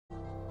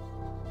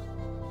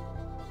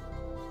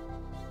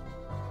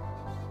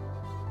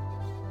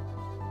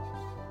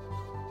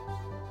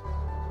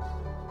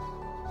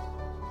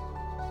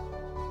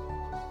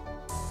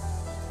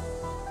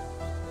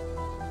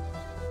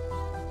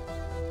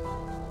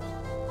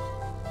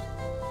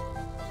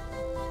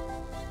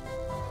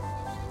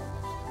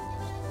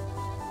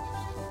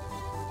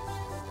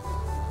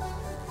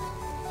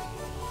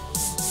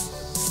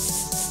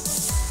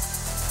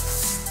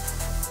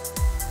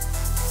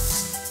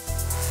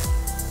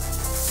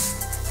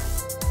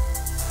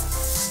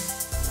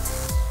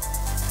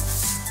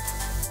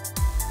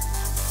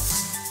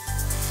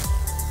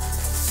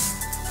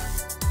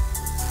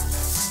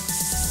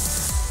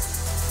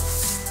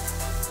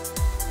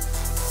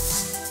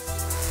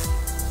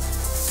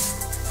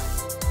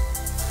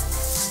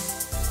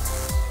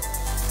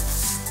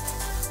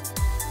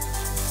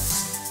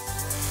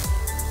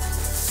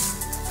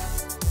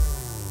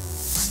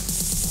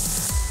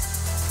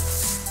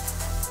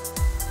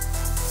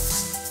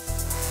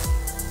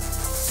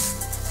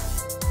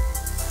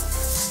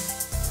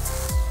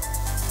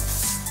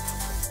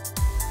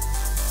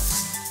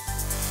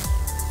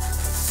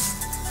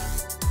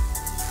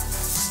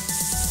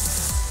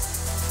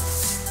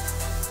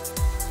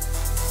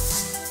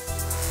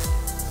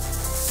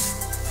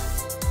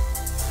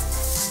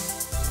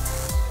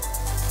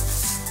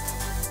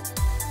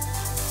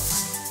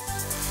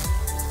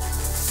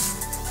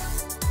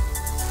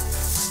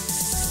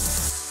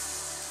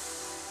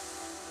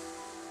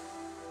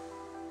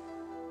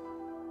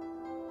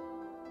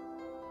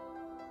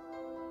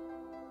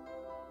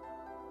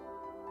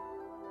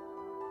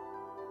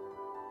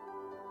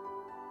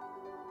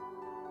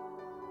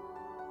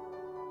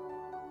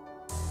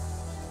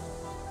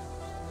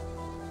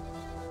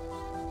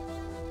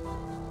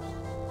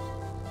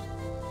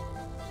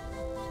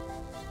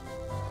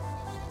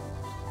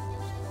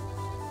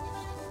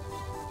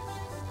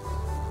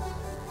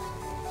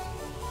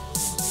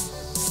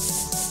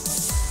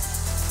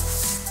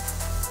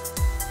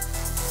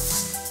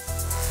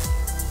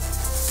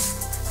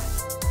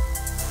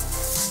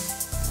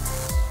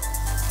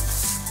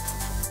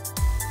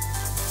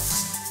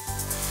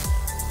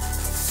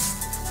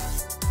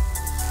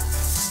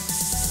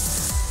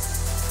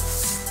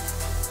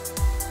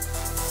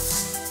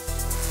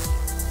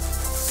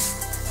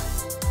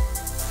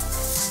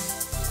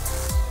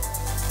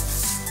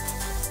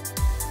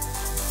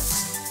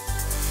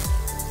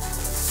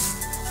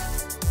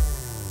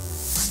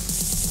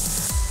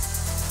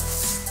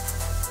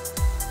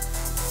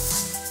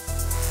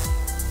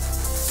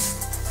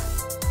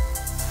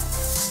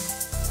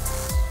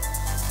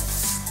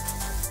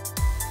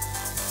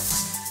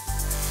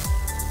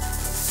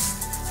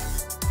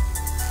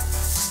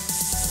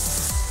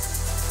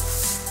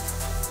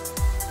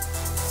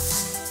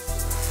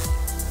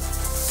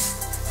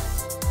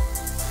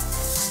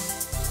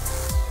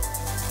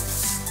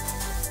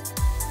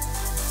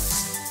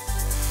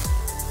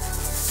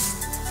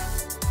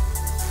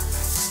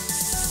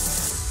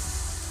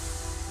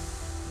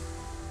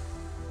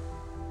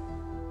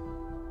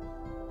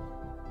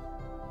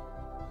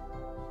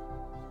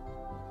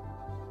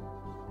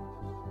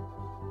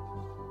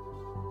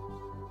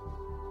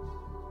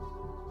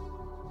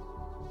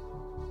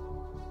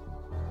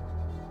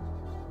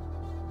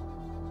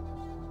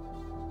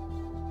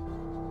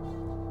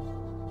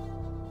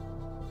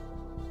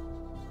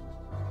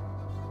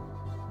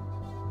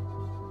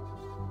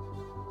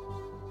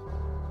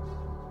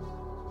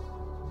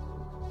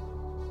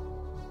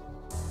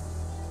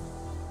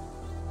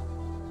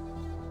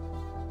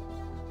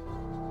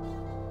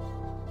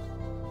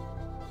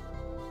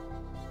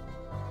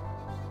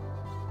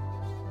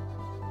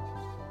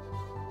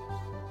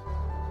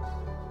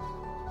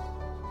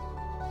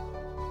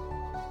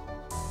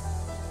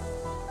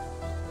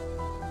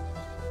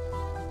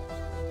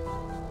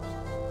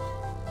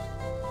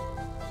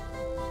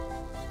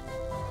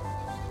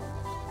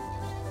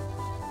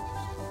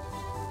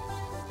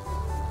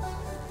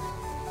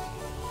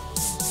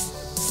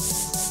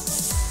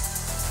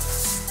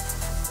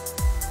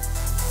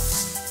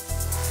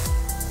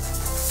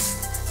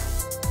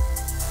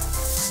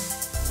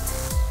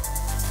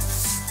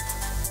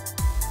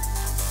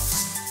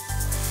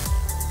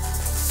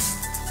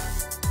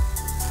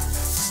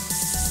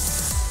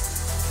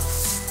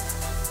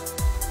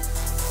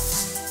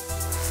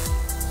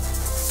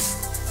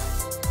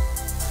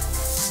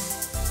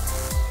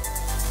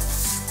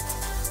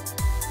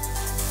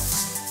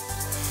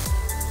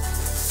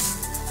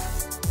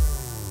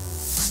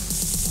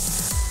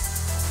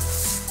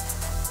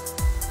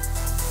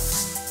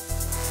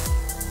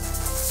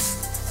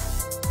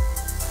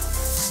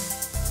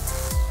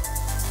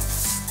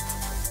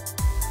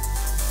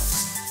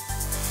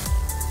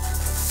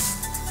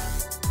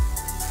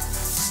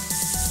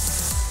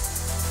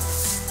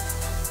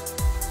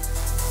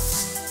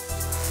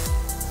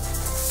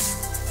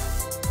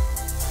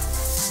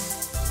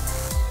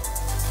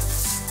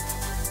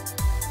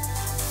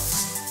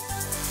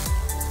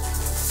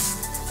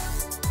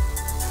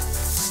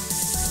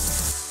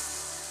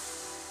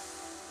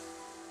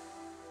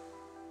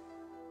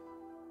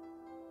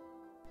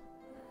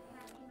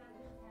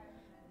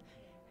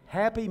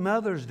Happy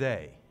Mother's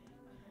Day.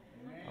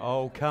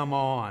 Oh, come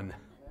on.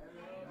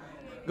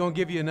 Going to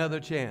give you another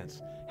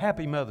chance.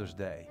 Happy Mother's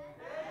Day.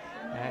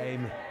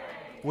 Amen.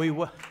 We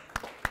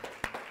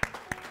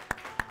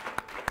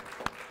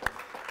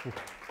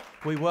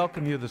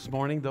welcome you this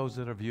morning. Those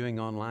that are viewing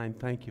online,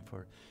 thank you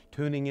for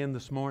tuning in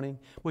this morning.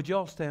 Would you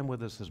all stand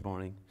with us this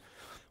morning?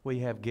 We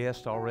have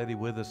guests already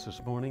with us this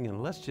morning,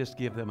 and let's just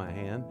give them a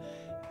hand.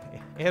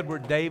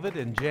 Edward, David,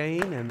 and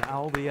Jane, and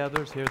all the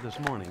others here this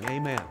morning.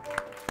 Amen.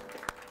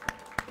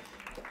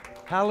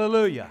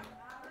 Hallelujah.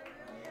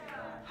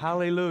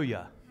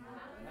 Hallelujah.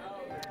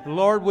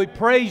 Lord, we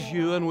praise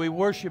you and we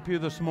worship you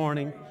this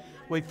morning.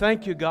 We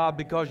thank you, God,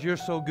 because you're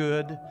so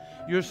good.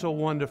 You're so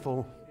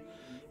wonderful.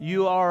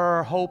 You are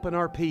our hope and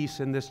our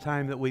peace in this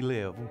time that we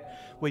live.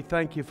 We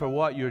thank you for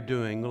what you're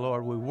doing.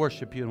 Lord, we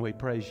worship you and we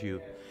praise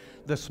you.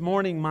 This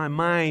morning, my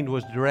mind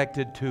was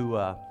directed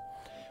to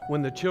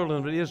when the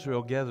children of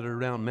Israel gathered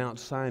around Mount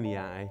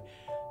Sinai,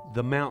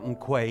 the mountain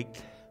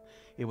quaked.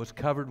 It was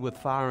covered with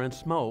fire and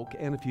smoke,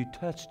 and if you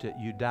touched it,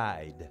 you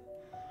died.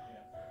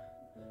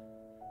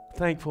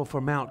 Thankful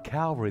for Mount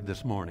Calvary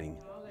this morning.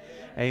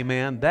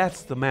 Amen.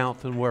 That's the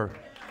mountain where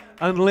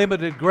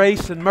unlimited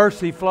grace and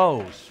mercy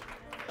flows.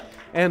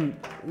 And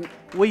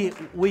we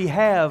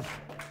have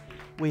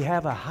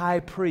a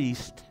high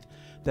priest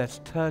that's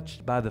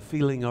touched by the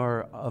feeling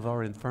of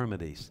our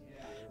infirmities.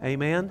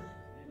 Amen.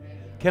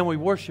 Can we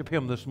worship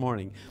him this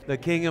morning? The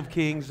King of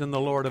Kings and the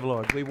Lord of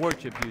Lords. We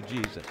worship you,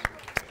 Jesus.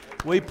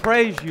 We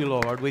praise you,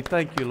 Lord. We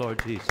thank you,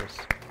 Lord Jesus.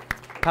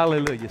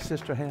 Hallelujah.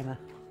 Sister Hannah.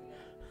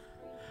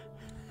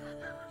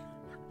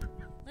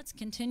 Let's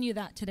continue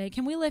that today.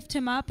 Can we lift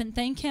him up and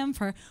thank him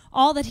for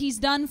all that he's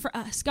done for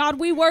us? God,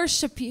 we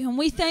worship you and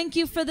we thank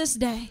you for this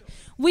day.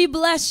 We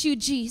bless you,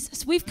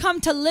 Jesus. We've come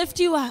to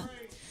lift you up.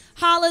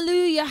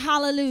 Hallelujah,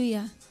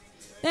 hallelujah.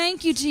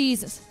 Thank you,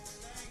 Jesus.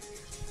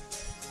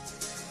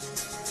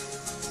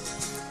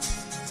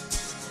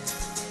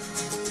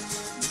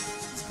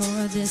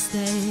 For this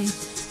day,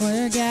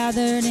 we're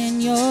gathered in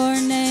your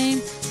name,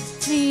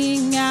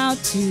 sing out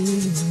to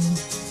you.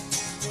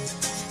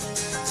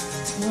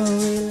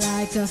 Glory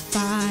like a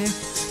fire,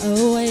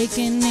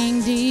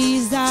 awakening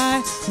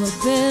desire, will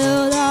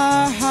build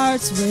our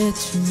hearts with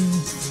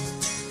truth.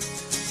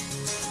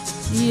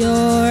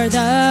 You're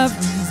the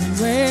reason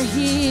we're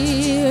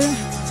here.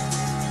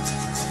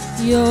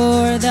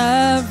 You're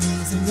the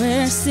reason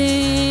we're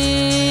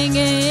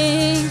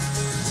singing.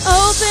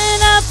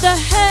 Open up the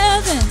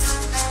heavens,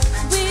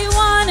 we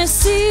want to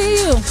see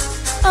you.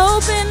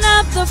 Open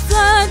up the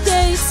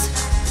floodgates,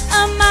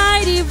 a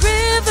mighty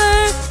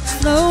river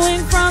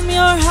flowing from your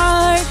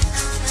heart,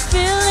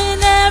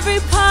 filling every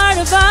part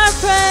of our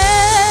praise.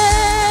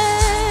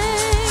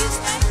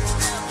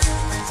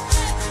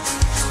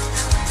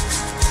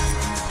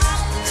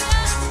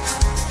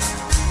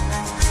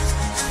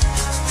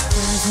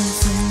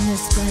 Presence in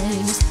this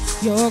place,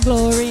 your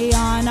glory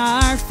on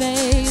our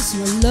face.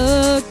 We're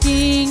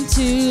looking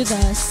to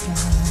the sky,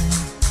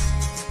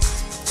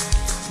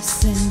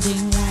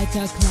 ascending like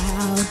a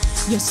cloud.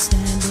 You're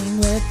standing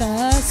with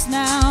us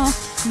now.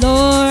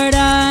 Lord,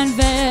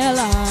 unveil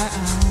our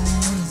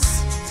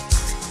eyes.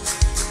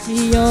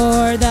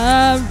 You're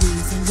the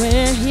reason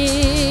we're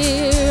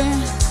here.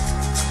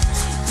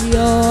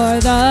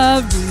 You're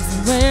the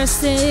reason we're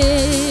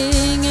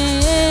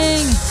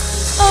singing.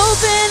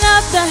 Open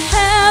up the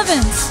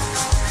heavens,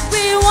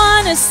 we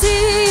want to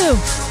see you.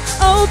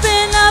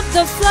 Open up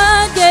the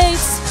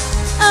floodgates,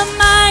 a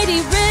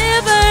mighty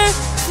river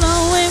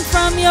flowing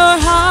from your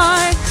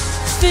heart,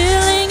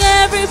 filling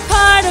every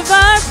part of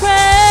our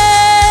praise.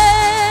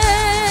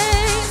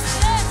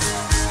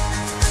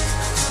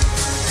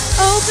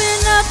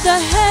 Open up the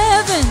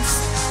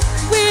heavens,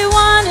 we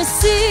want to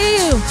see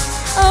you.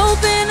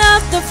 Open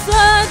up the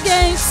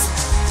floodgates,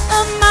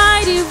 a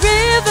mighty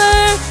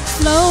river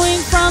flowing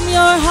from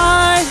your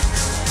heart,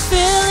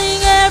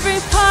 filling every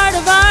part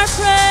of our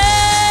praise.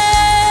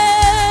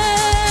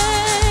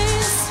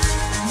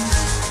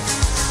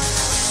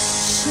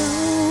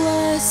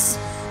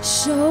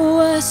 Show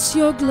us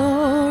your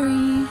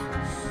glory.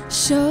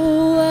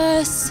 Show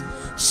us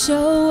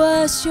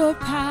your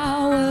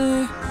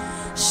power.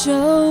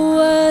 Show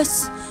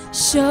us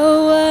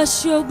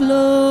your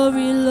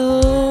glory,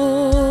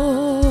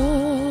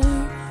 Lord.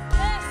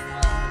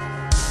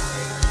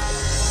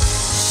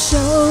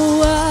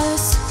 Show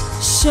us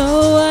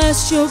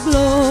your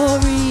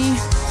glory.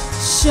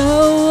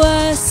 Show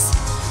us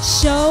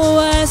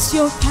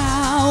your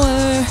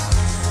power.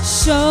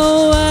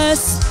 Show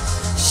us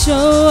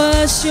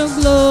your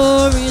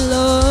glory,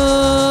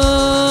 Lord.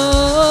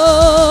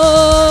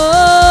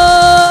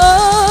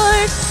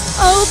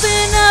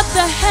 Open up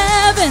the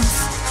heavens,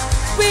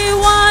 we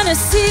want to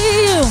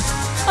see you.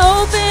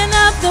 Open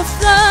up the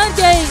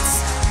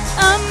floodgates,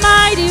 a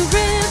mighty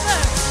river.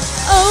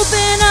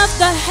 Open up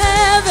the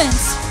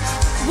heavens,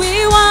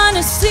 we want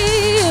to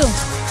see you.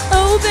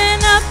 Open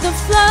up the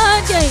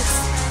floodgates,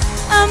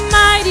 a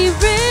mighty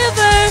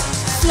river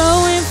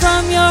flowing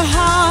from your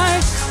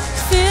heart,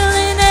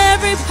 filling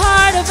every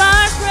part of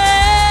our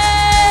praise.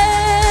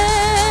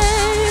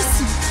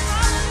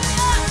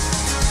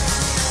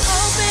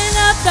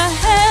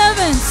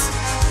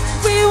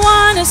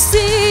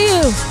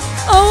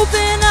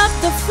 Open up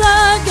the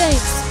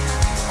floodgates,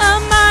 a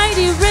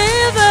mighty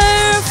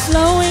river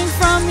flowing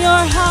from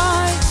your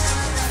heart,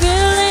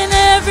 filling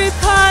every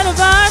part of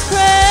our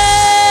praise.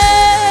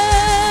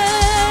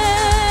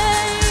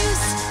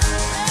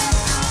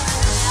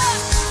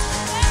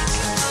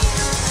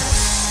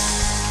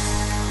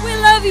 We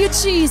love you,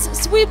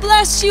 Jesus. We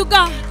bless you,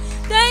 God.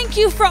 Thank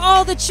you for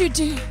all that you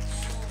do.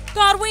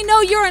 God, we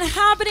know you're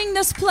inhabiting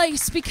this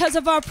place because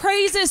of our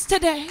praises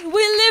today.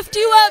 We lift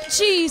you up,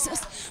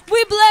 Jesus.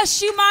 We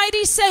bless you,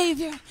 mighty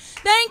Savior.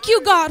 Thank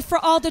you, God, for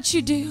all that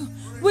you do.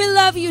 We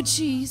love you,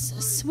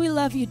 Jesus. We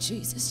love you,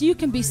 Jesus. You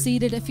can be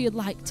seated if you'd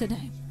like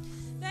today.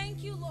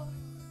 Thank you, Lord.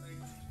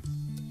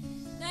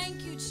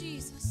 Thank you,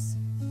 Jesus.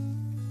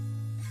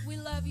 We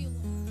love you,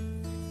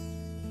 Lord.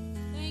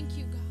 Thank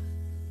you,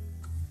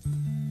 God.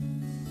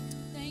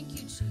 Thank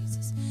you,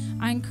 Jesus.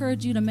 I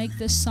encourage you to make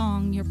this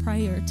song your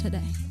prayer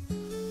today.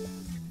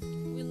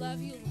 We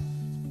love you, Lord.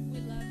 We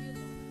love you,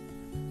 Lord.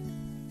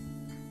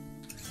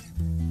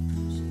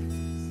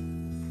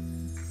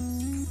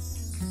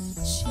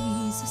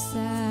 Jesus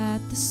at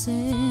the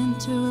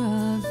center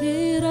of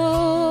it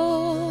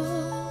all.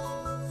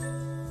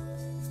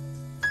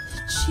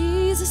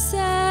 Jesus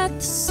at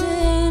the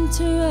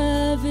center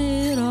of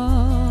it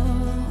all.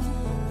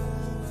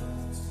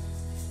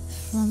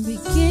 From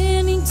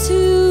beginning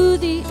to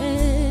the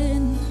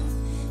end,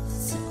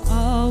 it's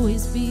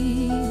always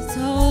been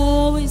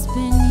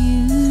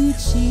you,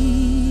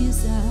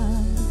 Jesus.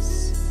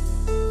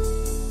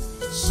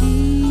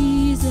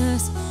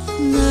 Jesus,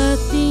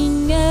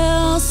 nothing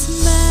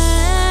else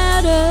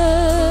matters.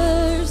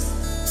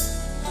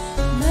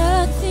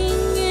 Nothing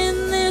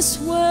in this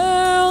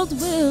world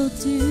will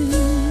do.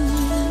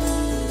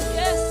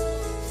 Yes.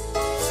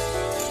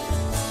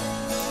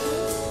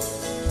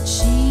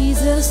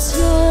 Jesus,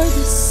 you're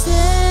the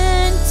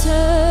center,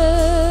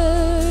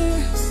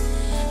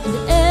 and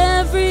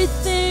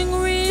everything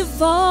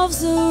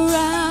revolves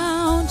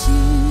around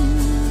you.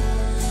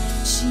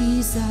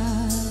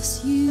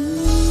 Jesus,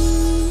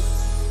 you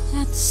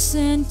at the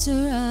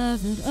center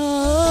of it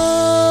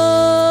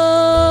all.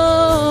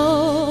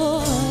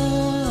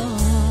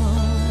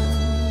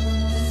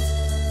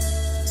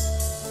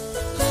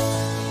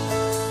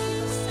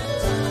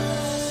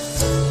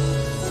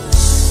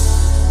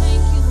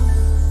 Thank you, Lord.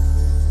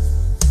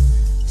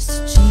 So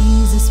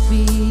Jesus,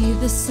 be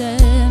the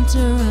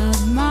center of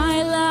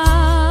my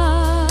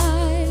life.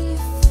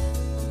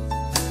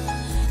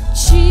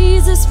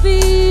 Jesus,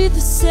 be the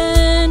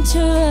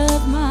center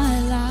of my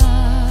life.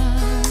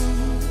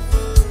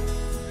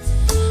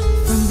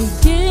 From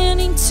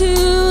beginning to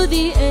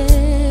the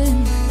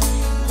end,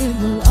 it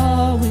will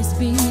always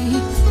be,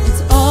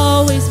 it's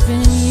always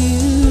been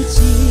you,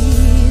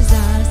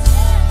 Jesus.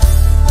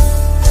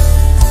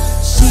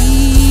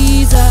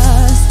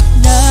 Jesus,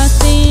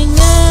 nothing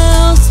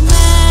else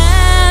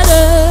matters.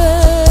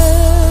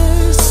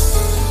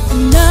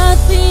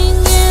 Nothing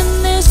in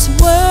this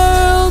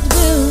world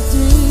will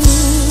do.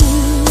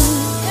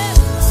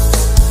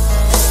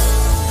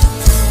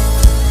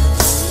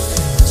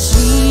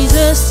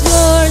 Jesus,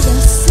 you're the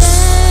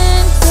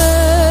center,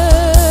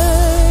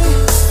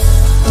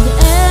 and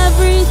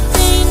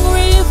everything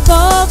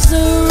revolves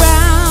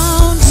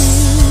around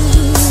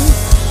you.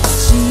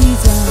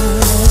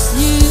 Jesus,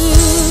 you,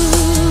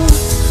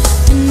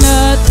 and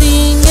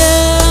nothing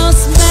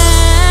else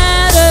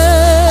matters.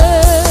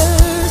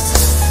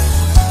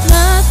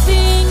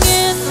 Nothing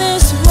in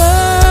this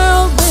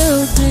world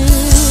will do.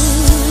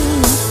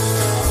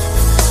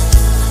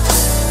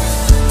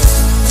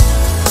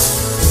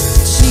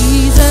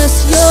 Jesus,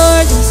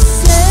 you're the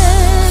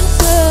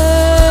center,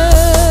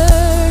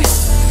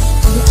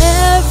 and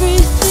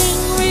everything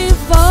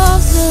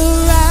revolves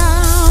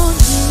around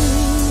you.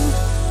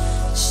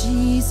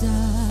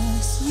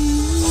 Jesus, you,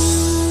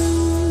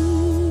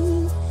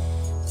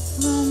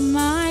 from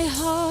my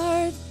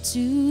heart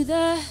to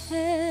the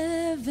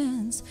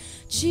heavens,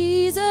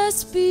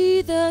 Jesus,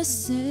 be the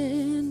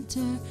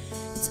center.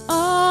 It's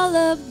all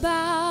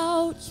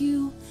about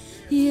you.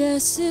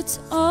 Yes, it's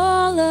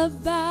all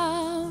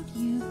about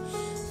you.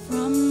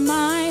 From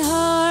my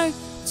heart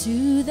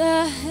to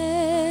the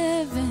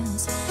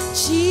heavens,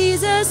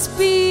 Jesus,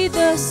 be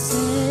the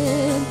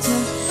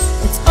center.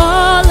 It's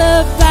all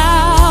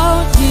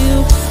about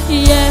you.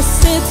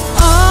 Yes, it's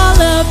all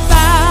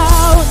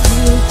about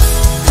you.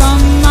 From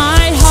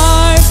my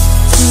heart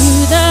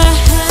to the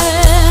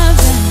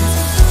heavens,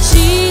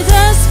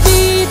 Jesus,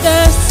 be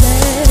the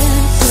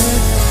center.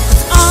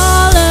 It's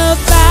all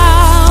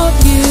about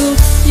you.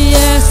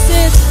 Yes,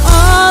 it's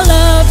all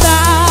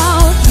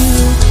about you.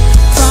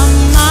 From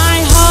my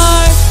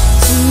heart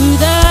to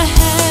the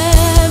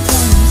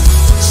heavens,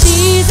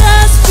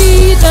 Jesus,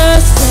 be the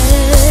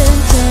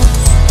center.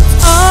 It's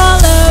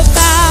all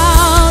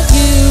about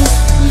you.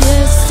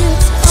 Yes,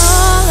 it's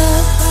all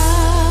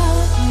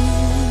about you.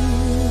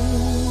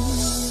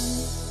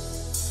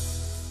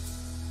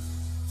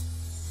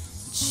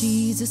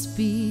 Jesus,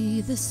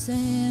 be the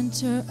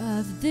center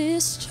of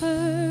this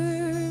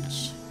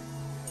church.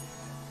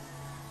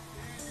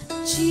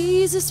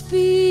 Jesus,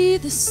 be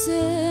the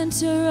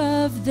center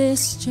of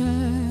this church.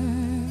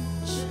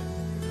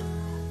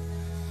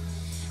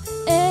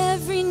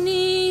 Every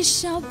knee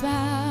shall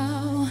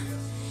bow,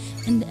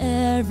 and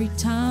every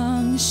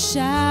tongue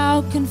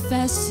shall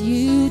confess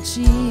you,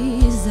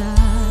 Jesus.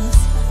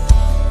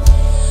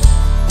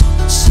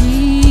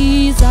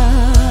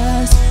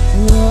 Jesus,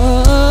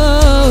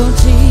 whoa,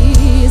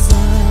 Jesus.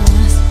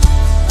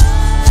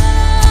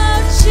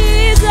 Oh,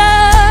 Jesus,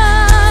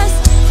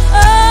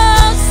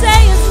 oh,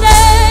 say his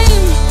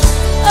name.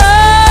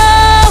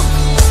 Oh,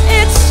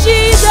 it's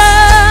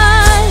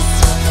Jesus.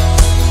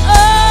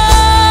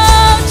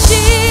 Oh,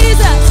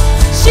 Jesus,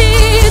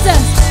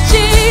 Jesus,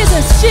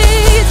 Jesus,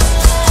 Jesus.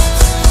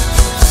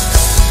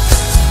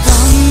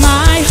 From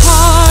my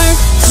heart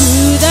to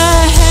the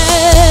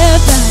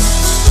heavens,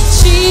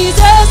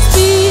 Jesus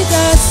be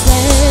the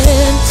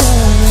center.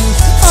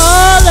 It's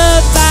all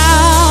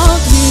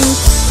about you.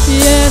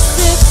 Yes,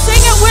 it's,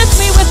 sing it with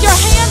me with your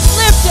hands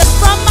lifted.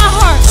 From my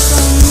heart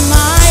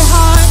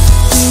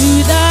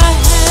to the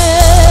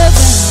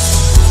heavens,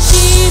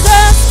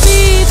 Jesus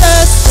be the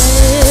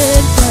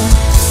center.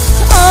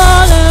 It's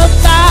all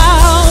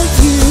about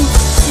you.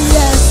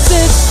 Yes,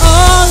 it's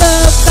all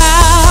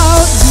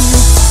about you.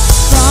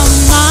 From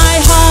my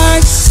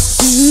heart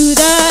to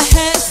the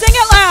head. Sing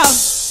it loud.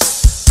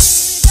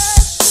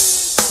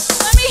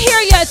 Let me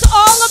hear you. It's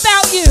all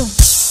about you.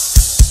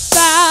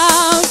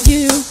 About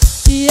you.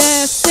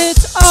 Yes,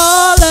 it's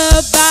all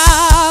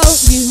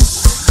about you.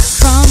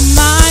 From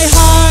my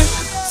heart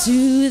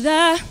to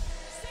the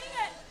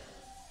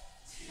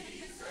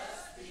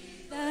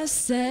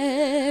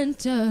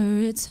center.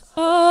 It's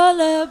all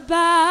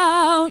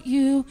about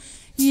you.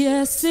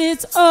 Yes,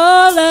 it's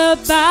all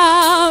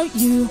about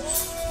you.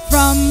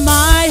 From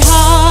my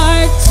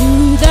heart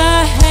to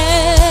the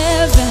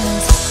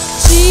heavens,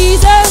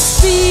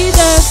 Jesus be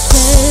the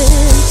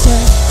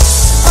center.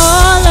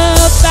 All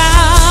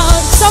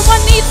about.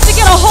 Someone needs to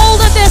get a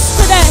hold of this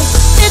today.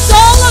 It's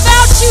all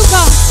about you,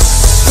 God.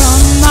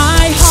 From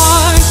my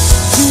heart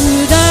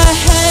to the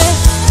head,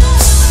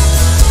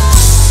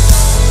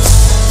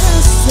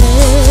 the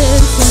center.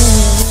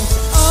 It's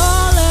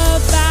all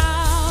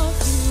about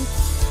you.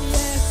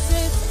 Yes,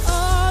 it's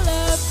all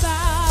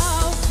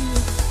about you.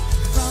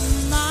 From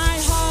my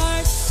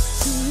heart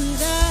to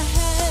the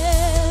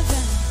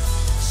heaven,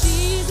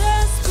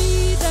 Jesus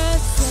be the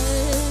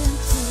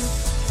center.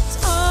 It's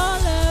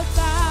all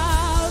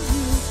about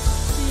you.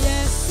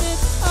 Yes,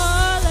 it's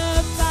all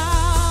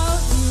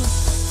about you.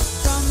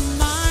 From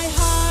my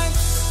heart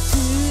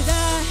to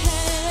the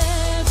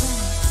heaven,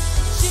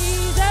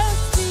 Jesus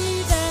be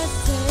the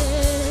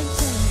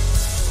center.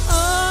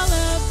 All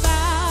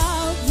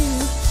about you.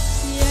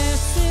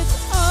 Yes, it's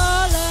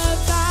all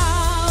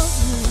about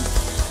you.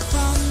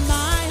 From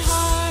my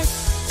heart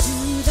to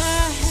the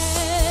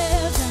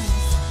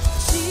heavens,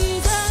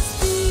 Jesus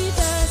be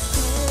the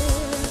center.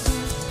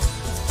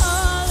 It's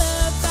all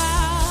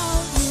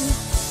about you.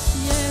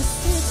 Yes,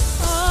 it's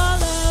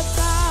all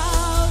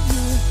about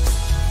you.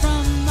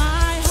 From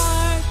my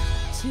heart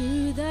to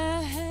the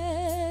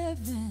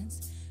heavens,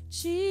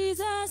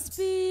 Jesus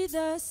be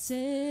the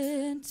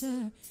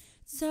center.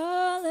 It's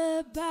all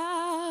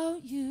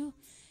about you.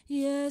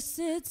 Yes,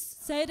 it's,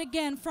 say it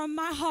again, from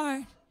my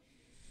heart.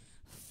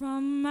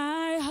 From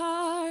my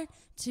heart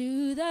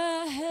to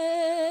the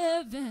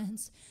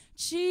heavens,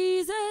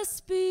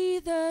 Jesus be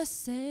the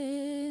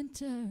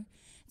center.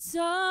 It's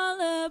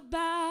all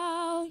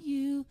about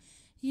you.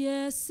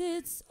 Yes,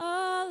 it's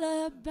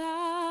all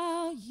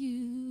about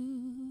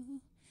you.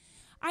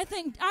 I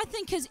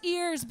think his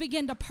ears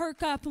begin to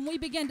perk up when we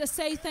begin to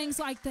say things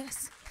like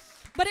this.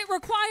 But it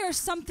requires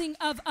something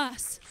of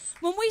us.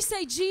 When we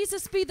say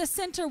Jesus be the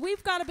center,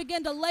 we've got to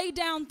begin to lay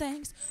down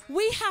things.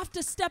 We have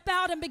to step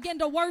out and begin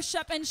to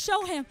worship and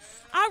show him,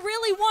 I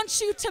really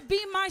want you to be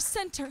my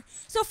center.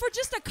 So for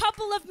just a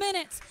couple of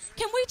minutes,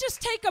 can we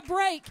just take a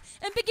break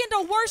and begin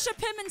to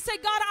worship him and say,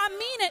 God, I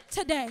mean it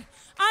today.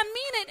 I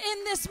mean it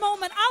in this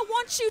moment. I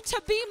want you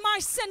to be my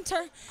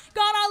center.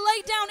 God, I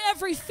lay down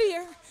every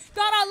fear.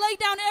 God, I lay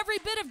down every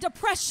bit of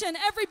depression,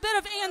 every bit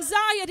of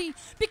anxiety,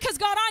 because,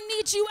 God, I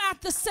need you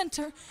at the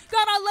center.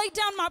 God, I lay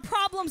down my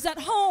problems at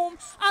home.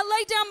 I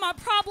lay down my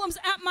problems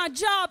at my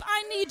job.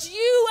 I need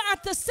you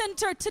at the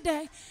center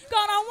today.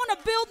 God, I want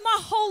to build my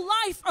whole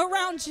life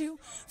around you,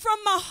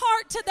 from my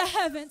heart to the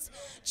heavens.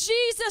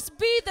 Jesus,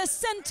 be the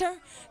center.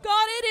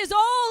 God, it is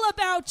all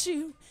about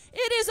you.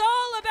 It is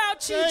all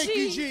about you, Thank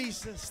you,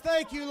 Jesus.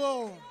 Thank you,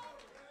 Lord.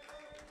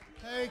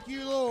 Thank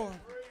you, Lord.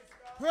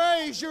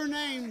 Praise your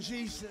name,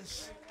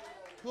 Jesus.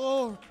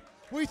 Lord,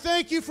 we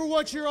thank you for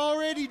what you're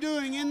already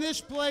doing in this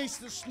place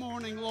this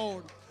morning,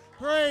 Lord.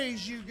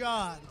 Praise you,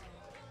 God.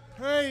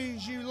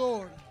 Praise you,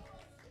 Lord.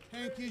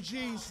 Thank you,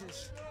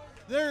 Jesus.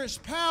 There is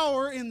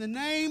power in the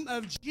name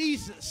of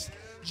Jesus.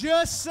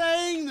 Just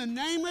saying the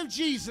name of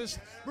Jesus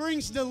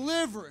brings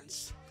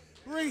deliverance,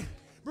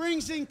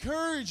 brings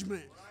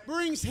encouragement,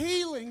 brings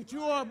healing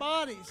to our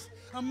bodies.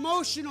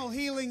 emotional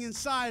healing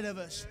inside of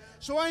us.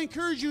 So I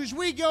encourage you as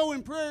we go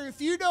in prayer,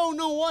 if you don't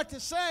know what to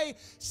say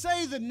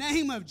the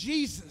name of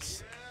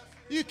Jesus.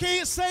 You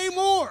can't say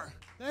more.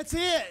 That's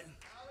it.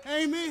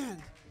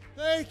 Amen.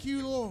 Thank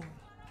you, Lord.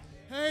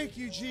 Thank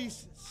you,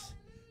 Jesus.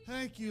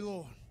 Thank you,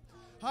 Lord.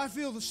 I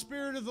feel the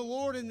Spirit of the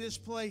Lord in this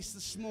place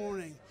this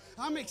morning.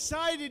 I'm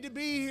excited to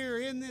be here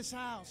in this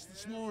house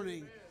this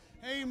morning.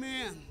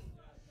 Amen.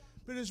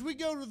 But as we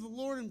go to the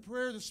Lord in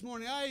prayer this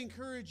morning, I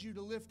encourage you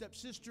to lift up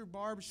Sister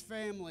Barb's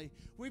family.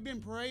 We've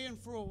been praying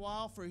for a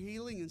while for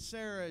healing, and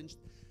Sarah and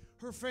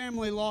her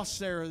family lost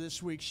Sarah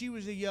this week. She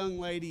was a young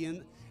lady,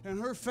 and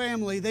her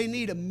family, they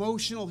need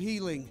emotional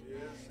healing.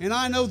 And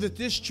I know that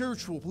this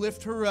church will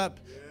lift her up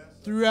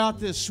throughout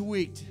this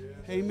week.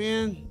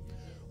 Amen.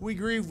 We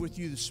grieve with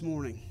you this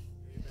morning.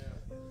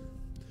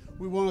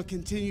 We want to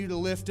continue to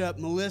lift up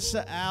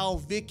Melissa, Al,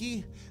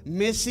 Vicky,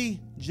 Missy,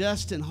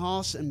 Justin,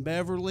 Haas, and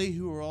Beverly,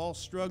 who are all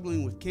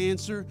struggling with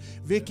cancer.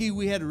 Vicky,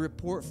 we had a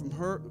report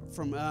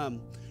from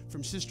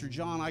Sister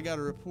John. I got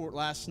a report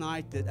last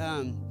night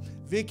that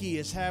Vicky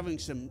is having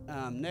some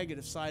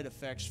negative side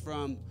effects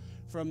from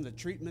the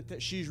treatment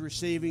that she's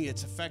receiving.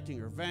 It's affecting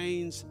her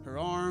veins, her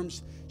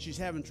arms. She's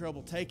having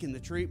trouble taking the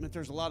treatment.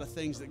 There's a lot of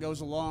things that goes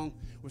along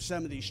with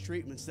some of these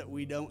treatments that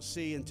we don't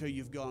see until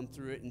you've gone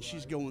through it, and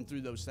she's going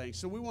through those things.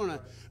 So we want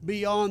to,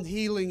 beyond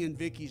healing in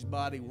Vicky's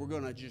body, we're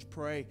going to just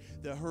pray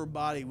that her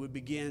body would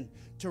begin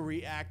to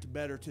react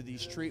better to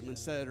these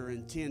treatments that are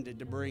intended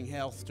to bring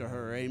health to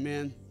her.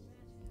 Amen.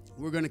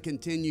 We're going to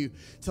continue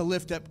to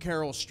lift up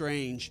Carol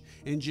Strange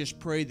and just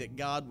pray that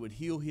God would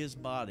heal his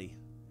body.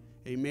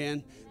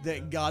 Amen.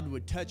 That God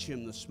would touch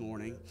him this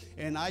morning.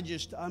 And I'm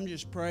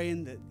just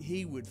praying that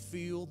he would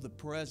feel the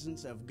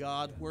presence of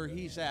God where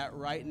he's at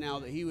right now,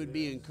 that he would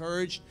be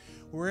encouraged.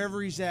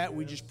 Wherever he's at,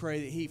 we just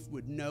pray that he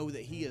would know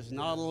that he is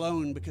not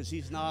alone, because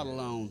he's not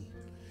alone.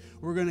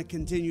 We're going to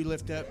continue to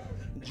lift up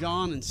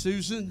John and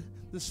Susan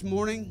this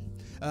morning.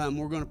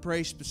 We're going to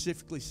pray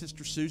specifically.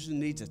 Sister Susan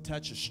needs a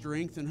touch of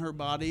strength in her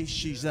body.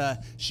 She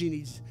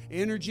needs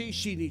energy.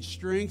 She needs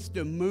strength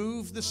to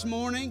move this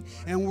morning.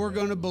 And we're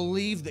going to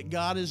believe that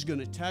God is going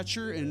to touch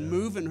her and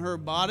move in her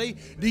body.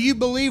 Do you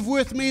believe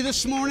with me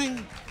this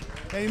morning?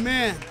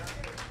 Amen.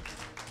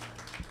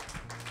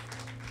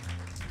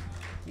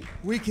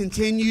 We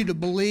continue to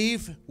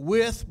believe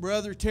with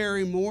Brother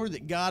Terry Moore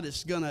that God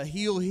is going to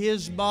heal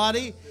his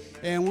body.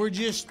 And we're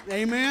just,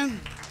 amen.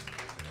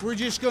 We're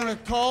just going to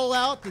call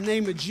out the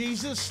name of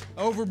Jesus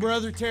over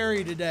Brother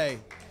Terry today.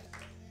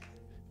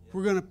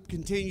 We're going to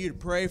continue to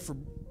pray for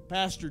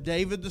Pastor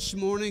David this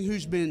morning,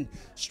 who's been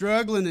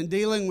struggling and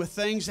dealing with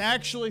things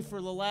actually for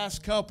the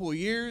last couple of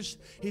years.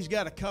 He's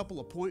got a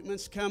couple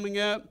appointments coming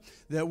up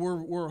that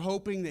we're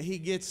hoping that he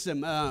gets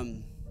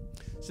some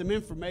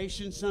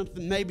information,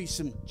 maybe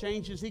some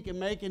changes he can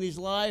make in his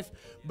life.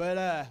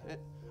 But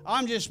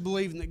I'm just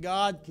believing that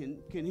God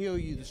can heal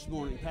you this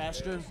morning,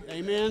 Pastor.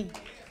 Amen.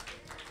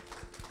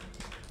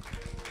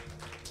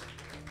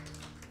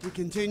 We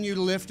continue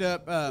to lift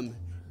up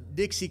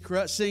Dixie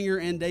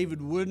Krutzinger and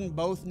David Wooden,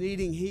 both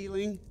needing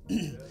healing.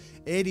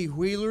 Eddie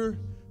Wheeler,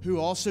 who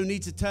also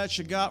needs a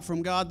touch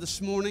from God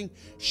this morning.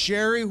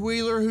 Sherry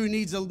Wheeler, who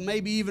needs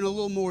maybe even a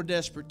little more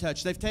desperate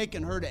touch. They've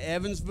taken her to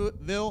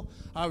Evansville.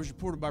 I was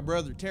reported by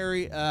Brother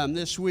Terry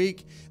this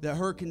week that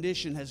her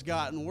condition has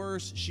gotten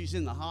worse. She's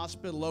in the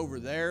hospital over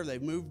there.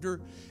 They've moved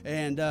her.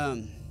 And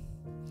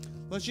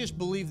let's just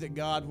believe that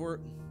God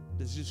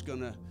is just going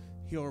to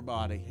heal her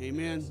body.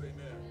 Amen. Yes, amen.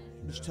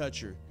 Just touch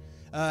her.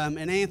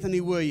 And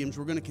Anthony Williams,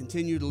 we're going to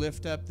continue to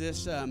lift up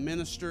this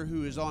minister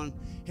who is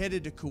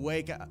headed to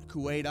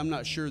Kuwait. I'm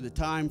not sure the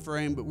time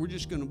frame, but we're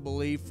just going to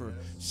believe for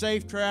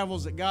safe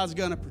travels, that God's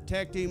going to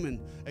protect him, and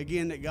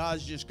again, that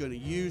God's just going to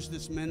use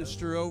this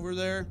minister over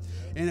there.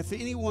 And if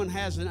anyone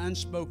has an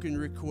unspoken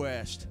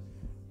request,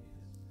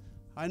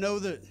 I know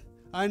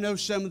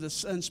some of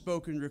the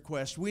unspoken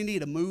requests. We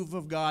need a move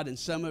of God in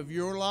some of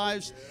your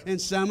lives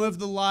and some of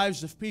the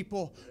lives of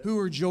people who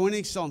are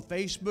joining us on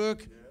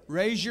Facebook.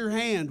 Raise your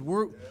hand.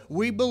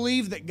 We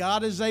believe that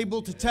God is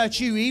able to touch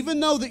you, even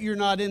though that you're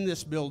not in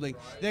this building,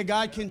 that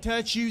God can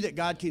touch you, that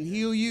God can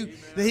heal you,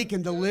 that he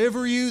can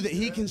deliver you, that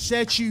he can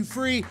set you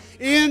free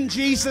in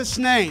Jesus'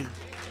 name.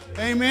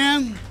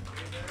 Amen.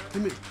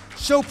 Amen.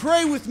 So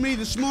pray with me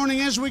this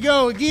morning as we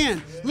go.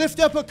 Again, lift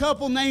up a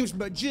couple names,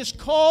 but just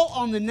call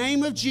on the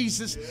name of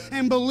Jesus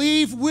and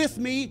believe with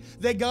me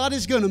that God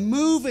is going to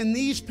move in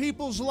these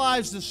people's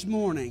lives this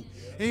morning.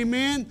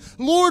 Amen.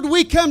 Lord,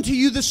 we come to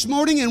you this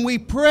morning and we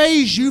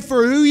praise you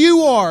for who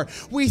you are.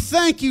 We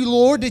thank you,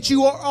 Lord, that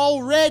you are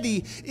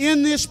already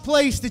in this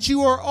place, that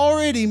you are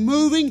already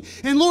moving.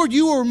 And Lord,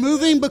 you are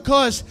moving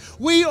because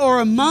we are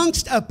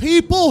amongst a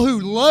people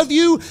who love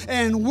you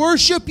and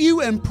worship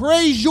you and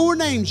praise your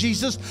name,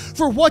 Jesus.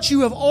 for what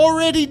you have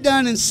already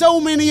done in so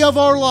many of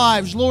our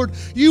lives. Lord,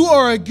 you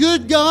are a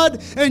good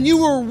God, and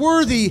you are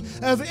worthy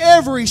of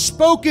every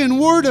spoken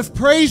word of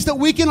praise that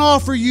we can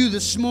offer you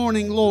this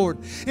morning, Lord.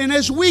 And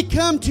as we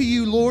come to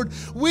you, Lord,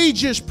 we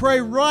just pray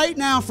right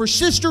now for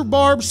Sister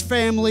Barb's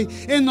family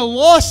and the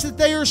loss that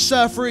they are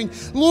suffering.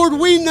 Lord,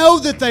 we know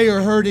that they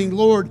are hurting,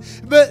 Lord,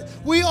 but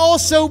we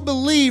also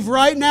believe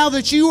right now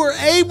that you are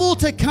able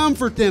to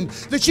comfort them,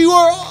 that you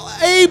are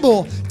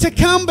able to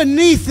come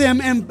beneath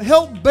them and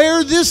help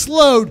bear this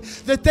load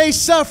that they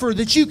suffer,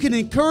 that you can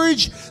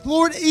encourage,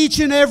 Lord, each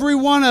and every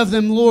one of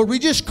them, Lord. We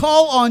just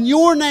call on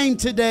your name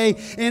today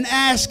and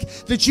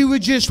ask that you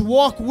would just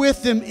walk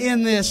with them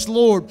in this,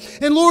 Lord.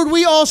 And Lord,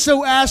 we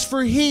also ask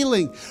for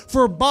healing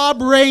for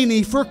Bob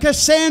Rainey, for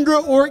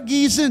Cassandra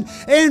Ortgiesen,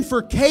 and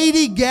for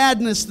Katie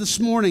Gadness this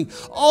morning.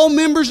 All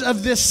members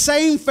of this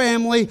same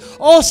family,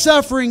 all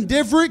suffering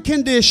different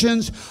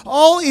conditions,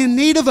 all in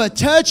need of a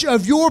touch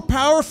of your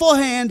powerful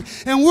hand.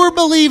 And we're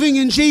believing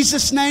in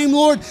Jesus' name,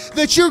 Lord,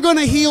 that you're going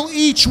to heal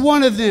each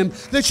one of them,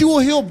 that you will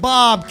heal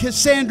Bob,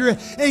 Cassandra,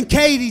 and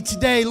Katie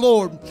today,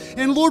 Lord.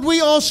 And Lord,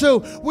 we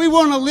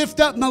want to lift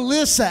up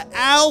Melissa,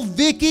 Al,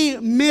 Vicky,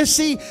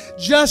 Missy,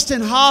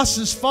 Justin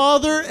Haas's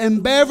father,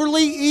 and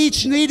Beverly,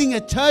 each needing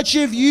a touch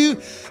of you,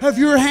 of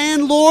your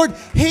hand, Lord.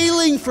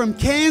 Healing from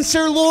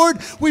cancer, Lord.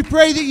 We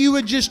pray that you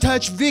would just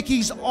touch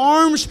Vicky's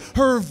arms,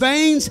 her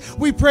veins.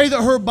 We pray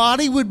that her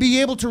body would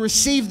be able to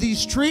receive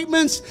these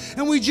treatments.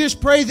 And we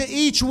just pray that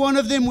each one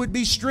of them would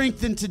be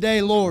strengthened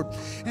today, Lord.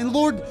 And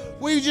Lord,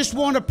 we just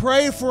want to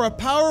pray for a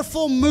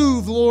powerful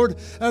move, Lord,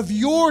 of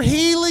your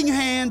healing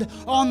hand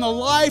on the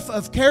life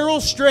of Carol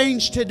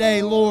Strange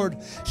today,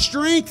 Lord.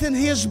 Strengthen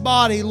his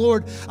body,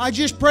 Lord. I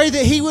just pray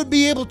that he would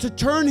be able to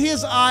turn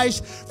his eyes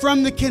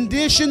from the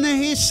condition that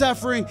he's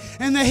suffering,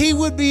 and that he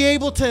would be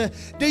able to,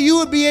 that you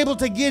would be able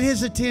to get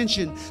his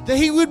attention, that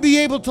he would be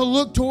able to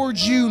look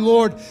towards you,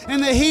 Lord,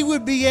 and that he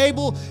would be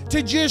able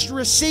to just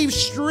receive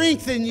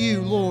strength in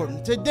you,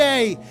 Lord,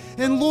 today.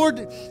 And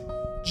Lord,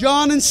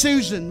 John and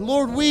Susan,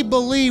 Lord, we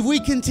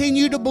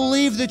continue to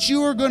believe that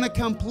you are going to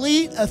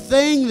complete a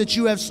thing that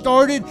you have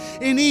started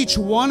in each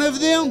one of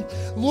them.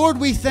 Lord,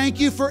 we thank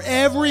you for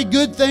every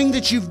good thing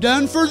that you've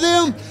done for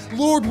them.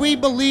 Lord, we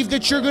believe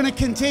that you're going to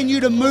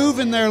continue to move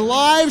in their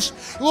lives.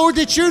 Lord,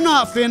 that you're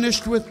not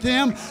finished with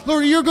them.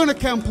 Lord, you're going to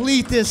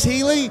complete this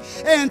healing.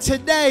 And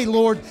today,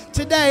 Lord,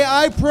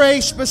 I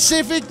pray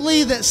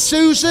specifically that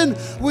Susan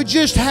would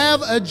just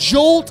have a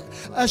jolt,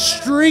 a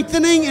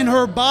strengthening in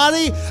her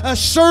body, a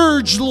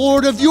surge,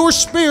 Lord, of your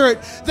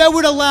Spirit that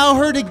would allow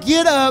her to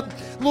get up,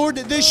 Lord,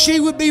 that she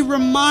would be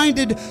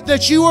reminded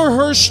that you are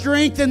her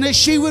strength, and that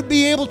she would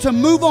be able to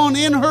move on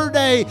in her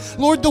day,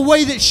 Lord, the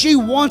way that she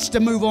wants to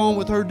move on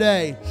with her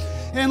day.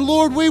 And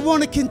Lord, we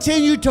want to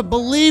continue to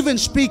believe and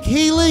speak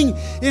healing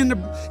in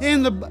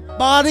the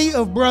body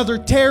of Brother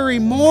Terry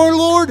Moore,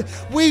 Lord.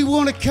 We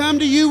want to come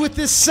to you with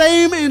this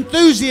same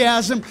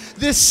enthusiasm,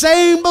 this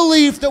same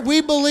belief that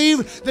we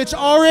believe that's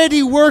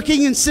already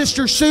working in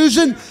Sister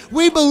Susan.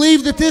 We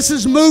believe that this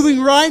is moving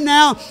right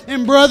now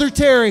in Brother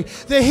Terry,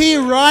 that he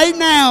right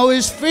now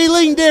is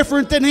feeling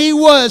different than he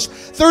was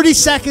 30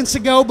 seconds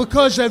ago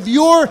because of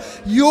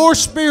your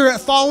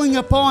Spirit falling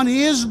upon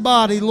his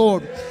body,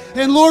 Lord.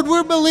 And Lord,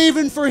 we're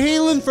believing for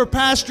healing for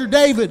Pastor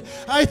David.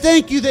 I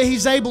thank you that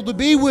he's able to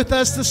be with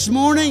us this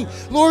morning,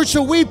 Lord,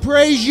 so we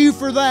praise you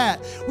for that.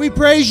 We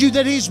praise you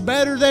that he's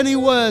better than he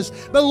was.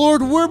 But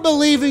Lord, we're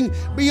believing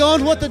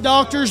beyond what the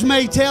doctors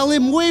may tell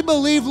him. We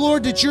believe,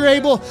 Lord, that you're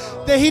able,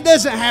 that he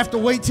doesn't have to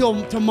wait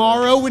till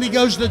tomorrow when he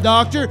goes to the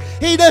doctor.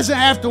 He doesn't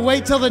have to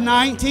wait till the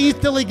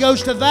 19th till he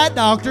goes to that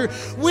doctor.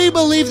 We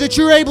believe that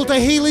you're able to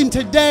heal him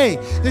today,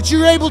 that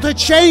you're able to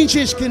change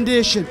his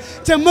condition,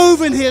 to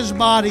move in his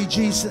body,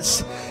 Jesus.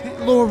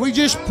 Lord, we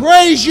just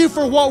praise you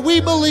for what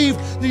we believe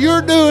that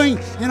you're doing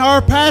in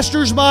our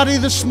pastor's body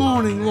this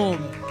morning,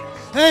 Lord.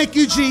 Thank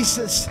you,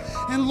 Jesus.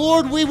 And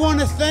Lord, we want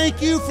to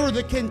thank you for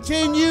the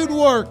continued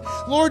work,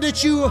 Lord,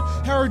 that you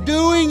are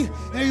doing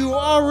and you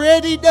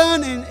already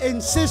done in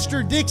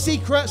Sister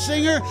Dixie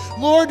Singer.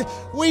 Lord,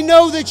 we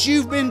know that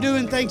you've been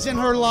doing things in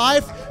her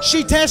life.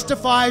 She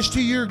testifies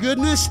to your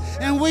goodness.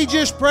 And we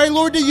just pray,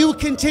 Lord, that you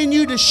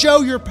continue to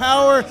show your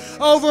power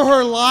over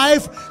her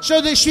life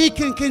so that she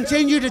can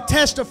continue to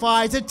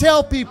testify, to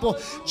tell people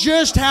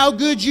just how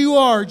good you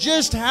are,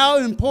 just how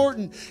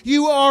important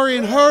you are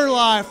in her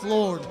life,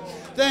 Lord.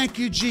 Thank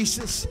you,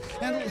 Jesus.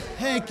 And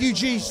thank you,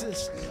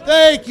 Jesus.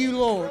 Thank you,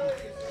 Lord.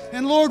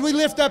 And Lord, we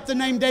lift up the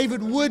name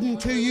David Wooden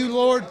to you,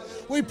 Lord.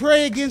 We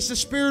pray against the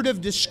spirit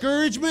of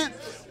discouragement.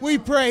 We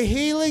pray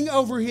healing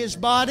over his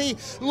body.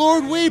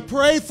 Lord, we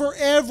pray for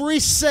every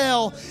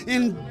cell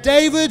in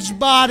David's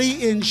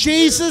body in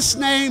Jesus'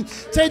 name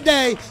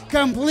today.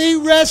 Complete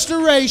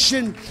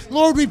restoration.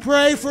 Lord, we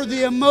pray for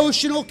the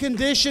emotional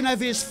condition of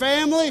his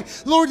family.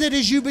 Lord, that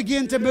as you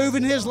begin to move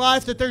in his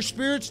life, that their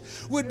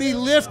spirits would be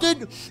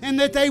lifted and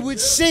that they would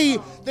see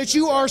that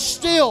you are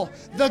still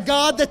the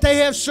God that they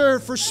have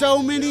served for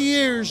so many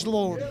years,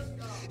 Lord.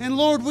 And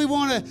Lord, we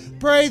want to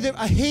pray that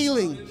a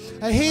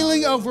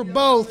healing over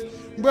both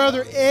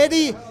Brother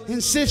Eddie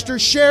and Sister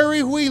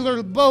Sherry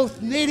Wheeler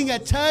both needing a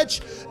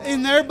touch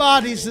in their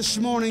bodies this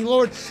morning,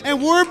 Lord.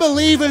 And we're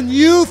believing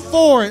you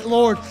for it,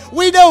 Lord.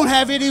 We don't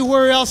have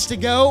anywhere else to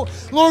go.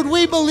 Lord,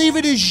 we believe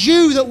it is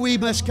you that we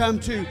must come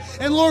to.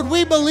 And Lord,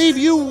 we believe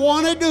you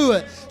want to do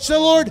it. So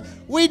Lord,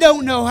 we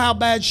don't know how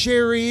bad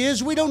Sherry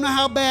is. We don't know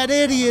how bad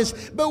Eddie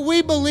is. But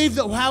we believe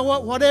that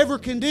whatever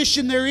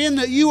condition they're in,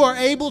 that you are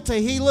able to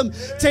heal them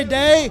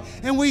today.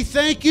 And we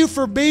thank you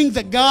for being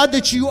the God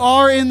that you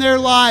are in their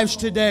lives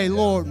today,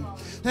 Lord.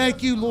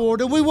 Thank you,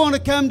 Lord. And we want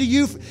to come to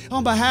you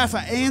on behalf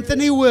of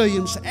Anthony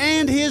Williams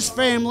and his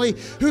family,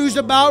 who's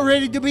about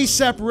ready to be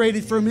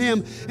separated from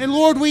him. And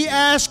Lord, we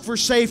ask for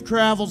safe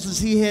travels as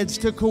he heads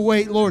to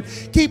Kuwait, Lord.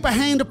 Keep a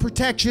hand of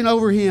protection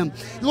over him.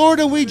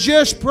 Lord, and we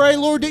just pray,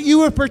 Lord, that you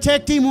will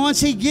protect him once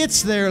he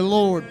gets there,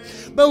 Lord.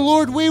 But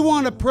Lord, we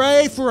want to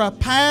pray for a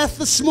path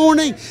this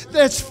morning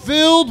that's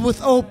filled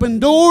with open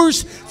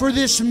doors for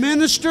this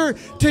minister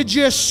to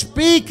just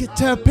speak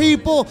to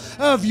people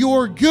of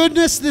your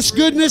goodness, this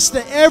goodness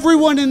that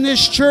everyone in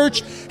this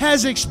church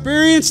has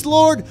experienced,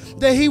 Lord,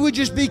 that he would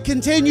just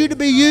continue to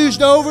be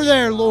used over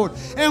there, Lord.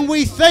 And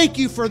we thank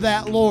you for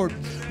that, Lord.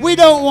 We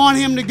don't want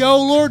him to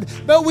go, Lord,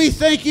 but we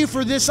thank you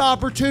for this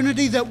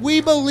opportunity that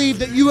we believe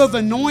that you have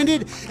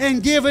anointed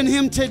and given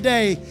him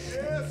today.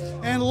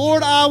 And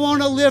Lord, I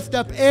want to lift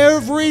up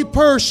every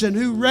person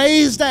who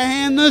raised a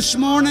hand this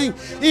morning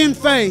in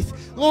faith.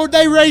 Lord,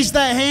 they raised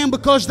that hand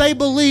because they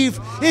believe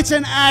it's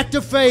an act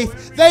of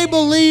faith. They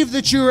believe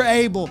that you're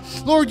able.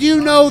 Lord, you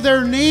know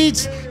their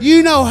needs.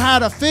 You know how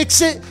to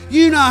fix it.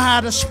 You know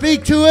how to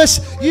speak to us.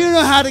 You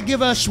know how to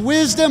give us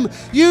wisdom.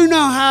 You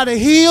know how to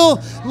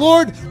heal.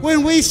 Lord,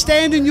 when we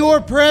stand in your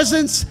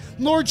presence,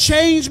 Lord,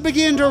 chains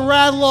begin to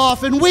rattle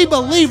off, and we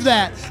believe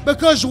that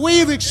because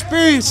we've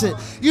experienced it.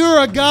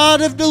 You're a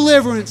God of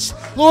deliverance.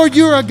 Lord,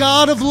 you're a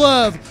God of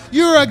love.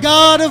 You're a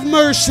God of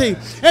mercy.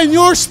 And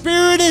your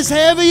spirit is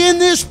heavy in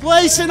this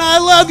place, and I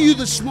love you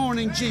this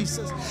morning,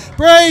 Jesus.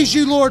 Praise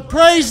you, Lord.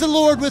 Praise the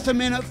Lord with a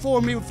minute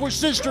for me before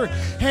Sister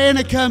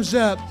Hannah comes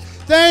up.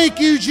 Thank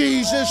you,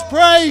 Jesus.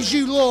 Praise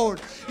you, Lord.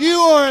 You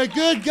are a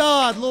good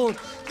God, Lord.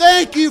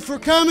 Thank you for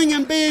coming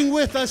and being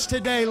with us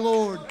today,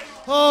 Lord.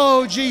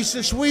 Oh,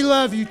 Jesus, we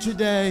love you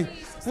today.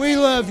 We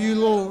love you,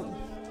 Lord.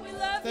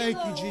 Thank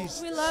you,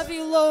 Jesus. We love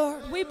you,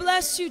 Lord. We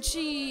bless you,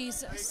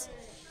 Jesus.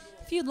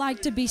 If you'd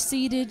like to be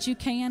seated, you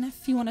can.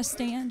 If you want to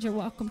stand, you're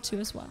welcome to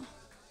as well.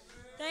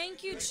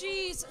 Thank you,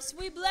 Jesus.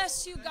 We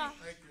bless you, God.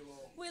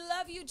 We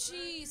love you,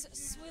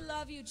 Jesus. We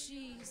love you,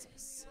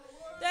 Jesus.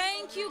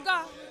 Thank you,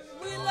 God.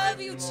 We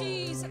love you,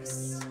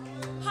 Jesus.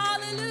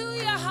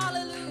 Hallelujah,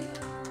 hallelujah.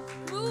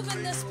 Move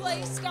in this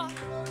place, God.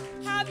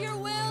 Have your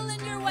will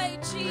and your way,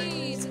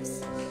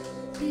 Jesus.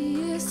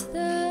 He is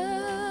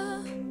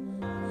the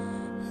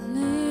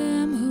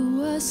Lamb who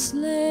was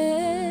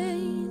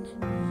slain.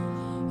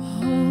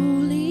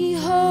 Holy,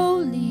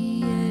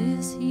 holy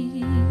is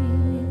He.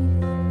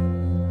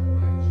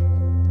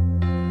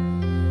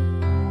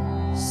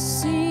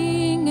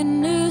 Sing a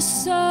new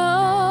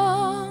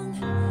song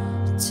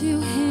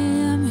to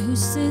Him who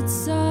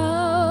sits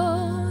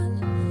on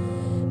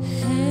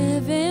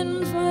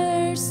heaven's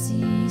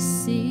mercy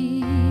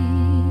seat.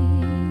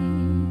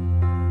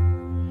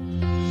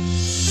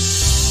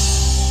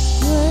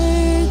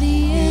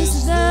 Worthy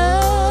is the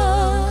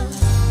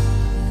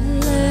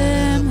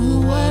Lamb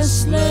who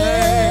was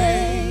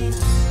slain.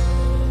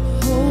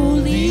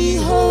 Holy,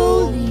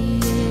 holy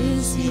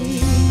is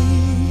He.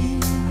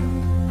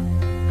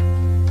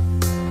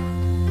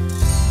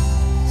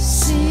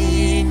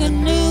 Sing a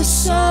new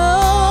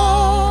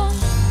song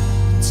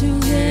to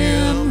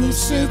Him who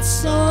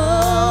sits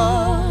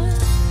on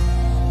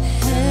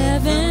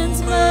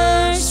heaven's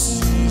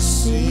mercy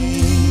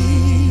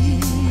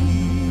seat.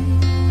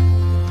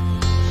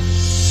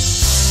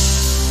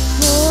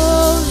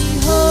 Holy,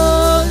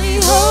 holy,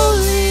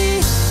 holy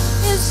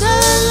is the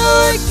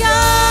Lord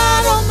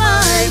God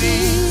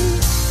Almighty,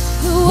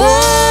 who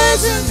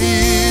was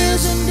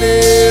and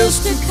is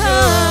to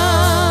come.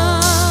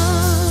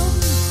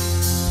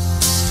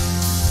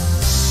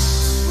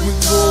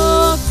 With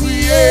all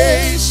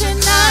creation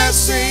I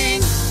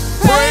sing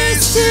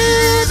praise to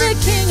the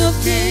King of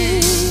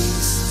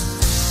Kings.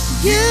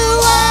 You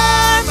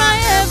are my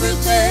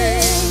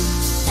everything,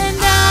 and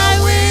I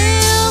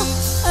will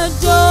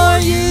adore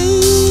you.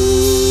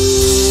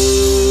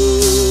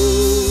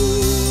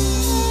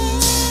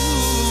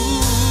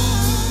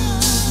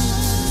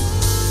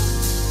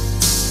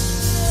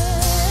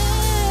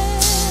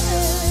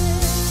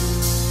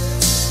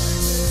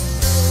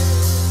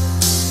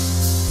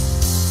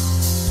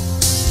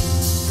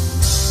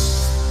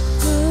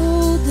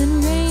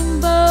 Golden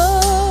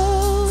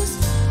rainbows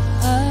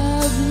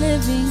of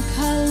living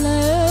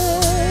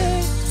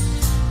color,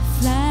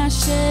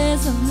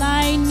 flashes of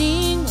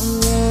lightning,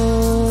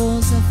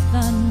 rolls of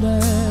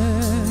thunder.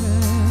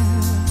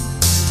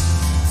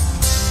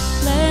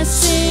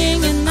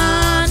 Blessing and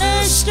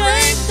honor,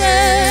 strength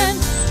and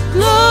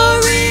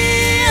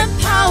glory and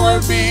power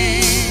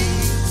be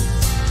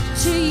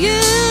to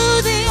you,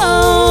 the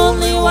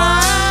only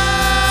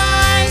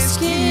wise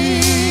King.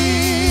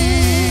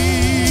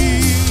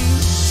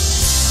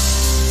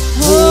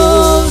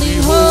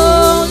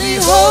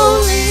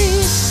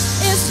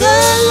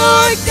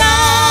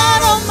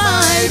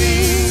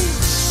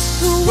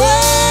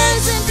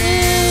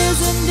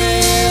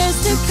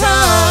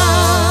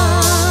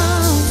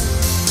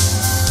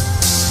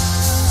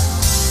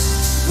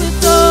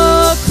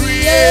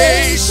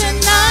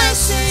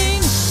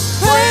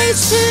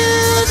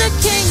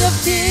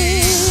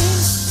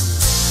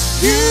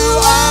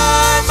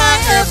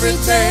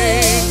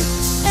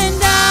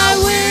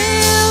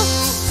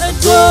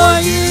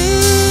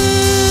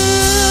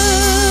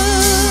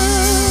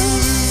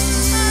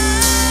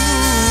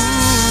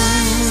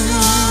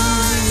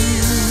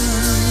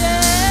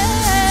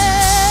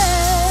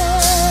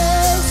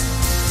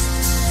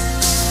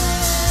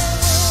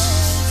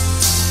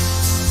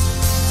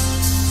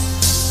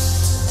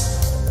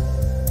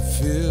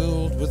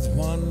 with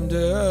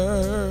wonder,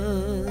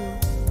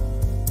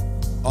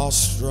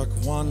 awestruck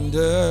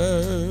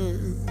wonder,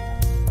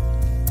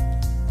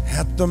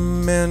 at the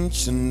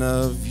mention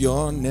of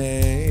your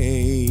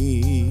name.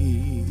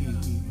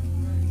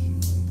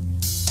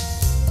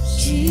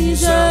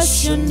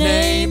 Jesus, your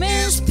name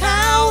is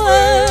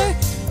power,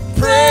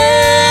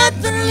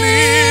 breath and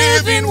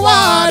living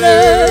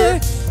water,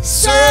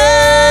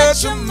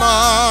 Such a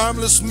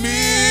marvelous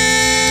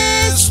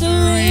mystery.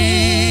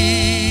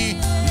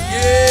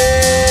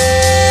 Yeah.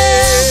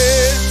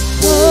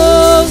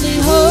 Holy,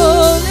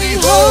 holy,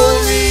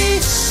 holy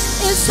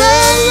is the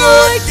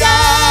Lord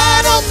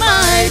God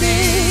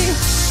Almighty,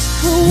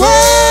 who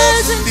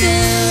was and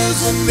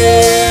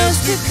is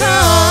to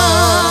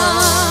come.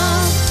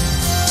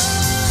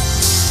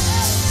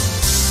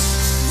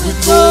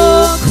 With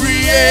all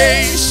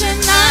creation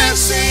I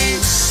sing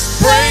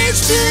praise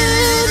to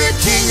the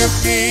King of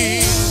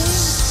Kings.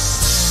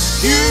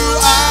 You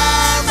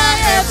are my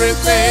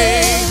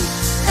everything,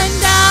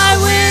 and I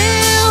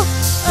will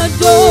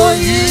adore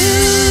you.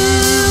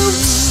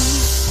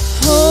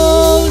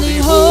 Holy,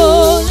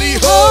 holy,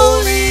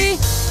 holy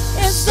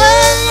is the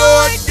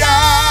Lord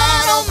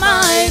God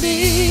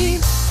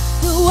Almighty,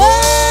 who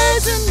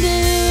was and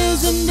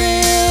is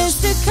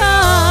to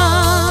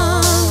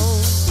come.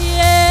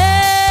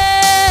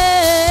 Yes,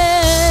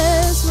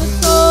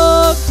 with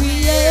all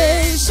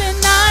creation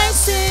I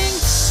sing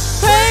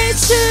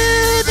praise to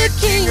the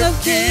King of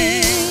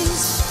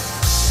Kings.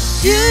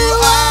 You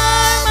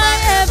are my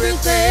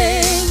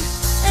everything,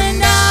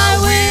 and I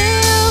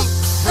will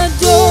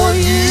adore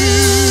you.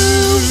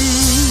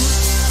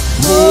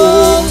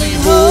 Holy,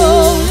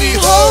 holy,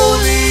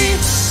 holy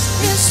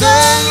is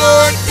the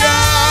Lord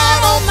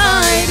God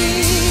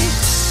Almighty,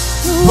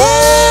 who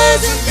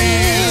was and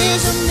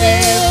is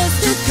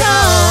to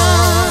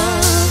come.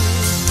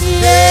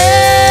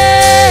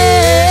 Yeah,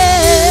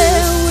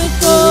 with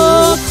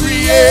all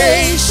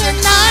creation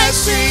I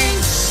sing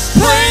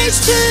praise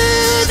to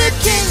the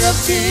King of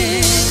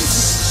Kings.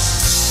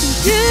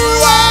 You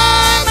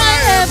are my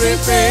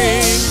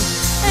everything,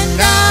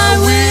 and I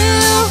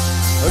will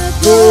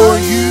adore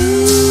you.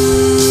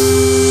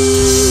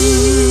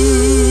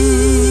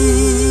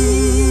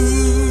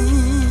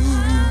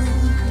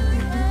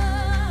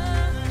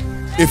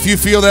 If you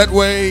feel that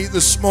way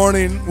this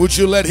morning, would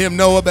you let him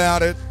know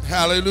about it?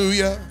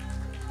 Hallelujah.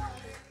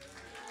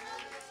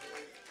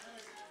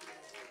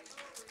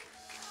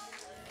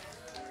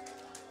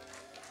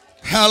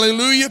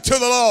 Hallelujah to the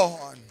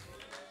Lord.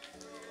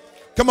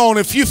 Come on,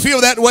 if you feel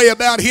that way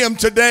about him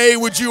today,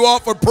 would you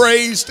offer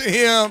praise to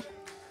him?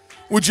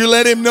 Would you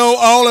let him know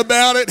all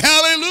about it?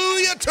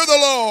 Hallelujah to the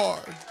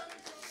Lord.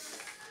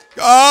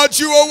 God,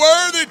 you are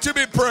worthy to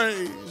be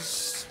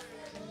praised.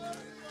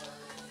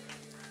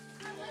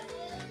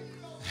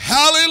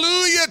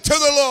 Hallelujah to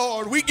the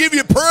Lord. We give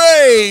you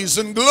praise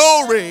and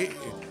glory.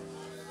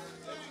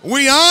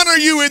 We honor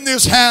you in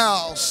this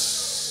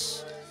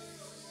house.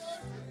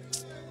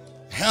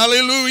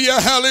 Hallelujah,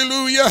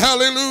 hallelujah,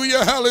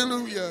 hallelujah,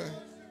 hallelujah.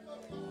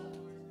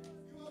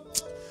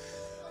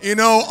 You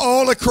know,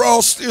 all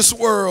across this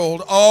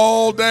world,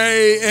 all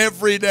day,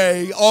 every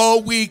day,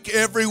 all week,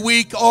 every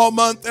week, all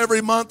month,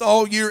 every month,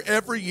 all year,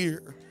 every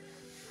year,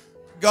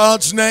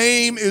 God's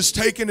name is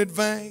taken in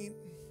vain.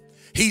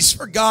 He's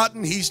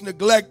forgotten, he's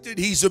neglected,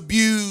 he's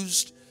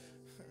abused.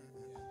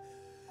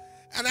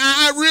 And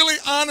I really,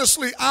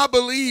 honestly, I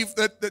believe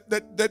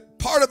that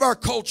part of our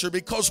culture,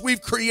 because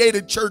we've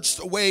created church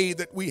the way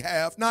that we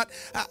have, I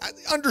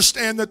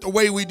understand that the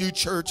way we do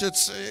church,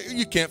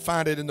 you can't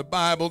find it in the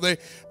Bible. They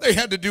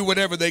had to do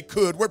whatever they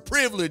could. We're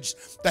privileged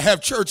to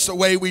have church the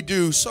way we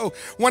do. So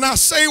when I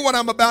say what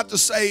I'm about to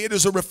say, it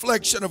is a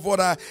reflection of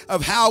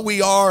of how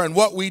we are and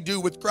what we do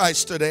with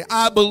Christ today.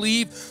 I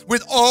believe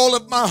with all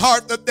of my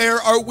heart that there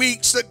are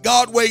weeks that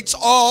God waits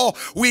all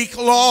week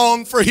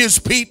long for his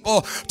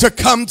people to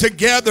come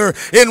together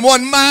in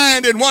one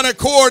mind and one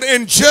accord,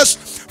 and just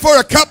for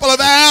a couple of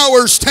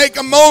hours take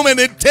a moment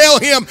and tell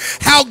him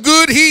how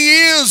good he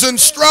is and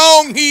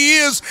strong he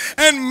is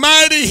and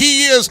mighty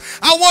he is.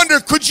 I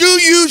wonder, could you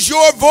use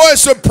your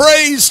voice of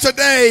praise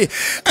today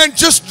and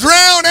just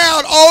drown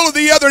out all of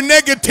the other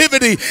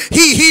negativity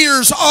he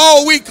hears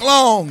all week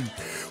long?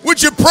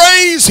 Would you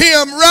praise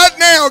him right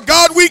now?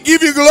 God, we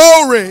give you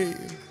glory.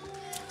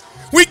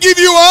 We give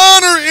you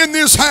honor in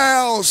this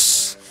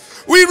house.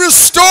 We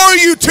restore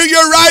you to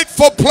your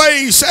rightful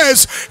place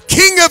as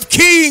King of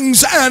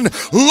Kings and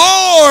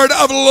Lord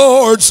of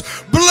Lords.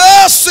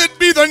 Blessed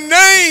be the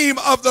name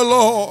of the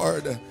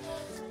Lord.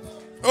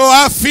 Oh,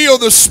 I feel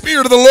the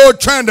Spirit of the Lord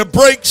trying to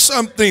break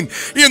something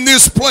in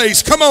this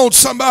place. Come on,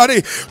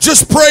 somebody.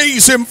 Just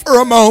praise him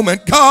for a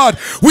moment. God,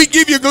 we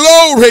give you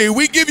glory.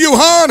 We give you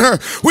honor.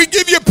 We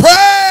give you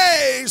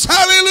praise.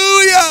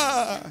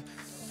 Hallelujah.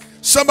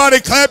 Somebody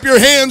clap your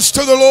hands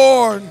to the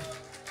Lord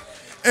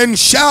and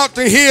shout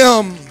to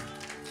him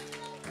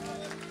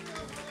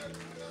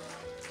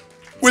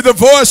with a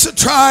voice of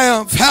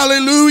triumph.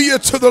 Hallelujah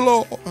to the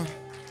Lord.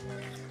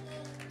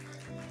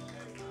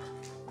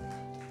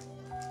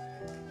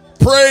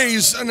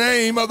 Praise the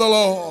name of the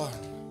Lord.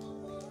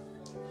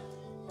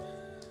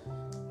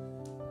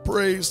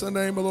 Praise the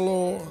name of the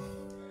Lord.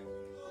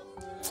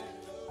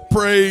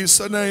 Praise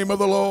the name of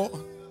the Lord.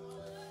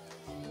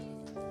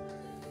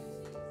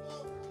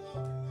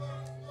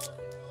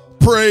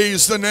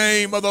 Praise the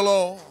name of the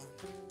Lord.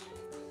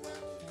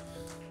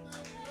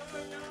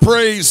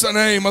 Praise the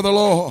name of the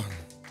Lord.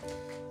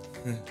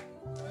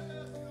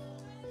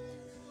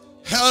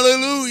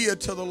 Hallelujah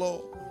to the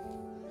Lord.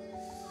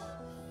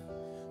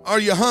 Are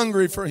you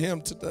hungry for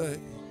Him today?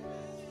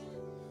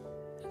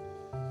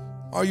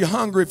 Are you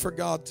hungry for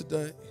God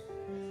today?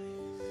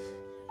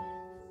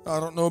 I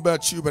don't know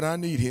about you, but I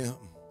need Him.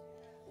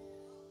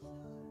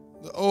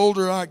 The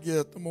older I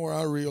get, the more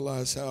I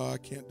realize how I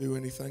can't do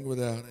anything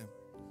without Him.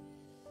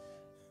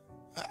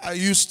 I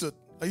used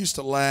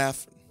to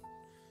laugh.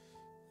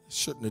 I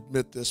shouldn't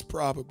admit this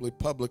probably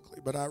publicly,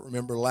 but I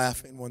remember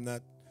laughing when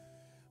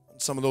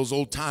some of those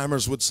old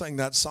timers would sing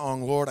that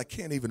song, Lord, I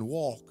can't even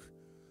walk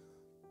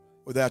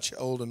without you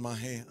holding my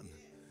hand.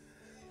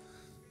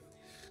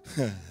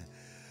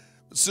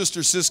 But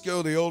Sister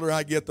Cisco, the older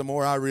I get, the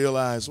more I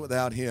realize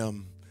without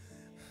Him,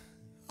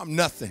 I'm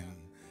nothing.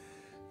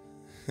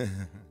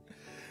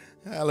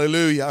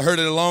 Hallelujah. I heard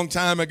it a long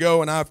time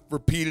ago, and I've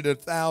repeated it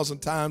 1,000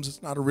 times.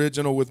 It's not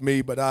original with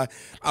me, but I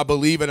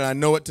believe it, and I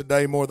know it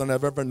today more than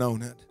I've ever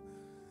known it.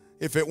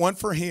 If it weren't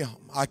for Him,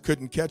 I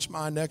couldn't catch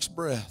my next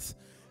breath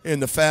in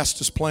the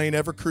fastest plane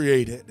ever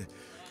created.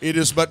 It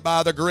is but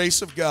by the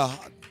grace of God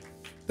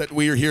that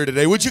we are here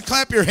today. Would you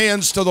clap your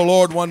hands to the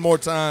Lord one more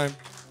time?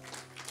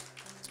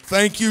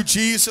 Thank you,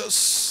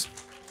 Jesus.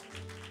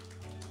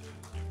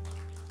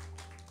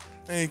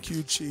 Thank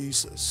you,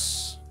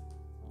 Jesus.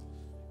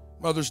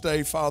 Mother's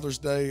Day, Father's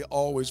Day,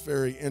 always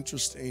very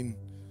interesting.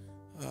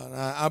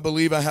 I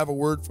believe I have a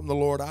word from the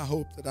Lord. I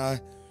hope that I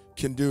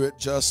can do it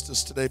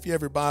justice today. If you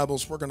have your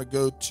Bibles, we're going to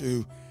go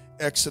to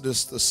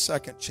Exodus, the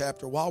 2nd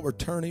chapter. While we're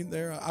turning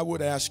there, I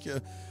would ask you,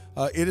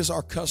 it is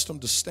our custom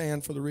to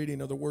stand for the reading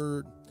of the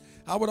word.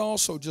 I would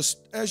also just,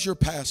 as your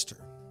pastor,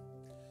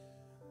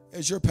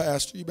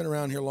 you've been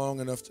around here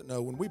long enough to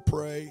know when we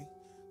pray,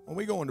 when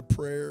we go into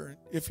prayer,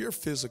 if you're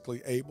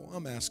physically able,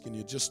 I'm asking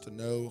you just to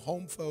know.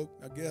 Home folk,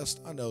 I guess,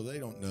 I know they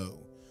don't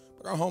know.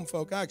 But our home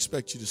folk, I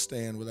expect you to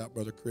stand without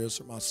Brother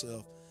Chris or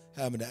myself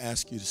having to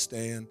ask you to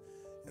stand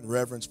in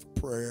reverence for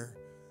prayer.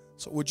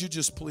 So would you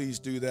just please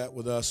do that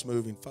with us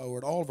moving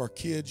forward? All of our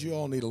kids, you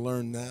all need to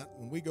learn that.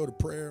 When we go to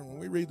prayer, when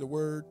we read the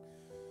word,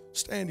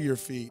 stand to your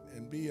feet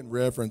and be in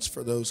reverence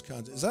for those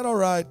kinds. Is that all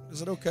right?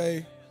 Is it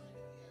okay?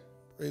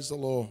 Praise the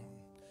Lord.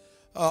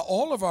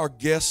 All of our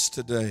guests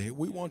today,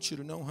 we want you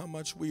to know how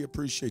much we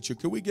appreciate you.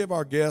 Could we give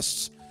our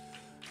guests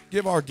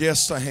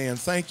a hand?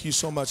 Thank you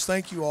so much.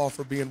 Thank you all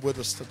for being with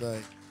us today.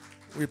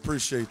 We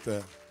appreciate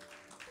that.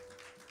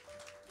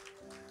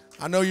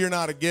 I know you're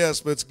not a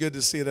guest, but it's good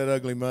to see that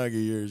ugly mug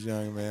of yours,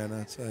 young man.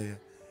 I tell you,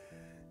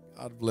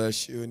 God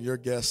bless you and your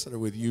guests that are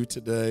with you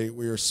today.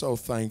 We are so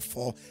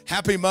thankful.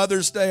 Happy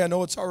Mother's Day. I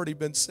know it's already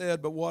been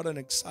said, but what an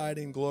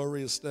exciting,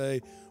 glorious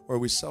day where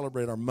we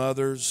celebrate our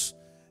mothers.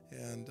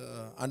 And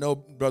I know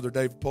Brother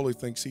Dave Pulley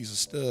thinks he's a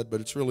stud,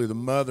 but it's really the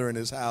mother in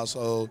his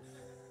household.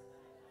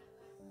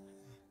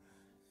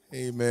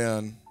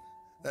 Amen.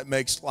 That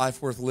makes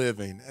life worth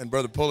living. And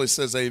Brother Pulley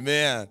says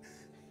amen.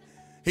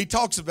 He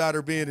talks about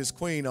her being his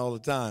queen all the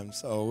time.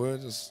 So we're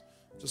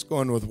just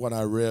going with what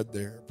I read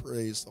there.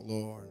 Praise the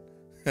Lord.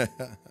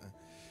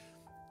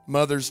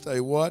 Mother's Day.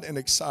 What an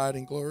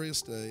exciting,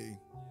 glorious day.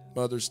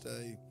 Mother's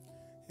Day.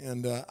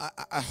 And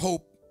I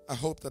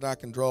hope that I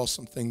can draw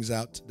some things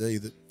out today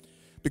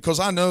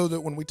because I know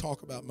that when we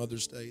talk about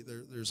Mother's Day,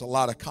 there's a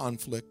lot of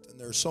conflict, and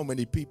there are so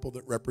many people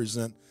that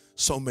represent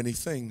so many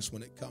things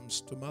when it comes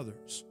to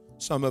mothers.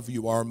 Some of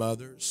you are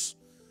mothers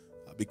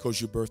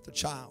because you birthed a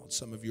child.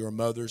 Some of you are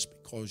mothers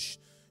because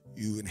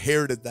you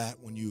inherited that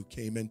when you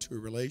came into a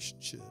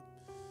relationship.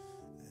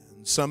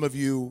 And some of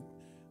you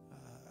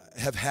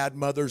have had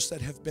mothers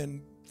that have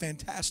been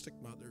fantastic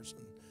mothers.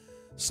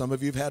 And some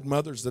of you have had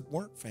mothers that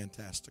weren't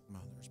fantastic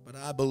mothers. But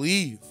I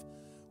believe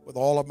with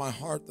all of my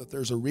heart that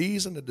there's a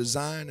reason, a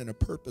design, and a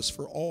purpose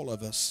for all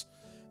of us.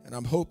 And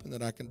I'm hoping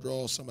that I can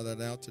draw some of that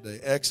out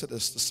today.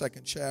 Exodus, the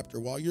 2nd chapter.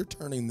 While you're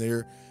turning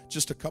there,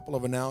 just a couple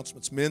of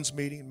announcements. Men's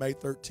meeting, May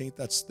 13th.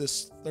 That's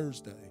this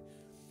Thursday.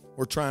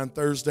 We're trying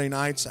Thursday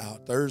nights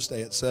out.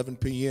 Thursday at 7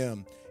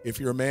 p.m. If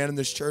you're a man in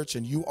this church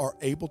and you are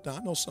able to, I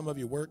know some of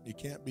you work and you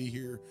can't be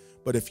here,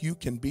 but if you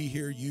can be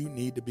here, you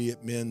need to be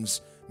at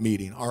men's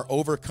meeting. Our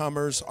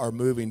overcomers are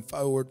moving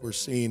forward. We're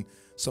seeing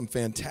some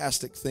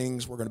fantastic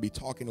things. We're going to be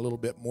talking a little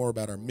bit more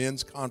about our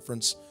men's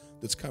conference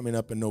that's coming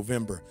up in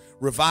November.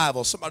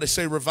 Revival. Somebody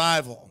say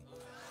revival.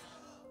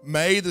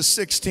 May the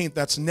 16th,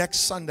 that's next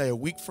Sunday, a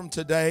week from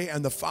today,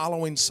 and the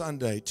following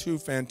Sunday, 2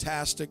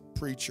 fantastic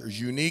preachers,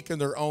 unique in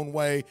their own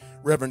way.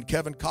 Reverend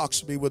Kevin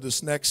Cox will be with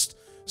us next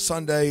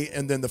Sunday,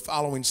 and then the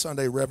following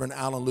Sunday, Reverend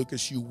Alan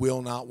Lucas. You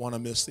will not want to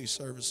miss these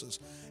services.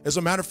 As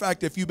a matter of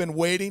fact, if you've been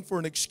waiting for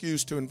an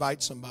excuse to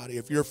invite somebody,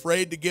 if you're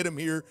afraid to get them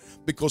here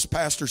because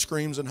pastor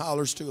screams and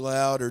hollers too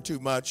loud or too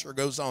much or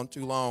goes on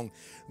too long,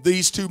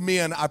 these 2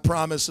 men, I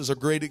promise, is a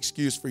great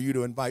excuse for you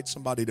to invite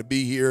somebody to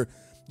be here.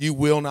 You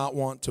will not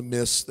want to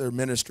miss their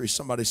ministry.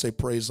 Somebody say,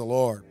 praise the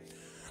Lord.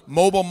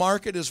 Mobile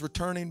Market is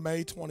returning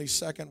May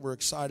 22nd. We're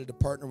excited to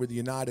partner with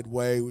United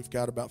Way. We've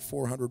got about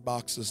 400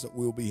 boxes that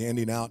we'll be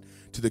handing out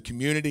to the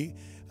community.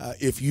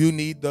 If you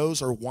need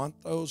those or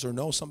want those or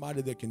know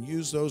somebody that can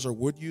use those or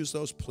would use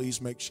those,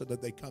 please make sure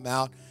that they come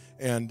out.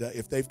 And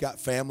if they've got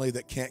family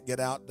that can't get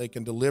out, they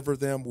can deliver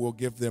them. We'll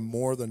give them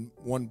more than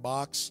one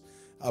box.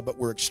 But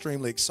we're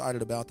extremely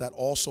excited about that.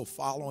 Also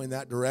following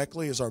that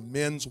directly is our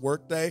men's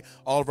work day.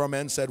 All of our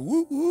men said,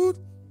 woo, woo.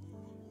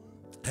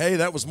 Hey,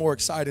 that was more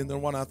exciting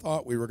than what I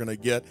thought we were going to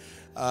get.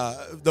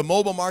 The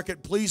Mobile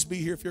Market, please be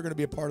here. If you're going to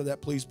be a part of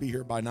that, please be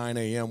here by 9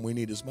 a.m. We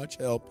need as much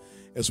help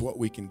as what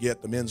we can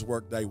get. The men's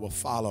work day will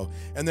follow.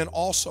 And then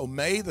also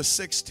May the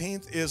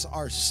 16th is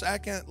our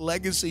second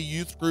Legacy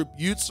Youth Group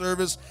youth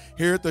service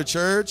here at the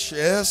church.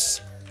 Yes,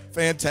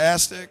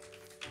 fantastic.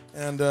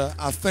 And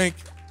I think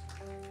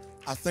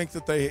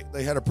that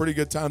they had a pretty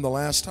good time the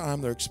last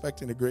time. They're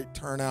expecting a great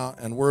turnout,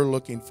 and we're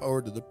looking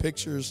forward to the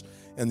pictures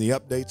and the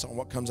updates on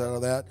what comes out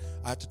of that.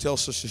 I have to tell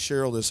Sister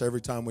Cheryl this every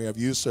time we have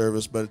youth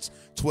service, but it's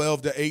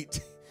 12 to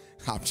 18.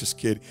 I'm just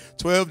kidding.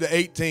 12 to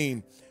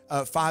 18,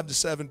 5 to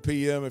 7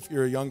 p.m. If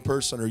you're a young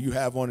person or you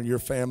have one in your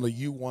family,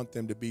 you want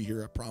them to be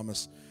here. I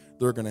promise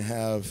they're going to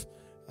have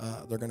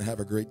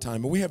a great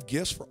time. And we have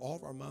gifts for all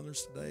of our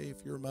mothers today.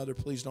 If you're a mother,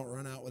 please don't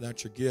run out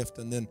without your gift.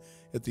 And then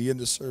at the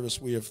end of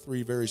service, we have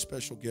 3 very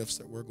special gifts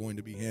that we're going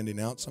to be handing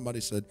out.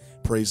 Somebody said,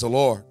 praise the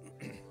Lord.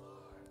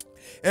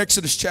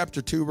 Exodus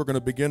chapter 2, we're going to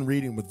begin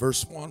reading with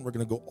verse 1. We're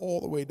going to go all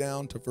the way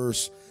down to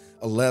verse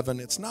 11.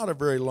 It's not a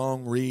very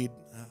long read.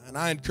 And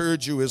I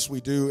encourage you, as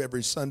we do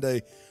every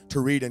Sunday, to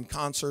read in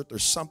concert.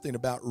 There's something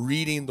about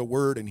reading the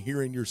word and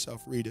hearing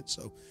yourself read it.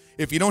 So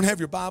if you don't have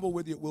your Bible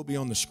with you, it will be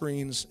on the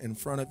screens in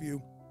front of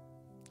you.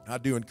 I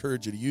do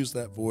encourage you to use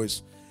that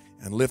voice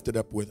and lift it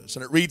up with us.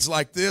 And it reads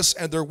like this: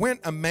 And there went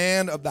a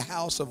man of the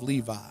house of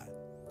Levi,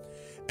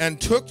 and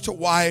took to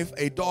wife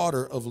a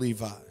daughter of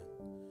Levi.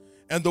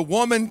 And the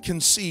woman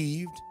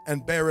conceived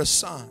and bare a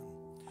son.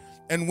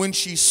 And when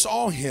she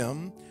saw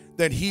him,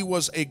 that he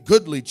was a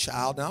goodly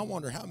child. Now, I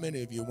wonder how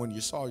many of you, when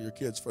you saw your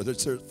kids for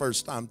the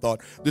first time,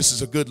 thought, this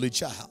is a goodly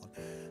child.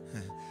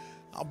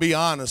 I'll be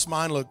honest, they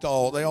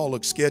all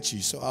looked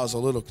sketchy, so I was a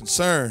little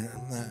concerned.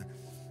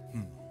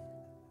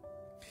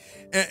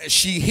 And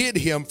she hid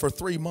him for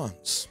 3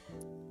 months.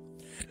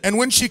 And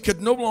when she could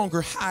no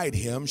longer hide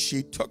him,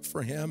 she took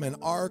for him an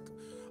ark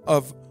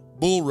of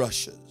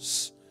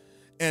bulrushes,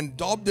 and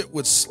daubed it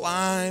with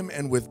slime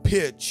and with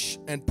pitch,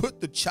 and put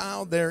the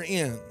child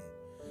therein.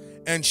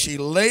 And she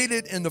laid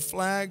it in the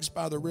flags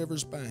by the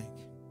river's bank.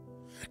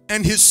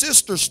 And his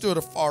sister stood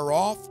afar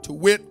off to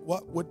wit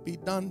what would be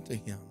done to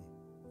him.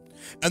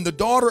 And the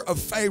daughter of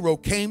Pharaoh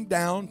came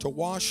down to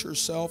wash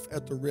herself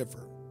at the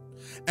river.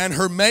 And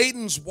her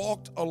maidens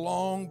walked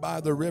along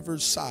by the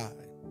river's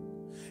side.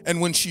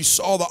 And when she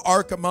saw the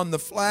ark among the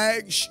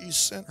flags, she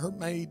sent her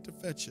maid to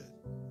fetch it.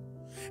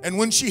 And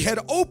when she had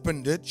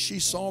opened it, she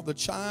saw the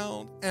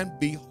child, and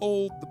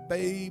behold, the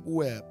babe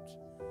wept.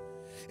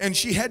 And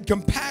she had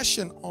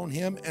compassion on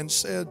him and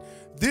said,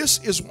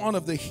 this is one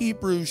of the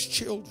Hebrews'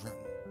 children.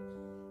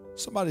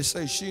 Somebody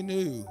say, she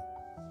knew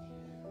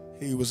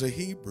he was a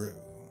Hebrew.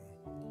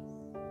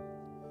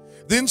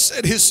 Then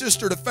said his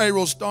sister to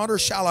Pharaoh's daughter,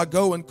 shall I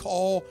go and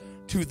call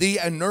to thee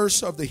a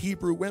nurse of the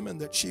Hebrew women,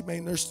 that she may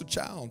nurse the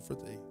child for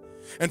thee?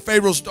 And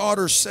Pharaoh's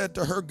daughter said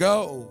to her,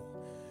 go.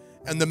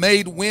 And the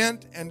maid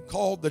went and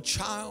called the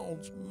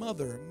child's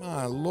mother.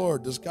 My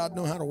Lord, does God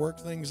know how to work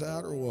things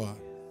out or what?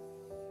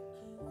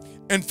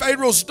 And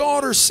Pharaoh's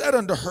daughter said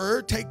unto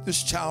her, take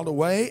this child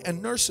away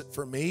and nurse it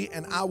for me,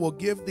 and I will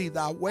give thee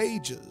thy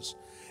wages.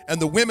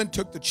 And the women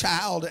took the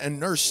child and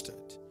nursed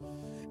it.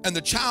 And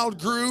the child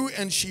grew,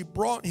 and she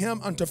brought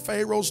him unto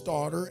Pharaoh's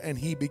daughter, and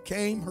he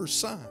became her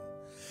son.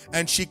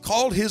 And she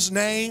called his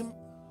name,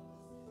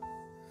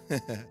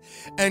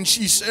 and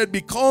she said,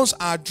 because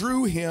I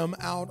drew him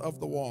out of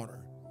the water.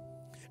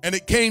 And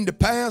it came to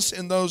pass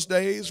in those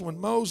days, when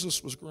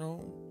Moses was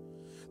grown,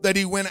 that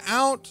he went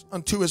out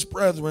unto his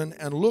brethren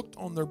and looked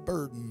on their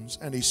burdens,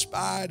 and he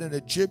spied an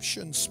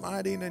Egyptian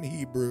smiting an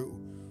Hebrew,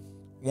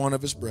 one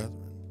of his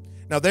brethren.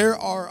 Now, there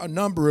are a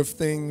number of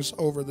things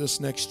over this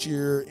next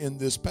year in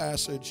this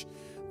passage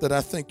that I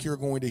think you're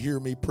going to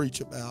hear me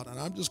preach about. And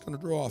I'm just going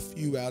to draw a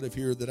few out of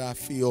here that I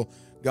feel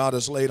God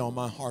has laid on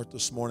my heart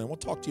this morning. We'll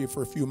talk to you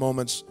for a few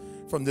moments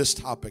from this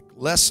topic: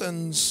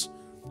 lessons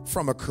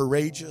from a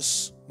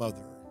courageous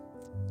mother.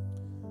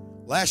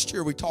 Last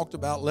year we talked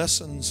about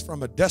lessons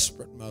from a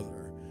desperate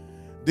mother.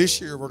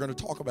 This year we're going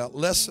to talk about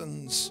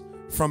lessons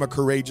from a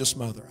courageous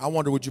mother. I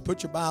wonder, would you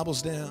put your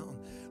Bibles down,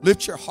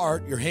 lift your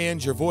heart, your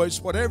hands, your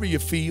voice, whatever you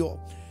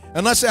feel,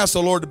 and let's ask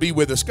the Lord to be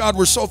with us. God,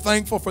 we're so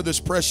thankful for this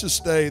precious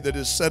day that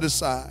is set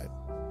aside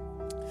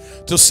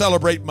to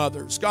celebrate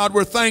mothers. God,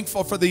 we're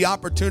thankful for the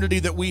opportunity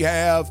that we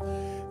have,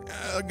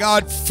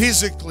 God,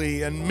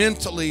 physically and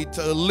mentally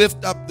to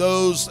lift up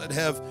those that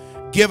have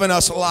given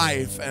us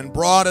life and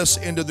brought us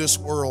into this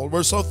world.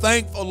 We're so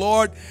thankful,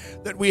 Lord,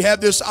 that we have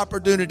this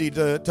opportunity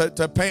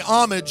to pay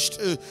homage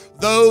to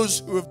those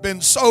who have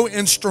been so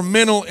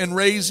instrumental in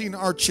raising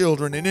our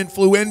children and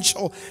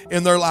influential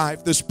in their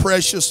life this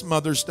precious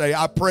Mother's Day.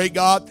 I pray,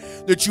 God,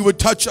 that you would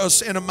touch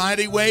us in a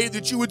mighty way,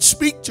 that you would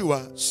speak to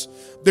us,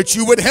 that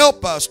you would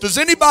help us. Does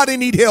anybody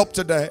need help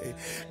today?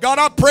 God,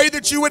 I pray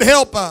that you would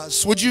help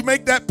us. Would you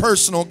make that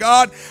personal?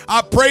 God,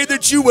 I pray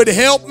that you would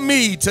help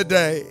me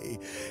today.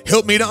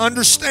 Help me to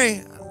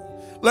understand.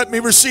 Let me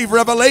receive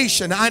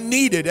revelation. I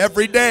need it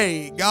every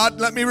day. God,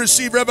 let me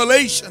receive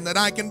revelation that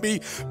I can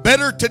be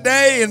better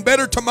today and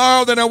better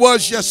tomorrow than I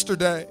was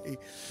yesterday.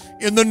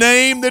 In the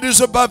name that is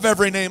above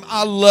every name.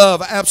 I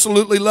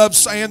absolutely love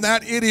saying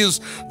that. It is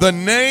the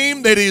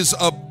name that is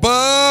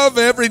above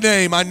every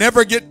name. I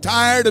never get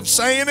tired of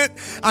saying it.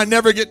 I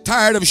never get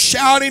tired of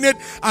shouting it.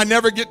 I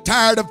never get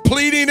tired of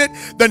pleading it.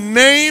 The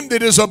name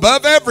that is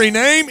above every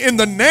name. In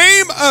the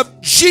name of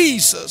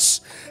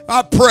Jesus,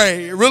 I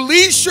pray,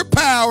 release your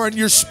power and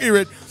your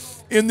spirit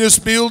in this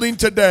building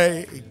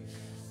today.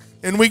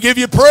 And we give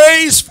you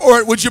praise for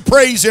it. Would you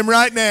praise him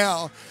right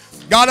now?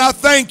 God, I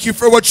thank you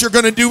for what you're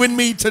going to do in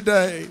me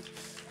today.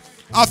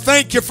 I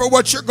thank you for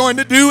what you're going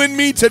to do in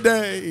me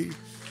today.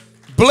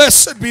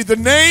 Blessed be the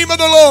name of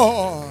the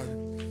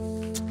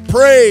Lord.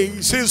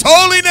 Praise his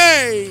holy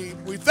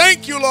name. We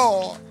thank you,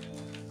 Lord.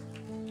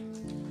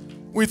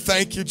 We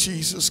thank you,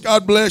 Jesus.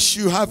 God bless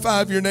you. High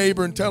five your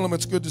neighbor and tell him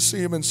it's good to see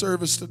him in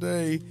service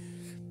today.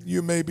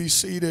 You may be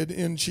seated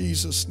in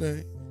Jesus'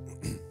 name.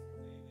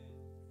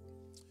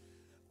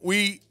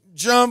 We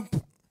jump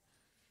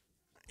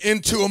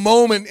into a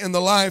moment in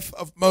the life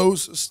of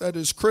Moses that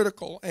is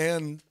critical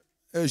and,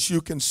 as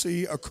you can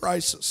see, a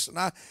crisis. And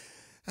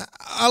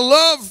I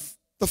love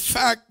the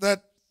fact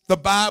that the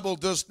Bible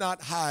does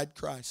not hide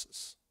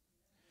crisis.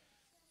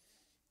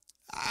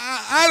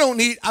 I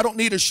don't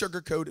need a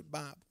sugar-coated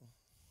Bible.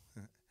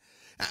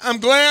 I'm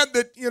glad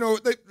that,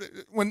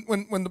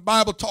 when the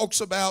Bible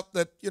talks about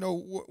that,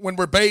 when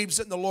we're babes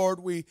in the Lord,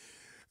 we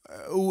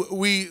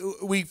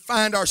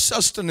find our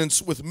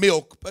sustenance with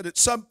milk, but at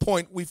some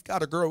point we've got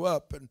to grow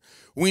up and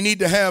we need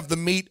to have the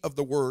meat of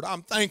the word.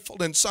 I'm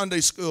thankful in Sunday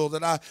school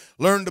that I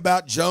learned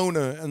about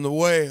Jonah and the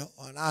whale,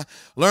 and I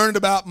learned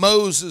about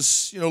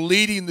Moses,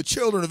 leading the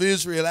children of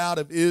Israel out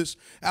of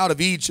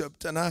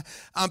Egypt, and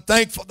I'm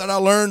thankful that I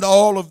learned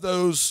all of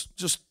those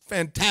just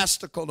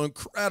fantastical,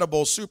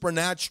 incredible,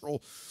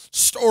 supernatural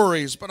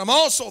stories. But I'm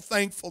also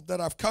thankful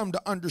that I've come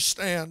to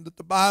understand that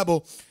the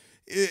Bible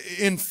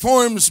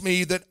informs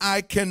me that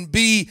I can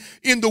be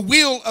in the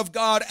will of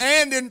God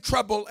and in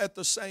trouble at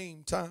the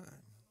same time.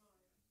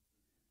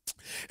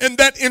 And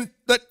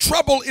that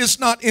trouble is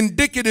not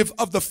indicative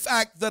of the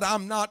fact that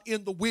I'm not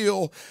in the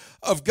will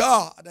of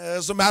God.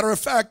 As a matter of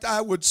fact, I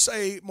would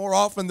say more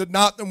often than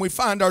not, when we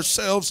find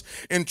ourselves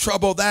in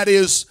trouble, that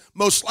is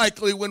most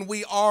likely when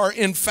we are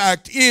in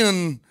fact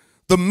in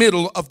the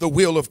middle of the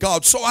will of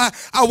God. So I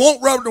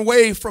won't run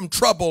away from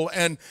trouble,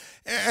 and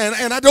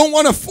I don't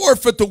want to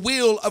forfeit the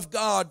will of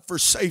God for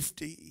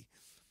safety.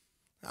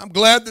 I'm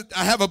glad that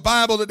I have a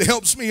Bible that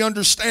helps me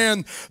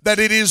understand that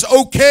it is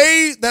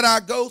okay that I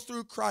go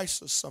through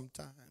crisis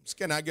sometimes.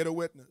 Can I get a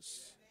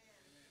witness?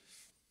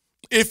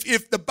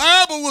 If the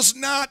Bible was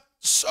not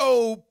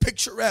so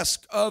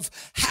picturesque of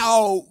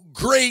how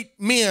great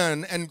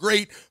men and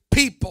great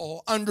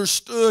people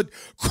understood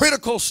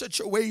critical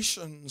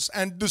situations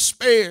and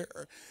despair,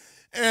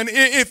 and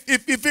if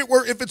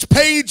its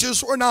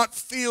pages were not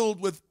filled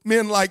with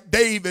men like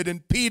David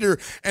and Peter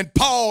and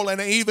Paul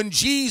and even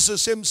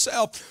Jesus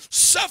himself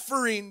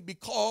suffering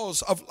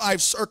because of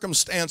life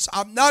circumstance,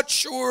 I'm not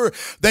sure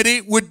that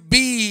it would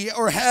be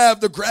or have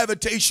the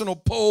gravitational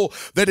pull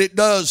that it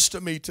does to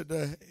me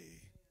today.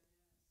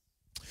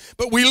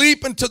 But we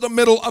leap into the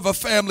middle of a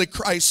family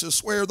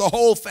crisis where the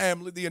whole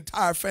family, the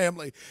entire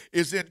family,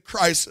 is in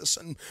crisis.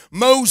 And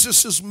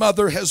Moses'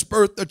 mother has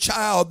birthed a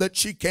child that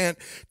she can't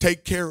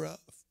take care of.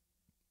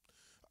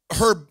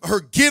 Her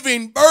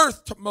giving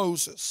birth to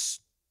Moses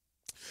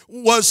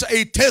was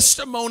a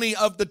testimony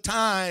of the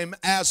time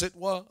as it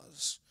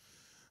was.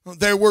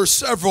 There were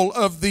several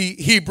of the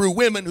Hebrew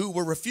women who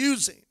were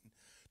refusing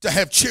to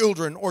have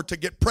children or to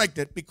get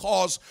pregnant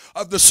because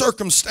of the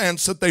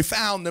circumstance that they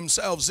found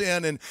themselves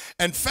in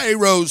and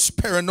Pharaoh's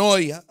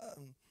paranoia.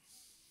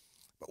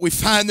 But we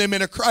find them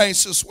in a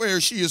crisis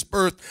where she has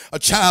birthed a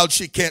child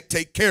she can't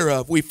take care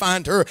of. We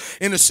find her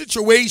in a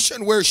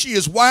situation where she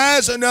is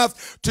wise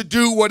enough to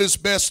do what is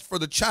best for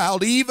the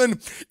child,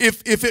 even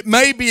if it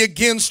may be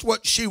against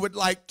what she would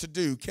like to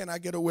do. Can I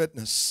get a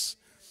witness?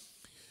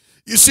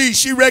 You see,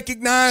 she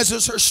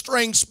recognizes her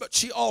strengths, but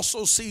she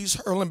also sees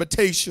her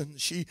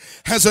limitations. She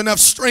has enough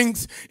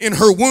strength in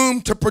her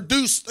womb to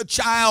produce the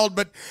child,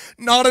 but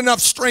not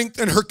enough strength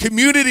in her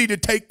community to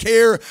take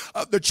care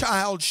of the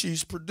child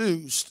she's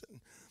produced.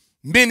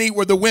 Many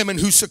were the women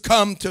who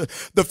succumbed to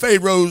the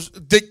Pharaoh's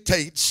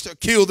dictates to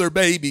kill their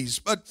babies.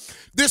 But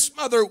this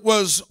mother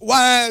was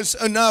wise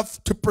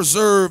enough to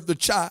preserve the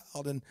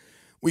child. And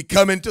we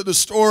come into the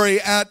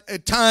story at a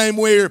time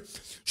where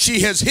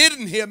she has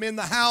hidden him in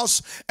the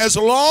house as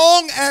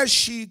long as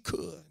she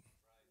could.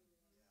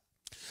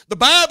 The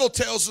Bible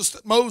tells us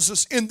that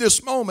Moses in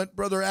this moment,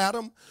 Brother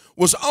Adam,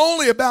 was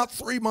only about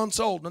 3 months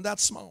old. Now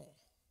that's small.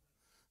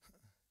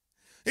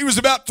 He was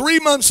about 3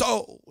 months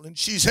old, and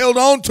she's held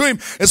on to him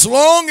as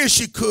long as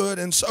she could.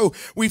 And so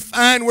we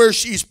find where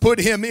she's put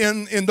him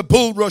in the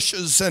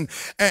bulrushes and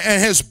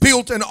has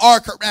built an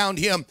ark around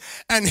him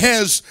and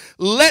has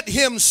let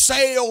him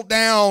sail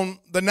down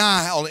the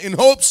Nile in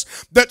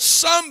hopes that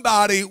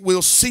somebody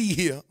will see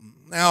him.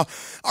 Now,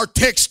 our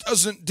text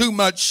doesn't do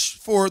much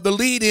for the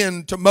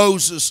lead-in to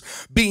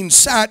Moses being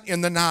sat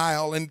in the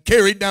Nile and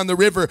carried down the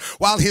river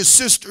while his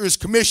sister is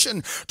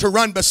commissioned to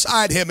run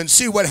beside him and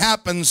see what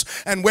happens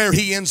and where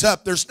he ends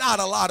up. There's not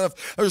a lot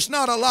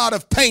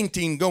of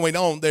painting going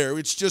on there.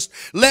 It's just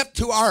left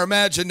to our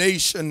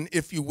imagination,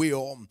 if you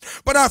will.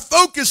 But our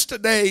focus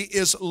today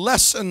is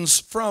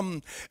lessons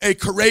from a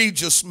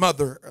courageous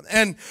mother.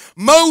 And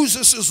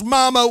Moses'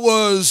 mama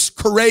was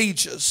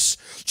courageous.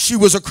 She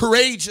was a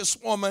courageous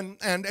woman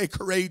and a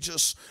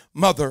courageous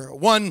mother,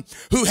 one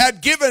who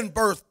had given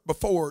birth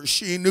before.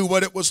 She knew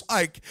what it was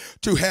like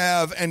to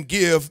have and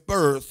give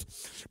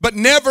birth, but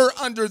never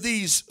under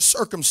these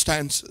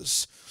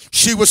circumstances.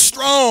 She was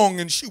strong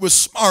and she was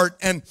smart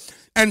and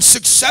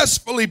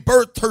successfully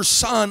birthed her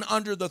son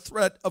under the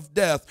threat of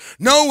death,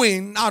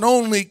 knowing not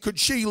only could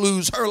she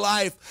lose her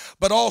life,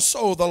 but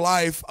also the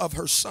life of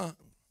her son.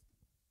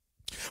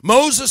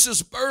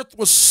 Moses' birth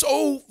was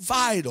so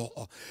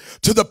vital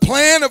to the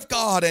plan of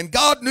God, and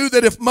God knew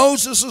that if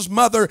Moses'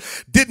 mother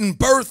didn't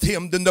birth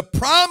him, then the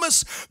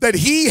promise that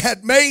he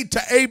had made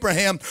to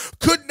Abraham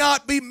could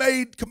not be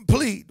made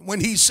complete when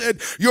he said,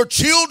 your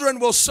children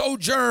will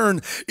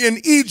sojourn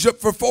in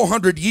Egypt for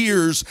 400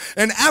 years,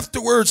 and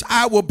afterwards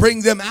I will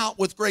bring them out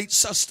with great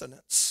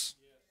sustenance.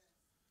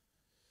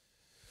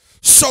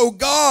 So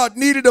God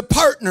needed a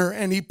partner,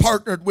 and he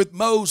partnered with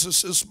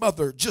Moses'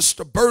 mother just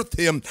to birth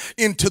him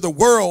into the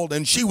world,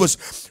 and she was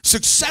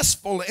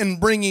successful in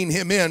bringing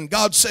him in.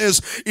 God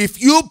says,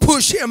 if you'll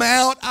push him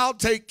out, I'll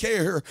take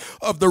care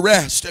of the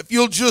rest. If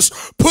you'll just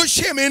push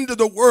him into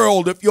the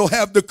world, if you'll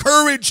have the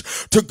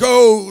courage to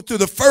go through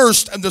the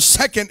first and the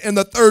second and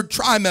the third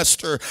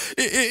trimester,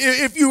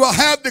 if you will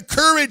have the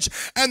courage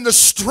and the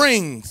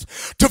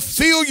strength to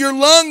fill your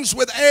lungs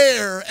with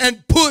air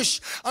and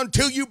push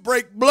until you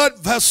break blood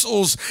vessels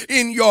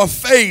in your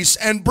face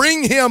and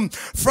bring him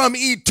from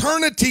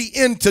eternity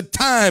into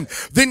time,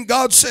 then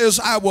God says,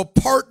 I will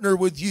partner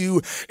with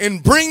you in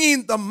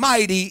bringing the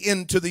mighty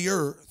into the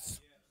earth.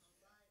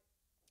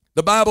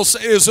 The Bible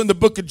says in the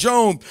book of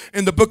Job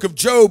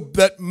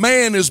that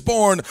man is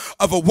born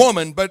of a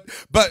woman, but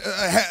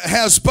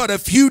has but a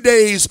few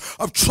days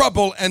of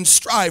trouble and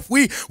strife.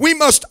 We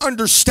must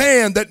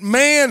understand that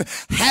man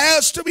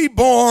has to be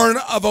born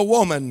of a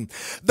woman,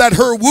 that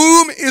her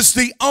womb is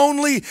the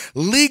only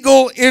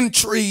legal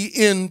entry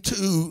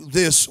into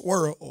this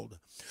world.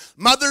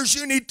 Mothers,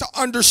 you need to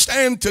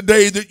understand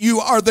today that you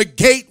are the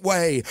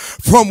gateway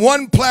from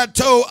one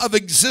plateau of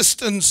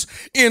existence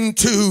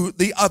into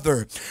the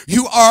other.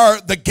 You are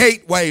the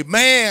gateway.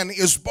 Man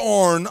is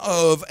born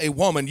of a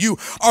woman. You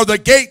are the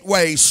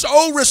gateway,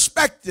 so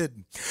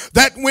respected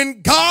that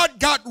when God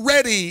got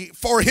ready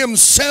for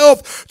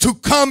himself to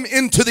come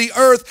into the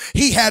earth,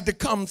 he had to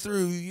come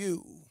through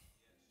you.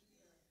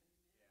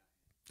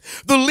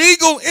 The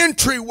legal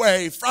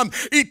entryway from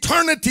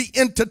eternity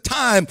into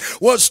time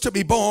was to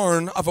be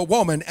born of a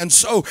woman. And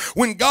so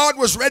when God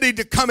was ready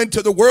to come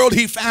into the world,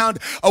 he found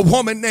a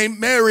woman named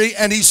Mary,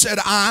 and he said,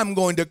 I'm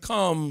going to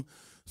come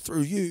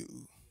through you.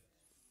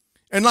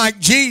 And like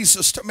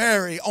Jesus to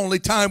Mary, only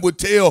time would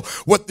tell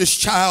what this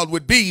child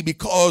would be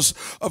because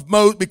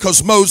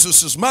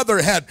Moses'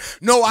 mother had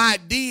no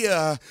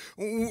idea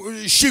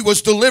she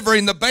was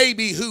delivering the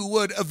baby who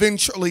would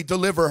eventually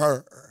deliver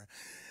her.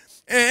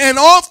 And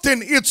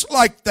often it's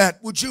like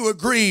that. Would you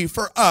agree?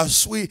 For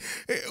us, we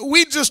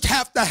just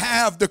have to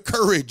have the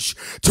courage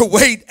to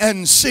wait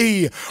and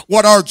see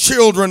what our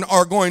children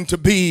are going to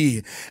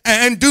be,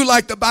 and do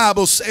like the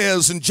Bible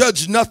says and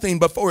judge nothing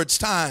before it's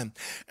time.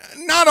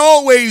 Not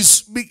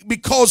always,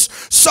 because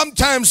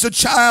sometimes the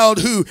child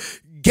who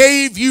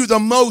gave you the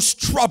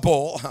most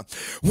trouble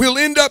will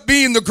end up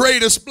being the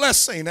greatest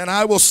blessing. And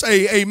I will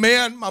say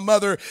amen. My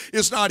mother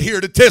is not here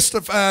to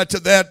testify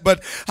to that,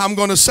 but I'm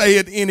going to say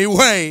it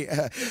anyway.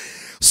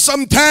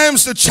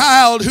 Sometimes the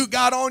child who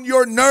got on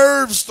your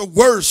nerves the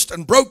worst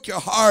and broke your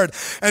heart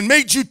and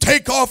made you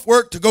take off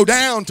work to go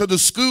down to the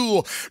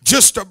school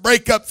just to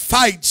break up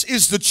fights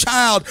is the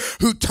child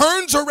who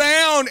turns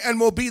around and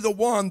will be the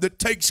one that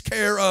takes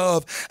care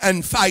of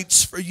and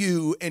fights for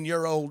you in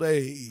your old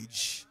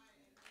age.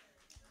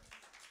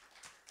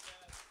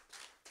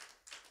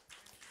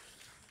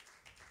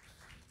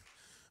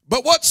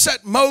 But what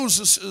set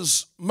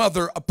Moses'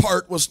 mother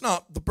apart was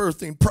not the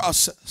birthing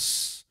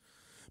process.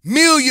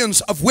 Millions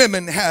of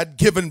women had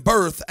given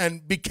birth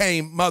and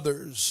became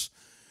mothers.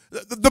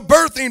 The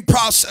birthing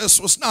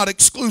process was not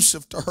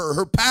exclusive to her.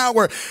 Her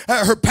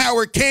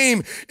power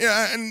came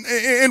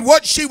in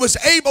what she was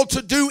able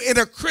to do in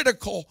a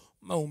critical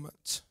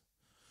moment.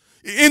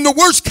 In the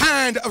worst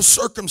kind of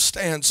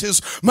circumstance,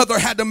 his mother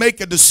had to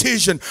make a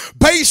decision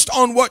based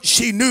on what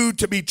she knew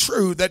to be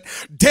true, that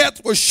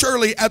death was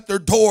surely at their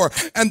door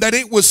and that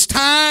it was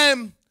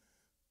time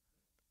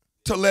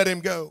to let him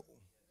go.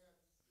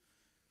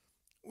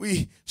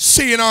 We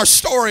see in our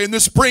story, and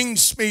this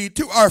brings me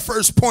to our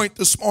first point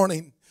this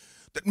morning,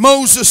 that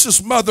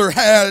Moses' mother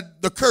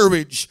had the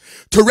courage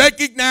to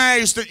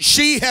recognize that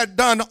she had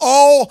done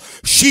all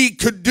she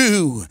could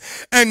do,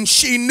 and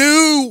she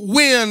knew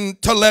when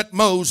to let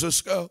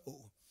Moses go.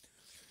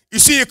 You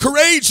see, a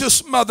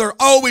courageous mother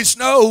always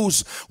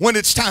knows when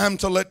it's time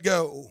to let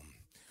go.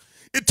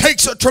 It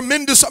takes a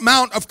tremendous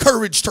amount of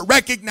courage to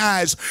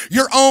recognize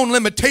your own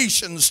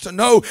limitations, to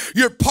know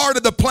you're part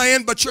of the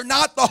plan, but you're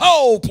not the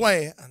whole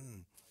plan.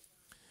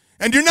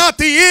 And you're not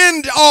the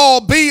end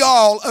all be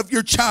all of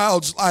your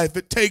child's life.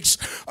 It takes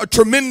a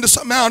tremendous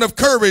amount of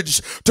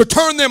courage to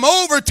turn them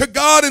over to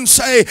God and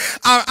say,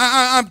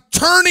 I'm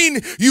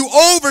turning you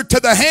over to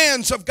the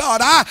hands of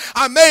God.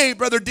 I may,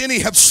 Brother Denny,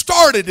 have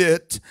started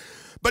it,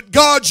 but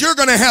God, you're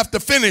going to have to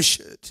finish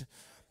it.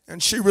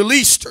 And she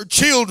released her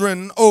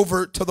children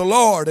over to the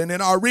Lord. And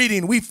in our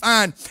reading, we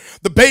find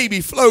the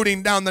baby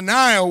floating down the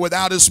Nile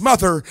without his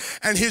mother.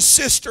 And his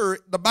sister,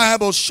 the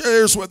Bible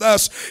shares with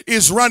us,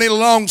 is running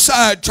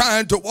alongside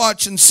trying to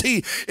watch and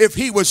see if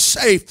he was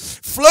safe.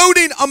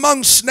 Floating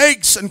among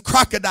snakes and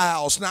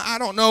crocodiles. Now, I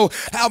don't know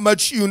how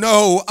much you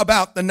know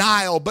about the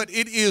Nile, but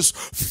it is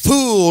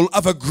full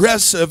of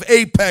aggressive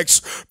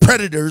apex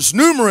predators.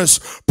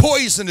 Numerous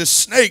poisonous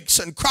snakes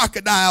and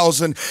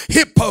crocodiles and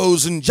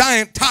hippos and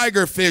giant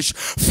tiger fish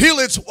fill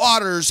its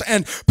waters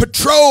and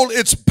patrol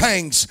its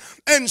banks.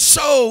 And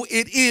so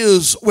it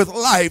is with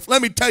life.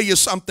 Let me tell you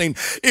something.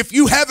 If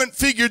you haven't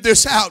figured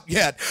this out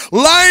yet,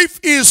 life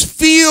is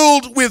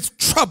filled with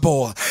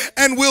trouble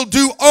and will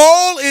do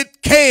all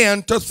it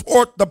can to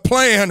thwart the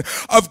plan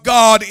of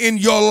God in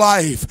your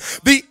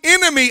life. The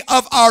enemy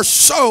of our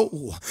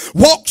soul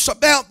walks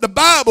about, the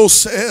Bible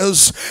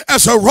says,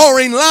 as a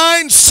roaring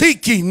lion,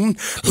 seeking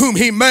whom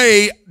he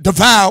may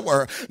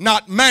devour,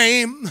 not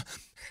maim,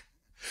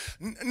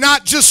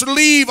 not just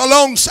leave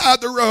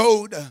alongside the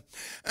road,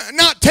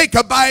 not take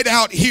a bite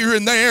out here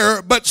and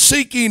there, but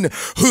seeking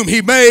whom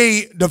he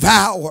may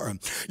devour.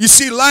 You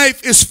see,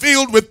 life is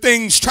filled with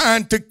things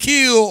trying to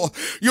kill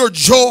your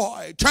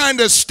joy, trying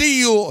to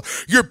steal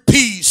your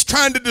peace,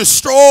 trying to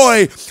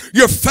destroy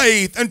your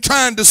faith, and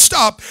trying to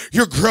stop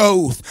your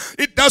growth.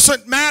 It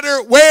doesn't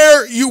matter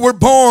where you were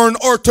born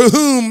or to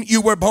whom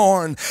you were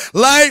born.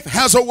 Life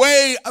has a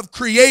way of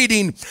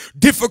creating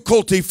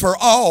difficulty for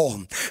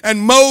all.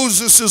 And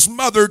Moses'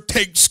 mother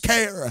takes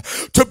care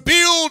to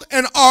build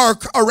an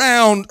ark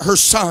around her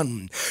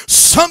son,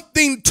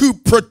 something to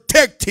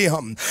protect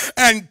him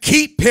and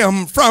keep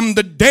him from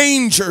the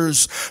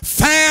dangers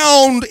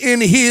found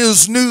in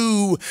his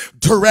new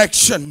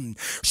direction.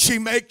 She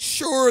makes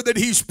sure that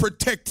he's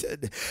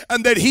protected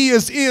and that he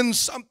is in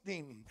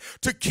something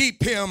to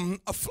keep him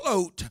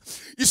afloat.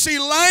 You see,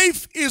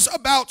 life is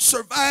about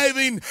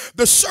surviving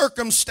the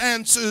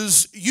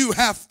circumstances you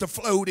have to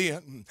float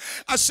in.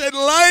 I said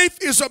life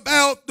is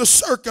about the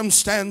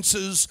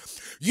circumstances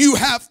you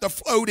have to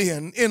float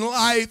in. In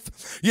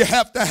life, you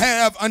have to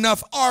have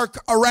enough ark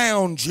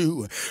around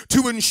you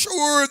to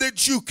ensure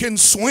that you can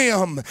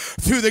swim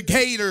through the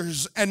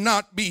gators and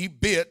not be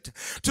bit,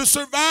 to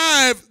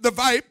survive the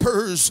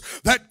vipers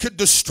that could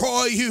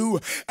destroy you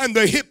and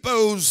the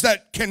hippos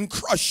that can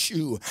crush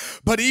you.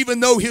 But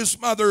even though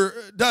his mother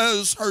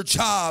does her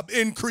job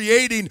in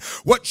creating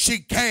what she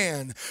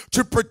can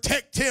to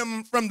protect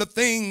him from the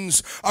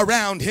things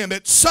around him,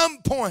 at some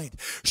point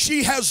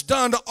she has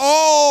done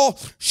all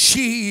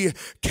she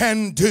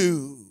can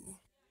do.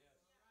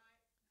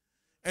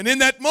 And in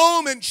that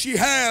moment, she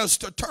has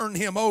to turn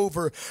him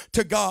over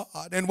to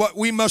God. And what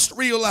we must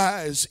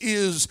realize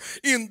is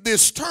in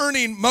this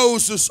turning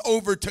Moses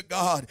over to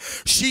God,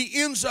 she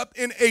ends up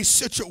in a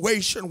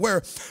situation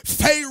where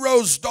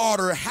Pharaoh's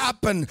daughter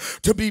happened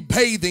to be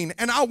bathing.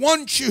 And I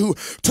want you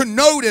to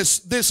notice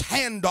this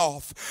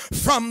handoff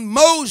from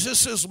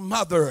Moses'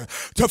 mother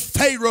to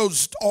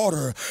Pharaoh's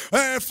daughter,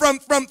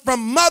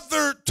 from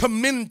mother to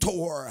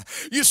mentor.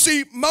 You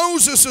see,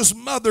 Moses'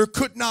 mother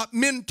could not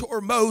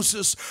mentor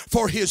Moses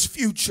for his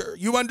future.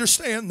 You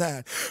understand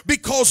that?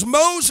 Because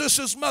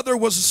Moses' mother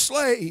was a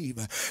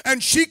slave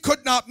and she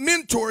could not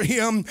mentor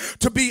him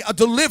to be a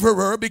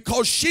deliverer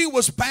because she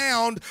was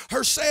bound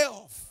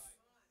herself.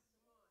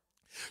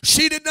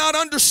 She did not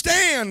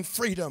understand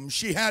freedom.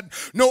 She had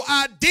no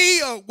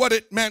idea what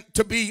it meant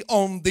to be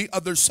on the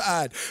other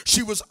side.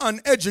 She was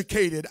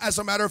uneducated. As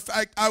a matter of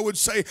fact, I would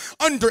say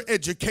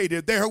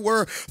undereducated. There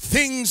were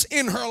things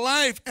in her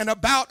life and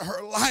about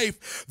her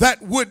life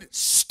that would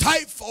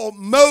stifle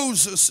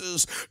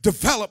Moses'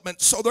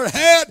 development. So there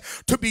had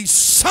to be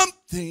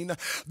something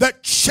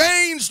that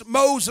changed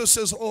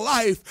Moses'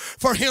 life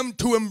for him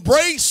to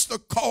embrace the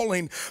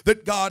calling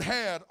that God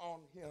had on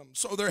him. him.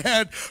 So there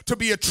had to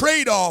be a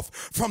trade-off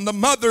from the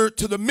mother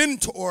to the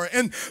mentor.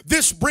 And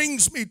this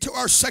brings me to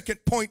our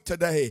second point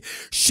today.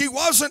 She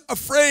wasn't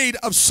afraid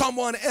of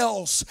someone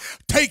else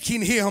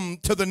taking him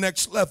to the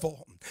next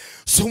level.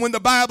 So when the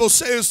Bible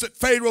says that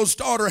Pharaoh's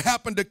daughter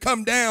happened to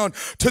come down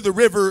to the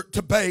river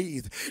to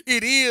bathe,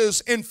 it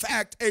is in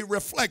fact a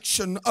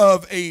reflection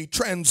of a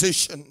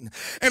transition.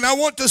 And I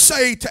want to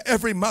say to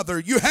every mother,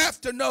 you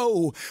have to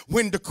know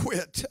when to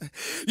quit.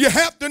 You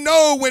have to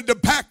know when to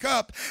back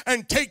up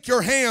and take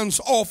your hands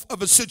off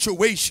of a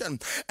situation,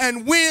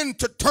 and when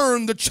to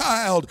turn the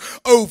child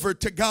over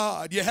to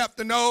God. You have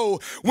to know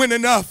when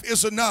enough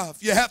is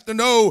enough. You have to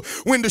know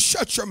when to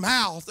shut your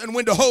mouth and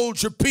when to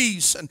hold your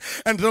peace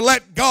and to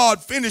let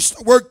God finish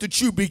the work that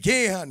you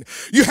began.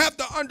 You have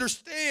to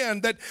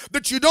understand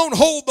that you don't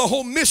hold the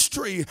whole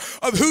mystery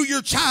of who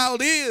your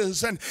child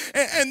is, and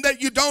that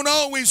you don't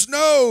always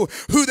know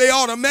who they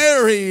ought to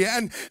marry,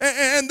 and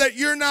that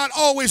you're not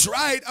always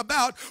right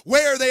about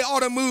where they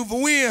ought to move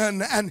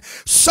when. And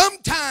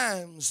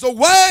sometimes the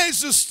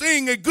wisest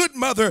thing a good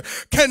mother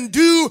can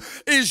do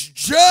is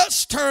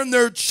just turn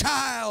their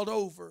child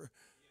over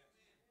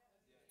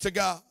to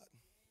God.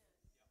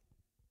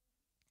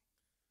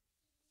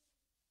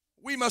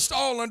 We must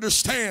all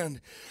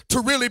understand, to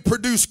really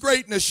produce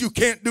greatness, you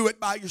can't do it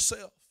by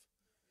yourself.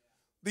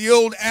 The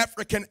old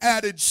African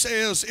adage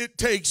says it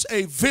takes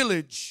a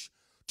village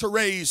to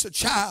raise a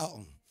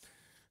child.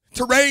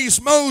 To raise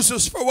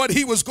Moses for what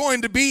he was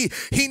going to be,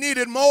 he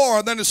needed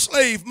more than a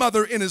slave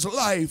mother in his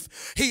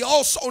life. He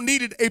also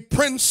needed a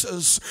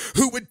princess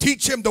who would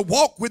teach him to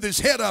walk with his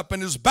head up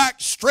and his back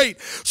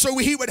straight, so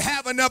he would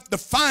have enough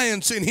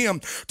defiance in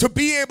him to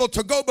be able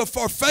to go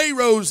before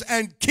pharaohs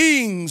and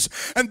kings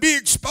and be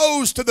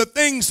exposed to the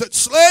things that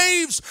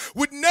slaves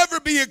would never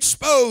be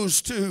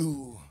exposed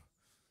to.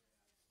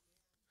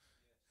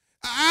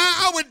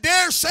 I would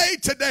dare say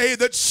today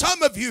that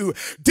some of you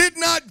did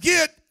not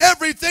get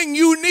everything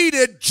you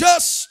needed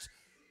just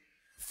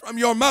from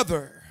your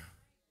mother.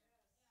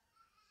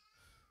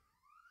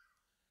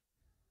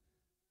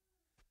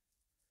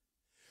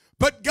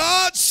 But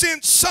God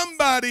sent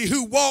somebody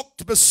who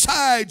walked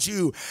beside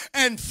you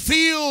and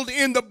filled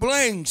in the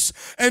blanks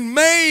and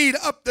made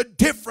up the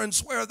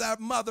difference where that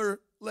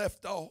mother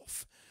left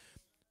off.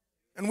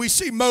 And we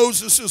see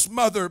Moses'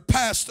 mother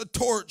pass the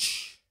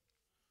torch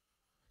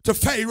to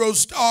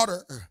Pharaoh's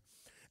daughter,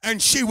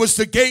 and she was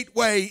the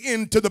gateway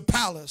into the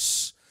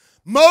palace.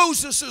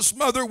 Moses'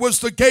 mother was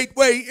the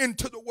gateway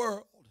into the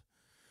world,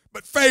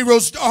 but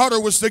Pharaoh's daughter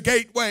was the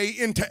gateway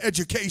into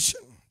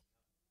education.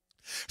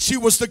 She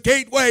was the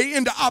gateway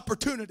into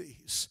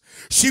opportunities.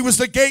 She was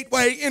the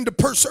gateway into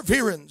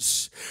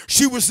perseverance.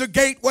 She was the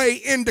gateway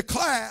into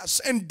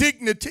class and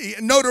dignity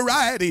and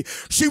notoriety.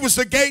 She was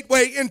the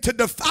gateway into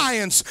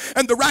defiance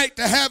and the right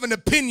to have an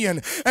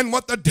opinion. And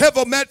what the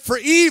devil meant for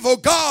evil,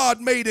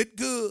 God made it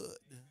good.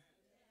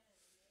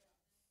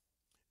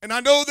 And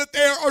I know that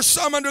there are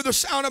some under the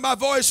sound of my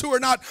voice who are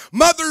not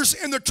mothers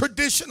in the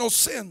traditional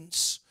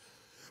sense.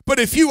 But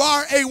if you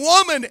are a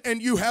woman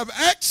and you have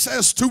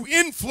access to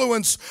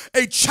influence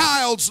a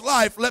child's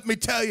life, let me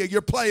tell you,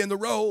 you're playing the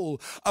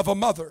role of a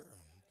mother.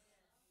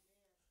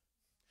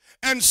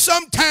 And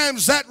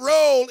sometimes that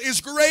role is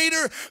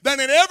greater than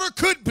it ever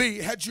could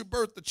be had you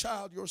birthed the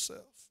child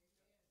yourself.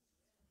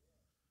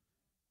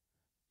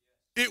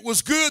 It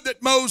was good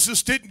that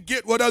Moses didn't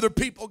get what other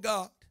people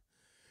got,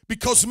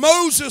 because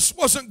Moses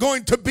wasn't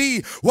going to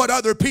be what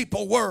other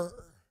people were.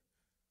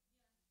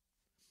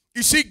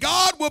 You see,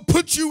 God will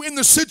put you in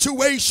the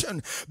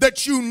situation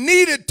that you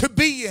needed to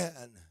be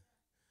in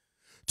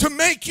to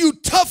make you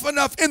tough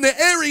enough in the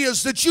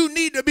areas that you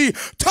need to be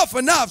tough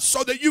enough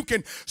so that you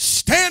can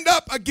stand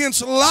up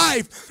against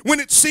life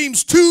when it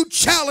seems too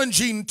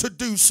challenging to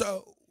do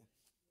so.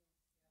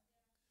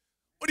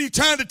 What are you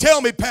trying to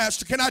tell me,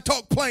 Pastor? Can I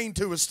talk plain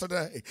to us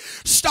today?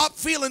 Stop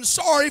feeling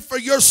sorry for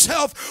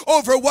yourself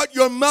over what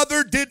your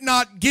mother did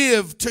not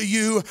give to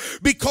you,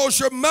 because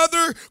your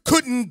mother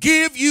couldn't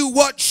give you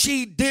what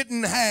she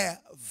didn't have.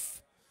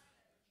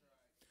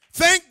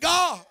 Thank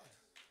God.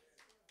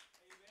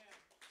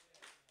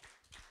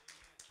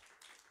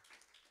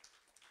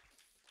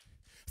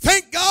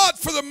 Thank God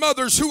for the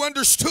mothers who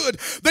understood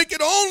they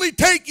could only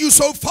take you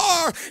so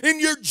far in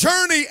your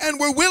journey and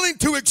were willing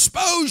to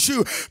expose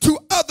you to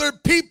other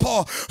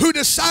people who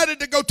decided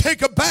to go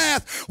take a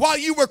bath while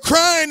you were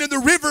crying in the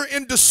river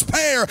in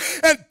despair,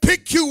 and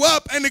pick you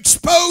up and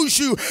expose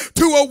you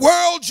to a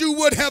world you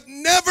would have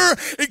never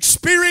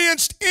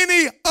experienced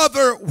any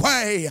other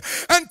way.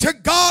 And to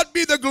God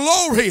be the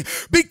glory,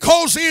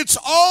 because it's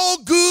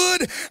all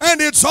good and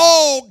it's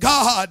all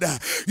God.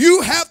 You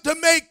have to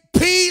make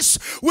peace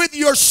with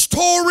your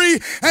story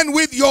and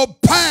with your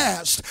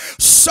past.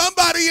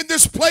 Somebody in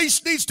this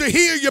place needs to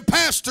hear you,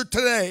 Pastor,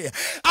 today.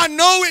 I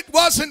know it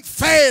wasn't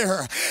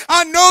fair.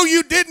 I know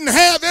you didn't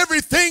have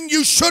everything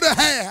you should have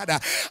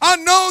had. I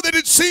know that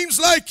it seems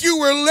like you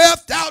were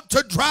left out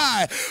to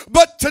dry.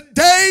 But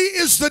today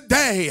is the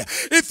day.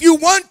 If you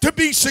want to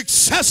be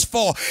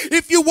successful,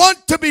 if you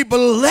want to be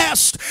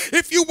blessed,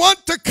 if you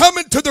want to come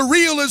into the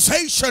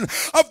realization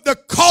of the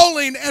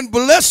calling and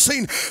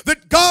blessing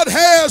that God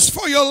has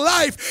for your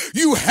life,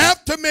 you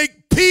have to make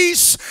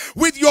peace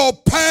with your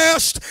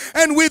past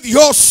and with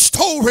your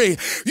story.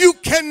 You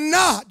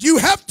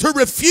have to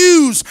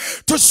refuse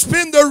to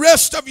spend the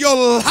rest of your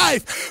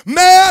life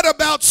mad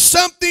about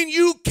something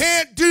you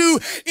can't do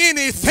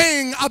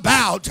anything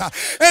about.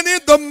 And in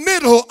the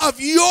middle of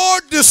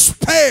your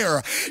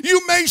despair,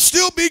 you may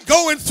still be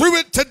going through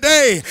it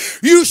today.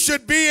 You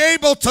should be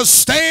able to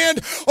stand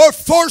or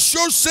force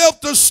yourself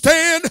to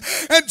stand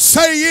and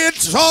say,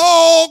 it's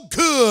all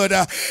good.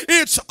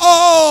 It's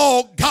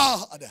all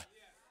God.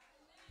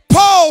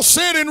 Paul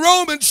said in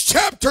Romans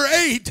chapter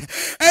 8,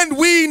 and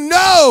we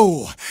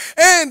know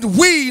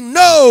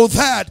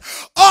that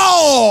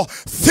all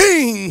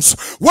things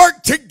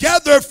work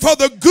together for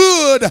the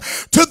good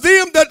to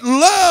them that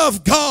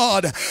love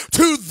God,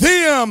 to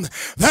them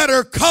that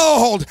are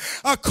called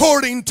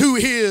according to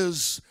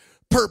his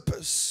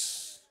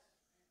purpose.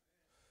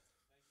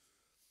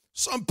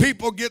 Some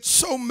people get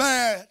so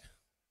mad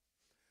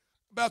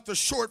about the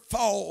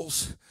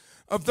shortfalls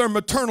of their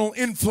maternal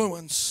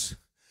influence.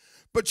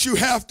 But you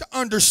have to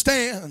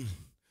understand,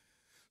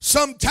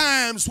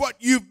 sometimes what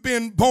you've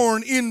been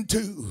born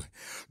into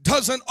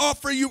doesn't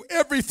offer you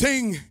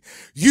everything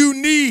you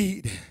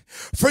need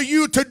for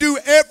you to do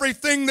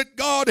everything that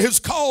God has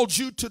called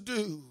you to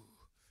do.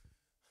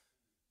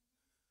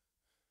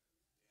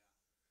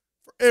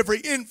 For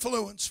every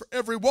influence, for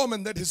every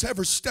woman that has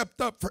ever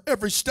stepped up, for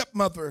every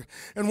stepmother,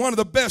 and one of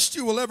the best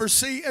you will ever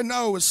see and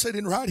know is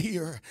sitting right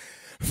here.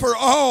 For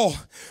all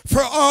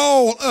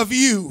of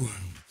you,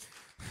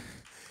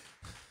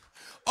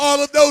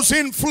 all of those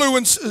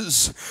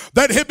influences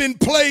that have been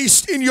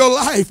placed in your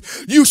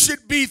life, you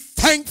should be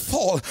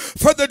thankful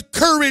for the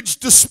courage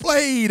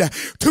displayed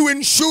to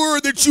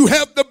ensure that you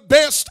have the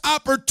best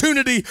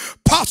opportunity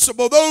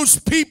possible. Those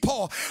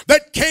people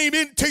that came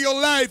into your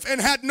life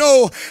and had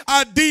no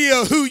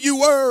idea who you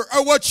were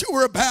or what you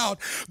were about,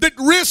 that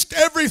risked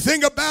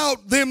everything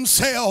about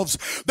themselves,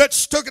 that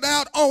stuck it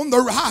out on the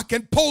rock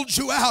and pulled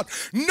you out,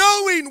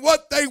 knowing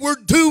what they were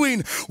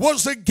doing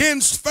was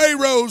against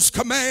Pharaoh's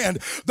command.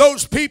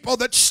 Those people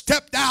that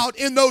stepped out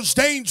in those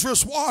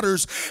dangerous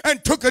waters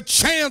and took a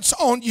chance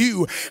on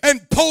you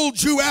and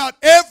pulled you out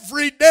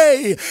every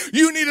day.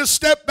 You need to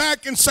step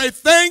back and say,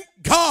 thank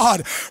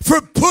God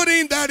for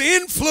putting that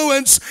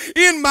influence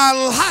in my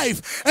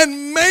life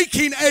and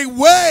making a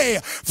way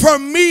for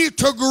me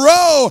to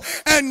grow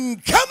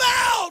and come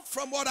out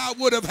from what I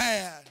would have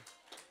had.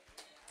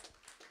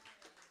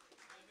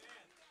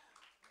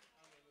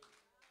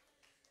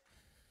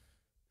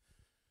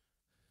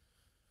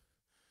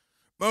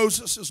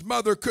 Moses'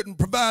 mother couldn't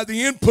provide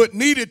the input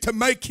needed to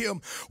make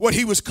him what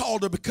he was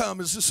called to become.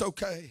 Is this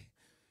okay?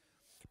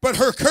 But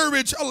her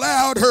courage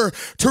allowed her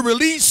to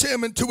release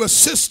him into a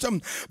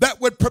system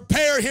that would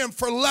prepare him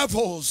for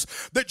levels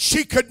that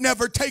she could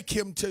never take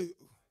him to.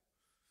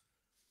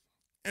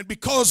 And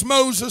because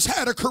Moses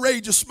had a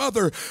courageous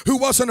mother who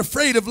wasn't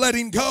afraid of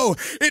letting go,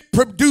 it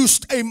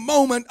produced a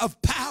moment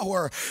of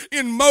power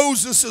in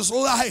Moses'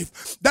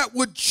 life that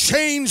would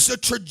change the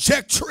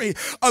trajectory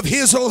of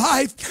his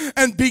life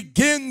and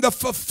begin the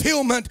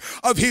fulfillment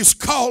of his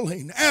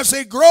calling. As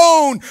a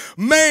grown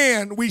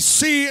man, we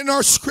see in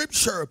our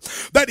scripture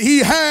that he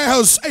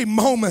has a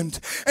moment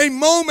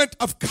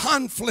of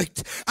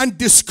conflict and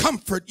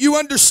discomfort. You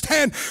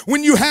understand,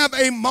 when you have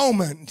a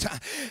moment,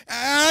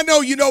 I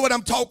know you know what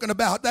I'm talking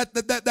about.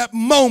 That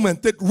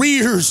moment that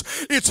rears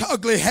its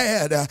ugly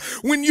head.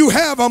 When you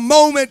have a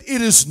moment,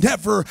 it is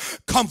never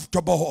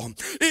comfortable.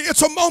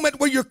 It's a moment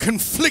where you're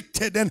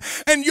conflicted and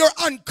you're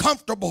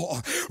uncomfortable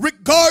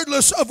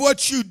regardless of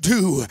what you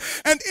do.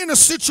 And in a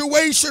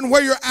situation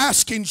where you're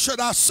asking, should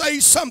I say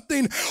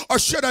something or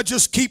should I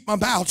just keep my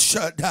mouth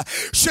shut?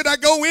 Should I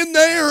go in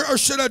there or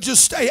should I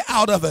just stay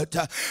out of it?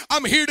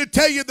 I'm here to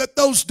tell you that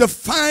those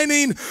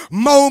defining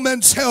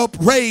moments help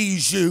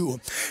raise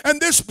you.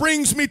 And this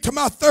brings me to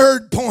my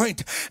third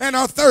point and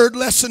our third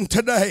lesson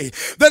today,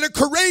 that a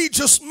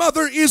courageous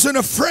mother isn't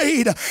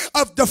afraid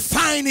of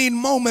defining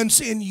moments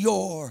in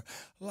your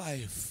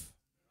life.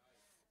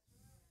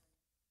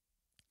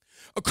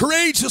 A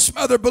courageous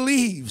mother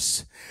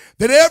believes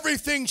that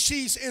everything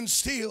she's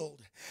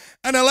instilled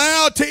and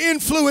allowed to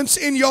influence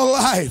in your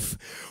life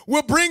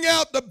will bring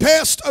out the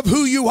best of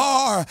who you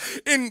are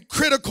in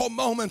critical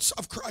moments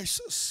of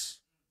crisis.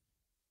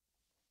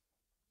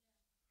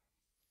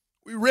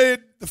 We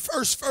read the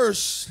first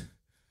verse.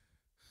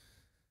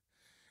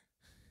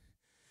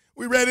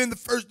 We read in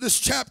this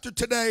chapter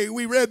today,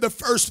 we read the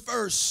first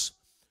verse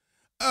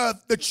of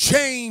the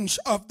change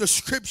of the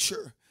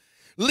scripture,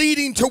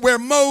 leading to where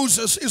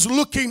Moses is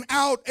looking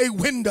out a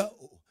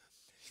window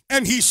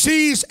and he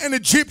sees an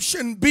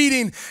Egyptian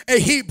beating a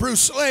Hebrew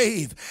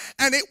slave.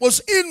 And it was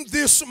in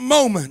this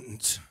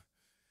moment,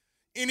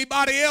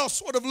 anybody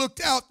else would have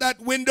looked out that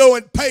window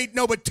and paid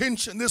no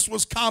attention. This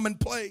was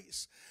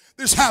commonplace.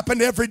 This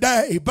happened every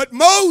day. But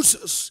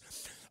Moses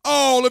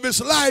All of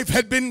his life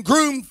had been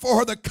groomed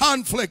for the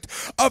conflict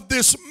of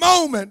this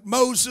moment.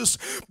 Moses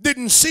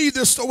didn't see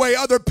this the way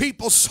other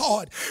people saw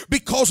it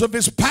because of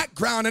his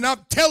background. And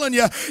I'm telling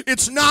you,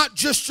 it's not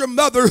just your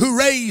mother who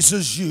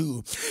raises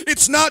you.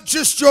 It's not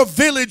just your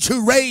village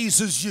who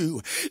raises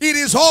you. It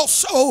is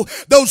also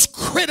those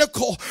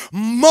critical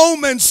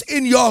moments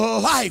in your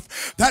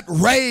life that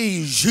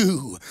raise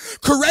you.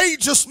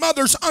 Courageous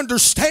mothers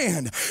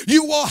understand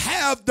you will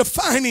have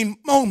defining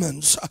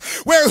moments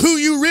where who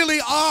you really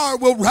are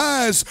will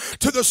rise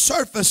to the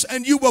surface,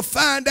 and you will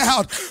find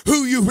out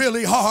who you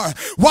really are,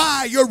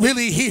 why you're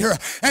really here,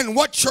 and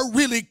what you're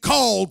really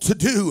called to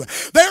do.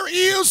 There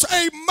is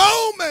a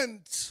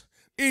moment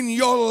in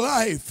your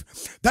life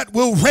that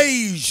will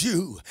raise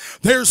you.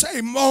 There's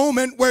a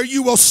moment where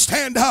you will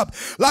stand up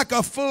like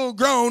a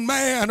full-grown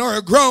man or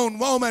a grown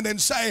woman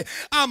and say,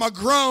 I'm a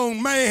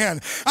grown man,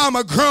 I'm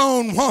a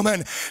grown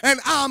woman, and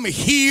I'm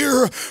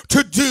here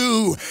to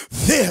do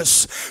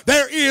this.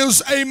 There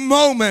is a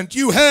moment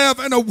you have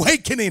an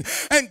awakening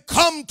and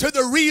come to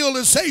the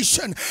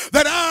realization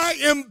that I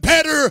am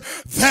better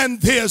than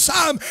this.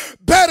 I'm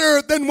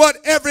better than what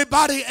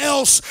everybody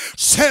else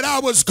said I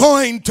was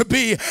going to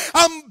be.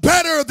 I'm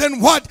better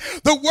than what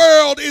the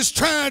world is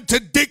trying to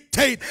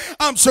dictate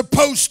I'm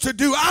supposed to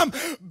do. I'm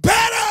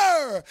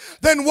better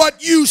than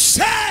what you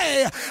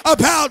say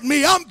about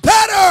me. I'm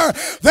better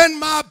than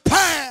my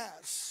past.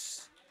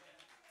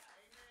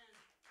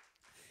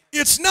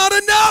 It's not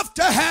enough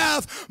to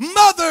have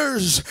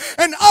mothers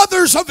and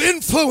others of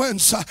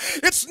influence.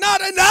 It's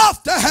not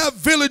enough to have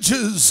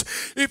villages.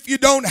 If you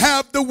don't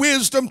have the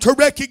wisdom to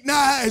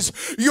recognize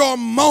your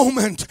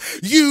moment,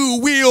 you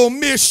will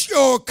miss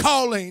your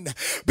calling,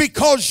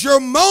 because your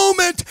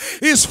moment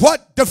is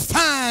what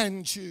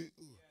defines you.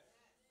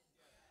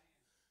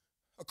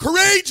 A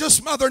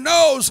courageous mother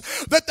knows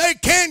that they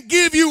can't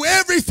give you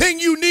everything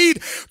you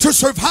need to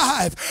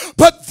survive,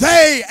 but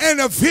they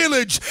and a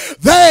village,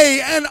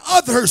 they and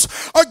others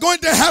are going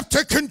to have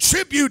to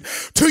contribute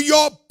to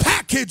your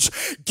package,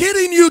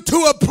 getting you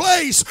to a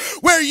place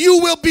where you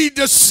will be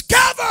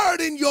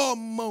discovered in your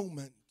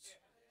moment.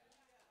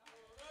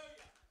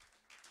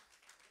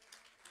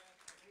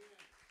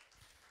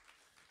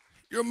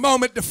 Your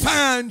moment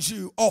defines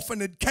you,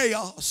 often in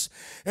chaos,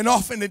 and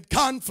often in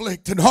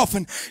conflict, and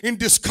often in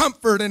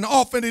discomfort, and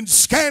often in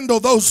scandal.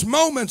 Those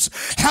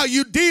moments, how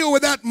you deal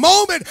with that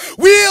moment,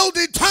 will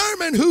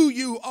determine who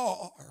you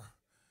are.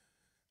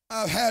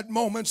 I've had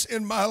moments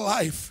in my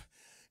life,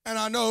 and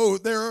I know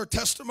there are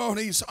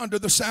testimonies under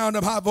the sound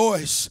of my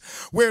voice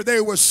where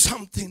there was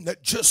something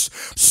that just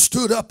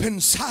stood up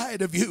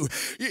inside of you.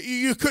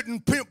 You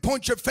couldn't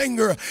point your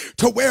finger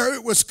to where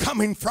it was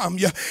coming from.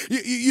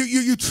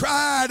 You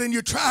tried and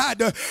you tried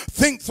to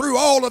think through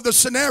all of the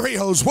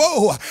scenarios.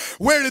 Whoa,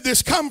 where did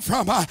this come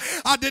from?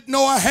 I didn't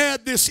know I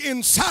had this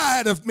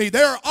inside of me.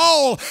 There are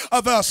all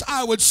of us,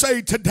 I would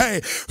say today,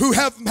 who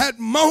have had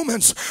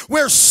moments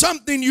where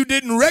something you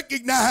didn't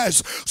recognize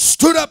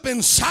stood up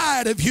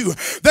inside of you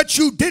that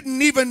you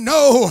didn't even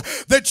know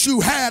that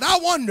you had. I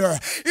wonder,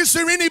 is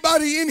there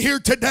anybody in here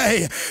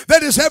today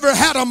that has ever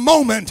had a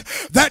moment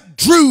that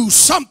drew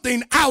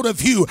something out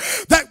of you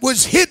that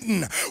was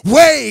hidden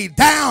way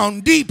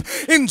down deep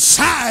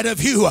inside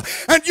of you,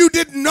 and you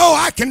didn't know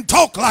I can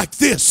talk like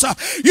this,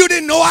 you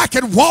didn't know I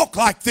could walk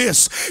like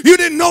this, you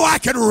didn't know I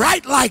could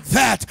write like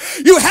that,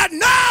 you had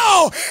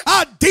no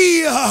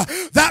idea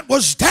that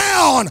was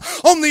down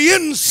on the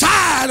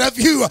inside of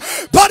you,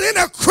 but in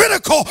a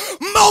critical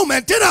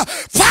moment, in a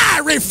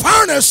fiery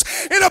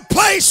furnace, in a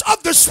place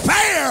of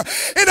despair,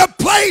 in a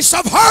place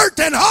of hurt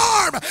and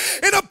harm,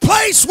 in a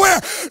place where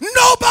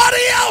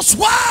nobody else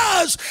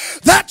was,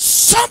 that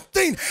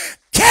something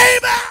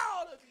came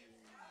out of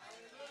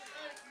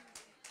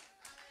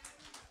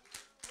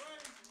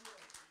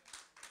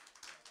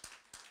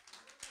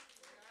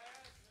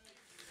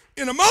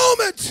you. In a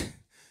moment,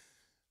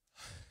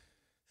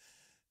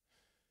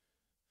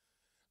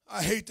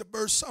 I hate to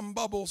burst some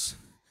bubbles,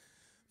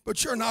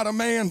 but you're not a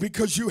man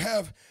because you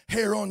have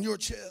hair on your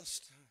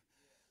chest.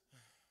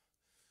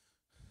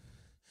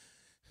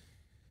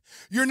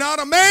 You're not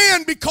a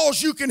man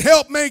because you can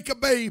help make a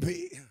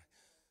baby.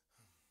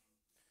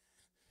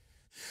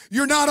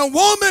 You're not a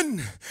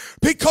woman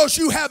because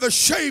you have a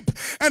shape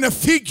and a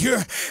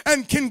figure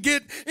and can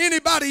get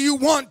anybody you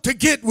want to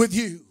get with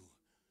you.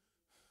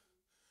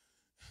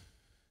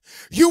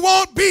 You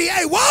won't be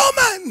a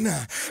woman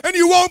and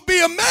you won't be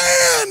a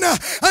man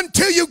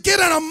until you get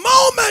in a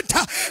moment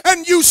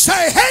and you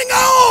say, hang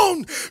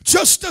on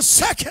just a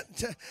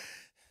second.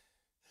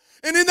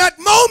 And in that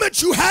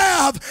moment you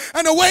have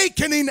an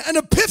awakening, an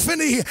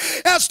epiphany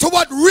as to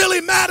what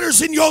really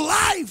matters in your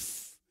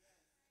life.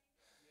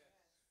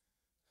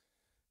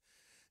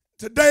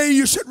 Today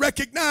you should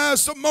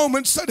recognize the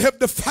moments that have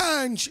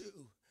defined you,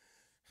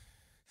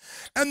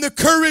 and the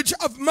courage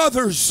of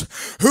mothers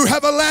who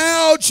have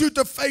allowed you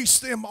to face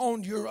them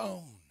on your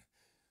own.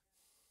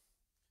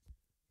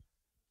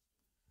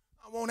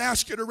 I won't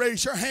ask you to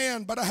raise your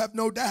hand, but I have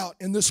no doubt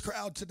in this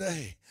crowd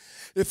today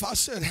If I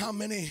said how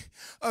many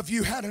of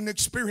you had an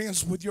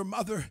experience with your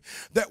mother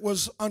that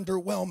was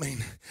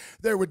underwhelming,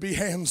 there would be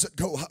hands that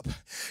go up.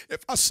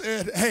 If I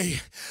said, hey,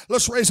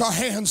 let's raise our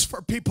hands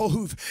for people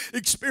who've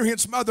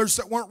experienced mothers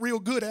that weren't real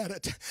good at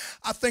it,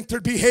 I think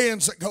there'd be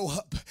hands that go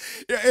up.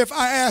 If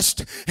I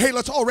asked, hey,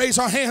 let's all raise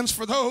our hands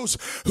for those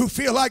who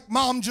feel like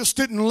mom just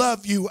didn't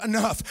love you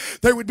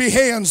enough, there would be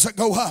hands that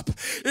go up.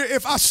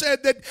 If I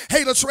said that,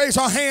 hey, let's raise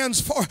our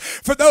hands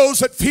for those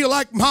that feel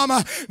like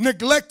mama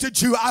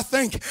neglected you, I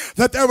think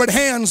that there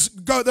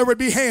would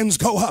be hands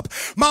go up.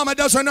 Mama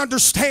doesn't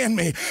understand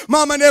me.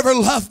 Mama never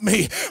loved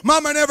me.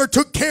 Mama never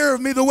took care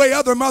of me the way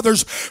other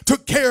mothers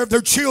took care of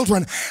their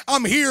children.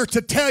 I'm here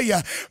to tell you,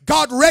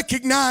 God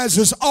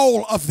recognizes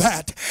all of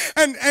that.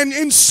 And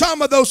in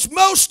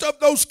most of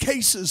those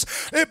cases,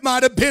 it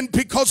might have been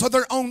because of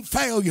their own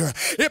failure.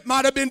 It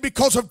might have been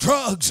because of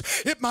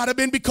drugs. It might have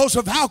been because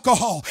of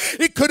alcohol.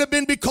 It could have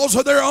been because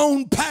of their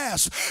own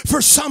past.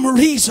 For some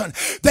reason,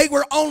 they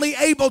were only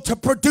able to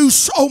produce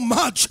so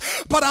much.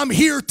 But I'm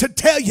here to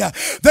tell you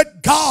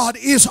that God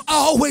is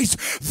always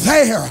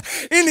there.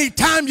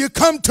 Anytime you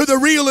come to the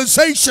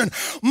realization,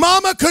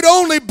 mama could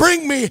only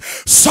bring me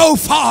so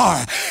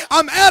far.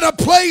 I'm at a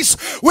place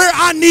where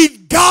I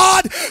need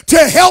God to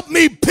help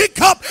me pick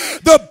up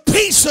the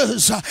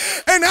pieces.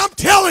 And I'm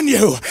telling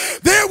you,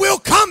 there will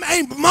come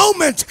a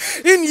moment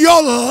in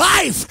your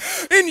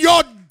life, in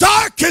your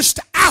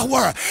darkest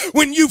hour,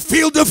 when you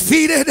feel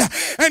defeated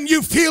and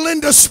you feel in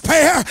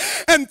despair,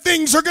 and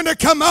things are going to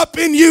come up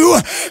in you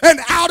and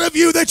out of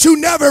you that you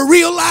never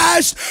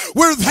realized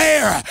were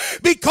there.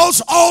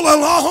 Because all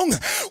along,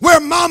 where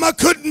mama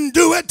couldn't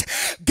do it,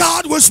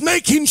 God was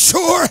making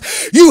sure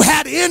you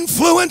had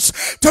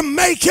influence to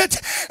make it,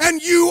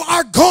 and you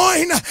are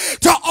going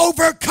to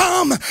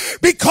overcome,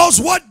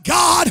 because what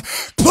God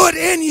put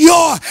in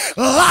your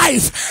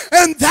life.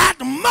 And that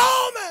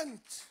moment,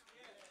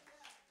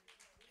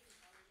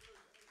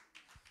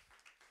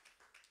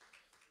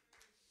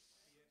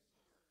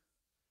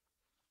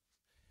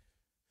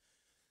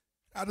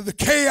 out of the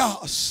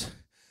chaos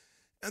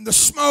and the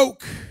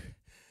smoke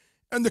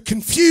and the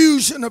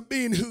confusion of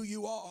being who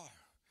you are,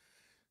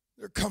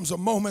 there comes a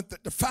moment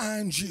that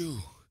defines you.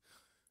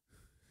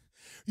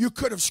 You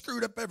could have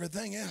screwed up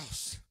everything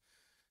else,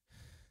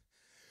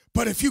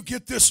 but if you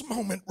get this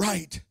moment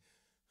right,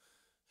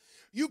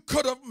 you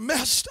could have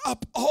messed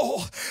up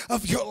all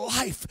of your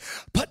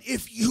life, but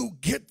if you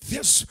get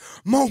this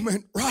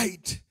moment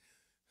right,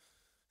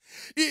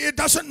 it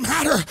doesn't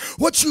matter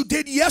what you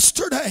did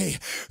yesterday,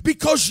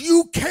 because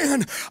you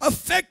can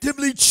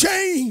effectively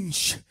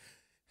change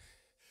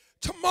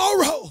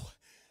tomorrow.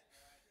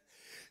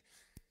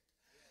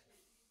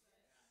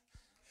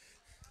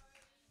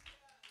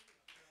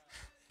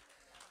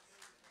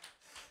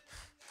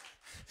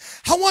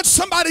 I want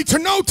somebody to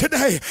know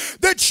today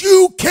that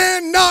you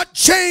cannot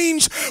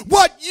change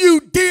what you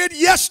did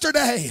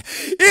yesterday.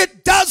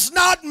 It does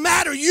not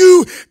matter.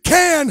 You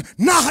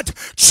cannot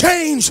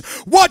change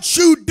what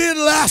you did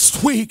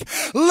last week,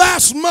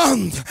 last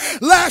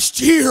month, last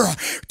year,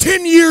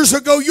 10 years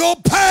ago. Your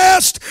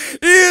past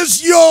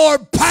is your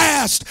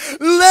past.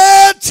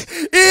 Let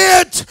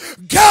it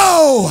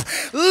go.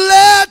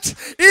 Let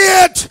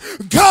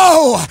it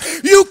go.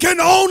 You can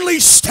only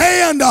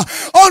stand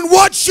on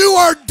what you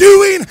are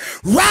doing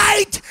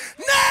right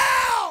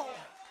now.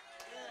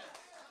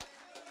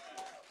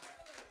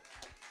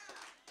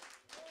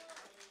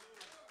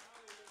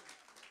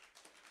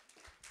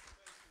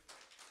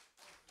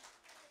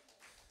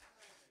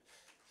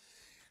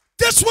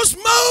 This was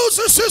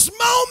Moses'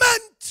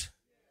 moment.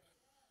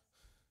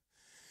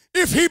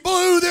 If he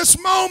blew this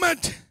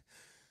moment,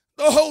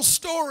 the whole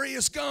story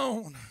is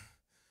gone.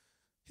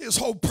 His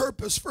whole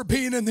purpose for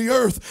being in the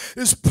earth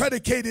is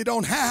predicated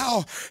on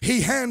how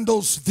he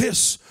handles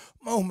this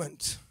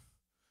moment.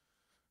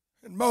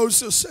 And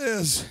Moses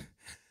says,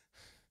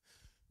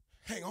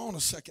 hang on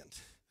a second.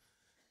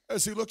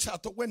 As he looks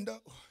out the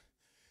window,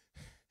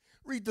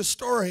 read the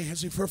story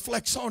as he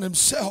reflects on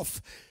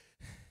himself.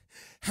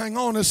 Hang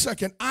on a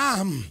second.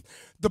 I'm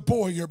the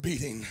boy you're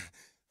beating.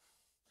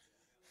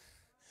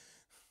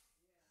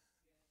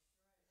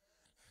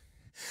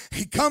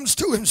 He comes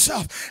to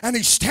himself and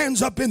he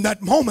stands up in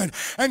that moment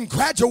and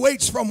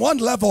graduates from one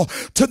level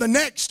to the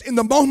next. In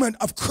the moment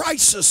of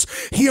crisis,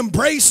 he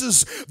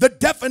embraces the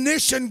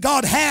definition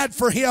God had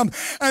for him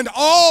and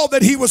all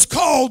that he was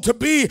called to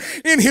be.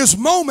 In his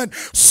moment,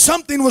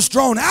 something was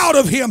drawn out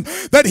of him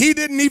that he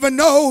didn't even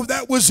know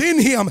that was in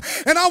him.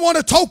 And I want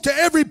to talk to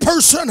every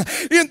person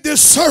in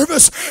this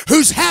service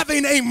who's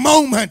having a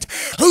moment,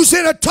 who's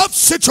in a tough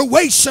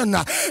situation,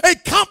 a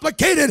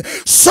complicated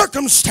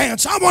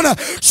circumstance. I want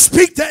to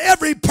speak speak to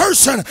every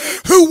person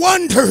who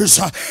wonders,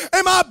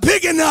 am I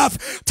big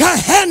enough to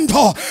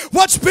handle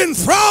what's been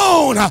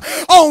thrown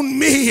on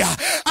me?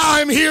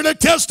 I'm here to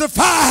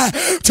testify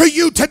to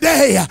you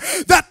today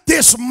that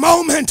this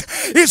moment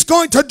is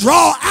going to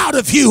draw out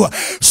of you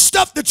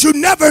stuff that you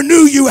never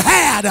knew you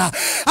had.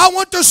 I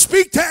want to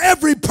speak to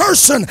every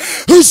person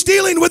who's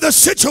dealing with a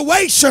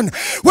situation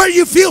where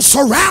you feel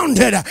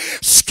surrounded,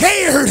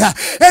 scared,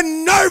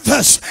 and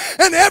nervous,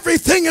 and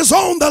everything is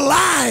on the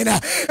line,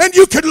 and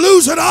you could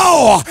lose it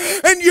all,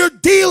 and you're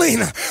dealing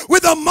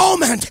with a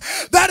moment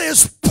that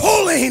is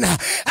pulling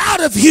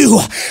out of you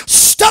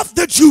stuff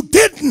that you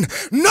didn't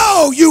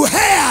know you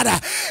had.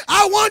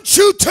 I want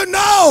you to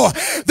know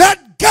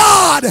that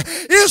God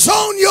is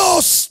on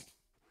your side.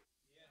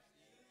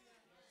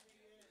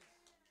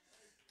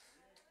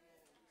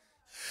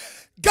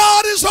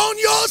 God is on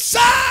your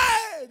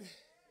side.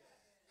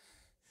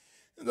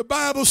 And the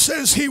Bible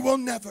says he will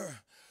never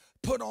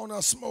put on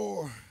us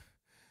more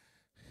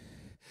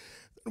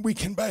than we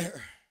can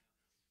bear.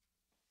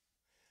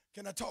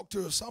 Can I talk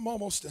to us? I'm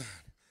almost done.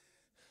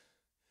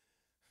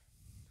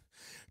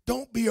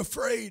 Don't be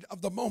afraid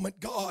of the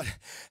moment God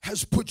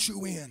has put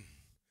you in.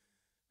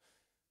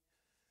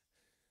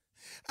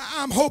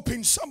 I'm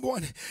hoping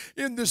someone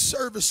in this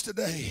service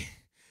today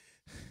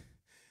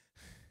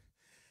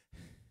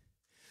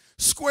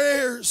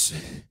squares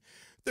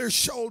their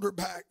shoulders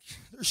back,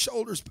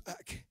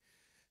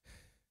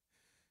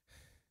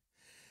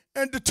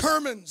 and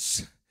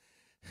determines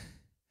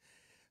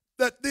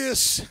that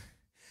this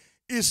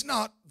is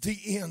not the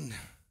end.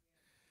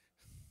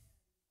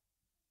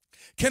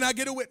 Can I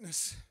get a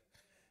witness?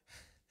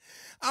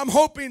 I'm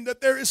hoping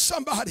that there is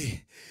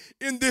somebody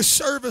in this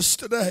service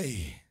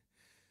today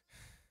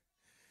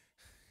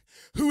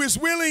who is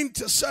willing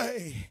to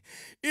say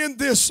in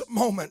this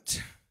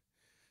moment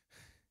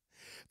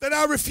that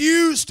I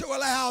refuse to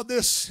allow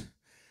this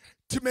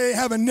to may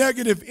have a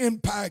negative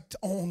impact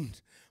on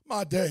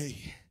my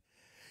day.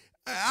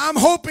 I'm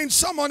hoping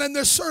someone in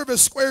this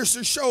service squares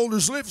their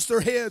shoulders, lifts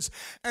their heads,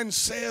 and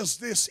says,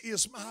 this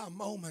is my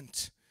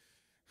moment.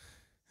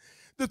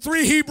 The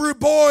 3 Hebrew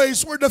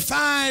boys were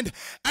defined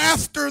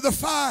after the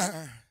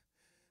fire,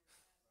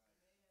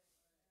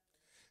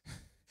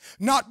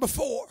 not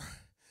before.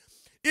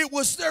 It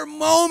was their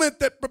moment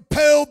that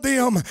propelled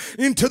them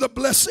into the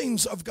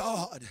blessings of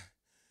God.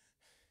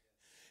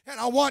 And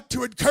I want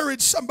to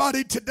encourage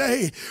somebody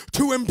today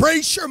to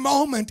embrace your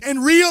moment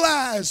and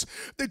realize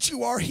that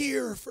you are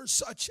here for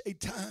such a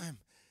time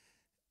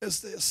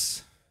as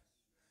this.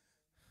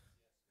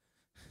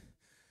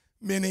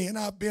 Minnie and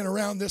I've been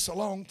around this a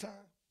long time.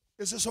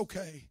 Is this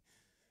okay?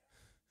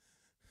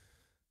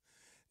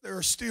 There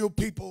are still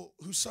people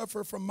who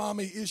suffer from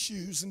mommy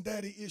issues and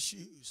daddy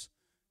issues,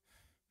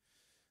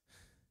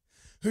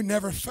 who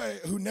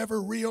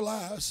never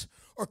realize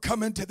or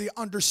come into the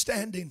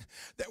understanding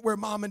that where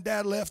mom and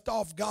dad left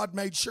off, God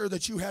made sure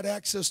that you had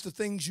access to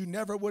things you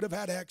never would have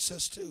had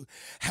access to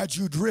had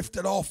you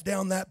drifted off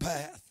down that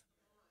path.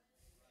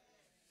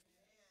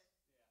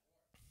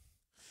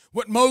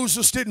 What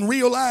Moses didn't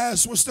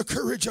realize was the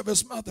courage of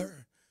his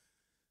mother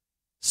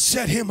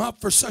set him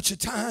up for such a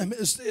time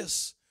as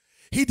this.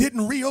 He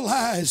didn't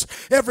realize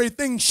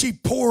everything she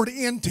poured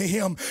into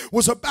him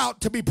was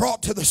about to be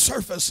brought to the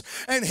surface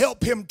and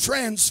help him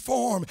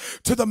transform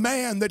to the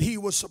man that he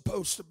was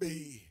supposed to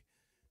be.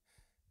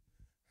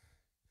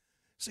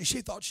 See, she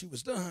thought she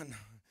was done.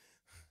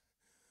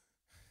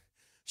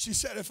 She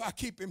said, if I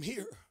keep him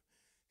here,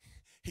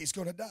 he's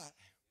going to die.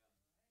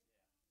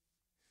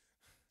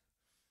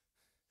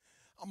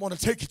 I'm going to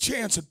take a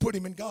chance and put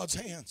him in God's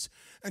hands.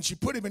 And she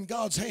put him in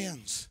God's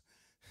hands.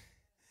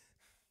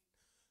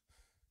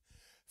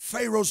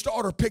 Pharaoh's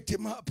daughter picked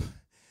him up.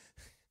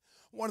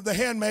 One of the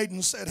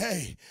handmaidens said,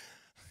 hey,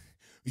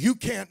 you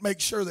can't make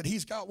sure that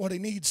he's got what he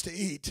needs to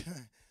eat.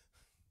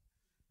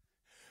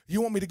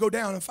 You want me to go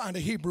down and find a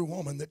Hebrew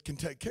woman that can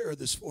take care of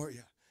this for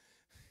you?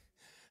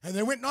 And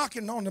they went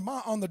knocking on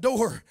the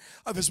door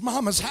of his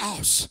mama's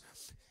house.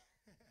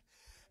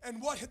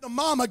 And what the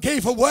mama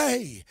gave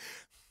away,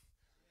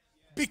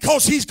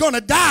 because he's going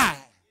to die.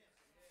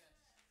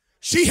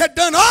 She had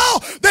done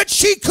all that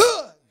she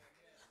could.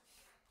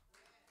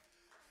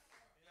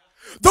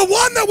 The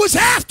one that was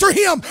after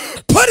him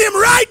put him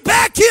right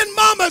back in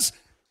mama's.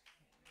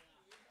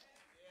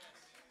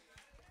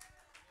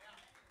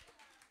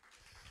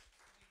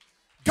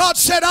 God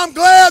said, I'm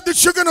glad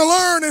that you're going to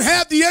learn and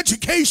have the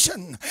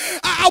education.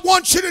 I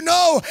want you to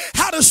know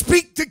how to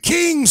speak to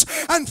kings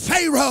and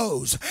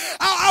pharaohs.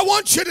 I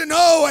want you to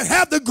know and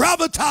have the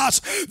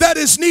gravitas that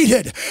is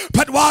needed.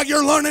 But while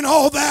you're learning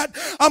all that,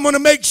 I'm going to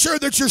make sure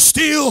that you're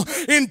still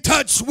in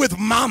touch with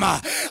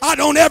mama. I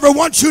don't ever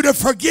want you to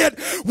forget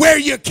where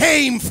you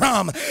came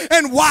from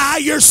and why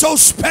you're so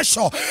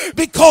special.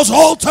 Because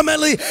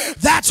ultimately,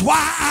 that's why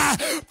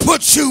I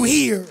put you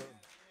here.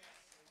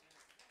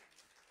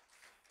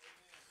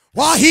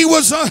 While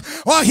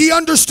he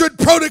understood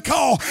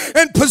protocol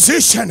and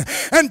position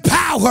and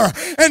power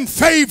and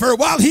favor,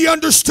 while he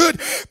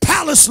understood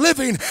palace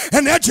living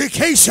and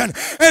education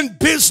and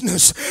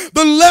business,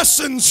 the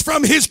lessons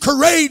from his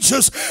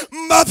courageous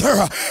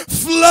mother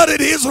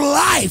flooded his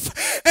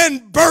life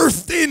and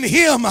birthed in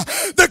him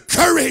the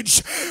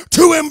courage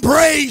to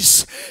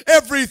embrace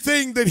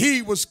everything that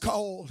he was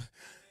called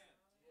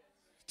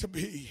to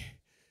be.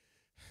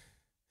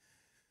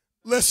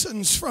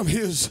 Lessons from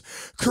his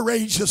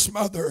courageous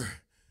mother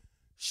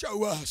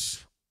show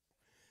us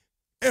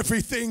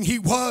everything he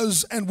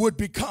was and would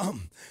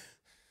become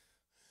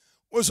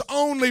was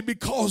only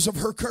because of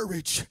her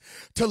courage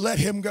to let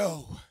him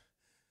go,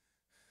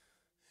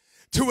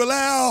 to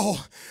allow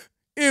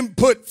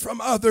input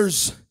from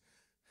others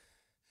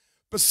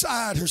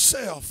beside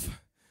herself,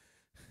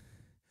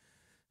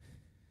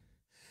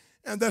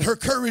 and that her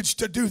courage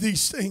to do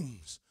these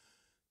things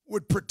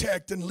would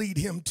protect and lead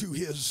him to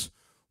his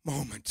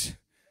moment.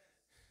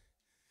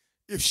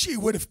 If she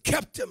would have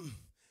kept him,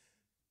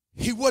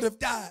 he would have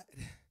died.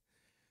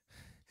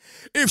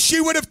 If she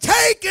would have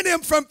taken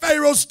him from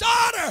Pharaoh's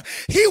daughter,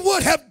 he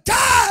would have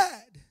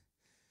died.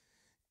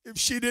 If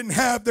she didn't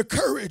have the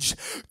courage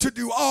to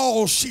do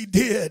all she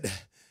did,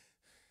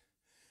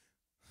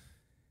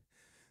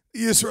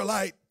 the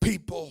Israelite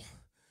people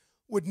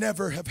would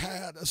never have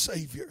had a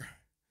Savior.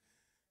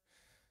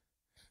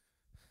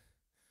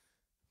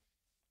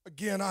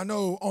 Again, I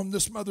know on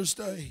this Mother's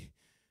Day,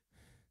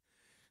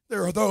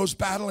 there are those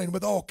battling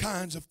with all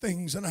kinds of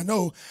things, and I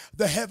know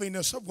the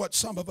heaviness of what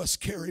some of us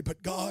carry,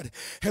 but God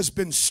has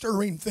been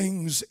stirring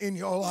things in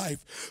your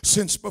life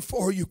since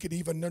before you could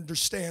even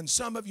understand.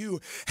 Some of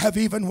you have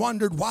even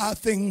wondered why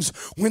things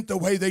went the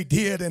way they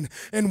did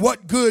and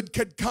what good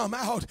could come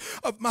out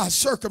of my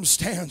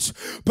circumstance.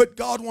 But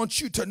God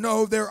wants you to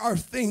know there are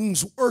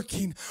things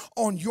working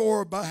on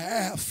your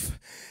behalf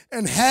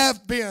and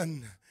have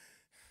been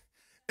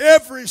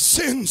ever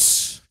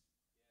since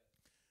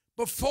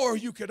before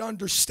you could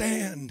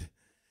understand.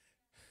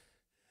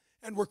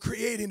 And we're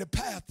creating a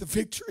path to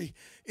victory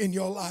in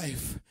your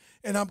life.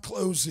 And I'm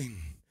closing.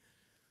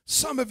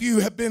 Some of you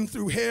have been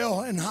through hell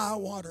and high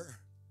water,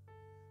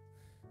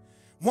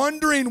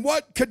 wondering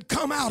what could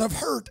come out of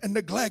hurt and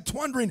neglect,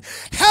 wondering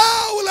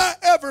how will I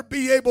ever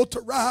be able to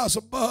rise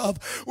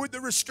above with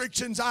the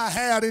restrictions I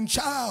had in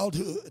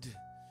childhood.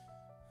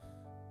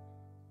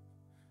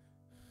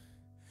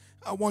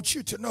 I want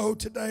you to know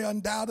today,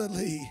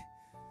 undoubtedly,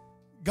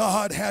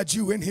 God had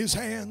you in his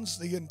hands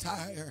the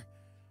entire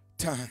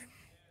time.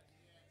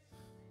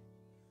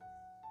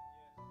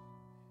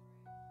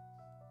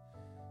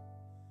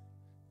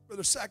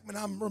 Brother Sackman,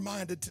 I'm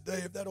reminded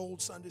today of that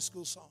old Sunday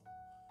school song.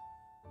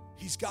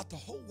 He's got the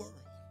whole world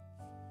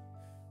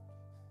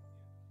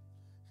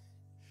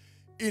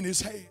in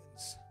his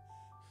hands.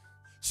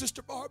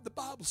 Sister Barb, the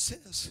Bible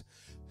says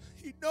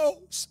he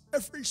knows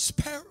every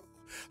sparrow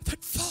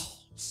that falls.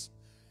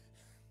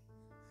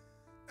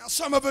 Now,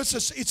 some of us,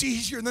 it's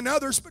easier than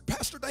others, but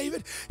Pastor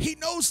David, he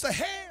knows the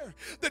hair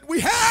that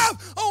we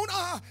have on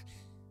our head.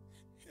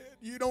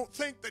 You don't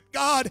think that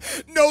God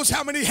knows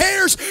how many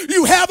hairs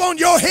you have on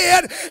your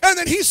head and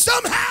that he's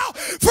somehow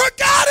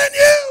forgotten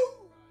you.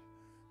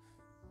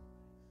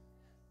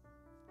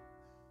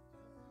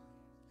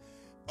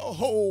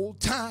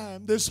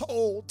 This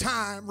whole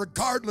time,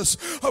 regardless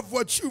of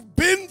what you've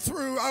been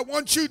through, I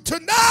want you to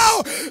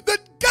know that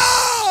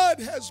God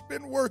has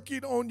been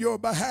working on your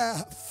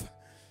behalf.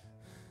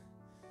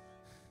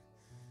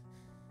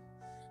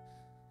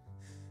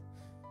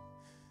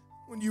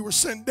 When you were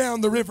sent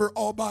down the river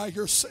all by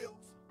yourself,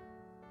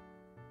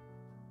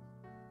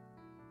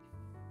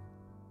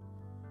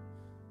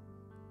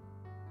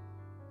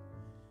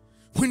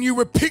 when you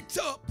were picked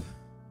up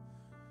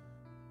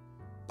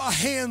by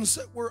hands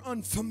that were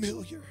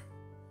unfamiliar,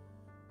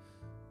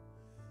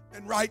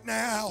 and right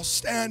now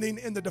standing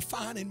in the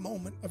defining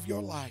moment of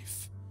your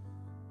life,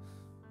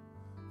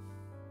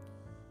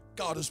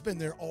 God has been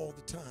there all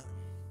the time.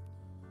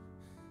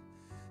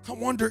 I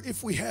wonder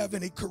if we have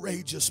any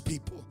courageous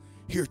people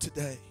here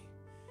today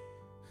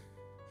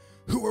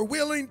who are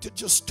willing to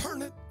just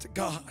turn it to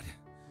God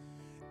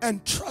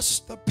and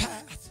trust the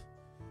path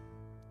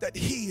that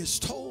he has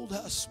told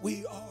us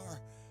we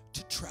are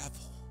to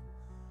travel.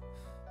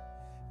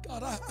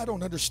 God, I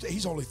don't understand.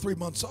 He's only 3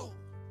 months old.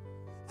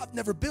 I've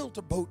never built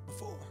a boat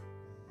before.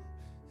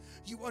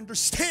 You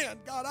understand,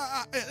 God,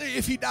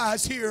 if he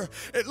dies here,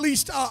 at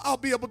least I'll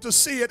be able to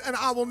see it and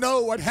I will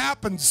know what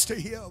happens to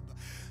him.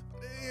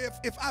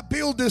 If I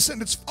build this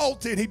and it's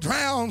faulty and he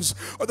drowns,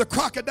 or the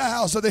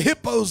crocodiles or the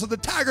hippos or the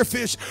tiger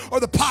fish or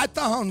the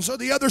pythons or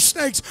the other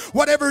snakes,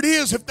 whatever it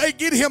is, if they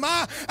get him,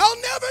 I'll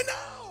never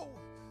know.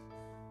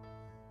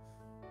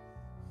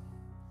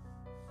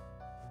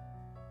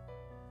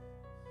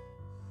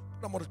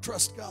 But I'm going to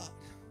trust God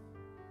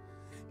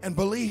and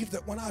believe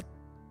that when I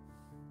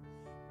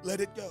let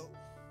it go,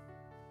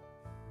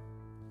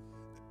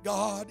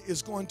 God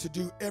is going to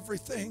do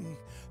everything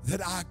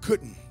that I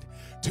couldn't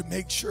to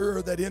make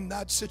sure that in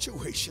that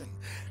situation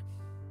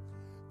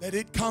that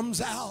it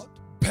comes out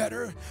better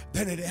better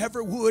than it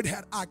ever would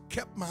had I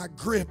kept my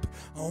grip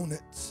on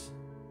it.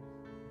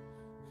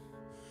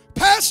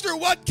 Pastor,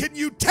 what can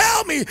you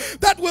tell me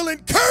that will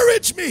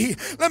encourage me?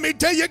 Let me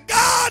tell you,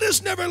 God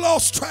has never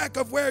lost track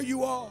of where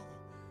you are.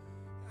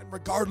 And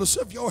regardless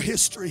of your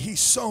history, He's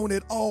sewn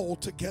it all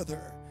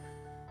together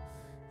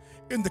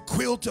in the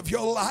quilt of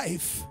your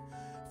life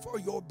for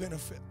your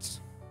benefit.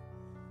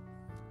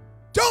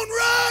 Don't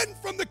run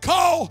from the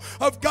call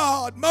of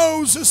God.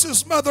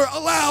 Moses' mother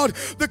allowed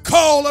the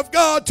call of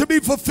God to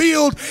be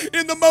fulfilled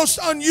in the most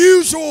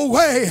unusual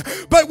way.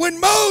 But when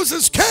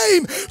Moses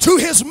came to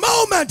his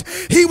moment,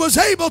 he was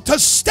able to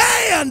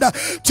stand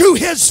to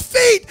his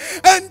feet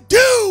and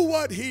do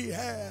what he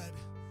had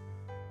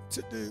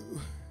to do.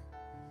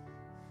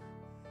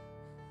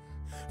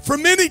 For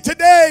many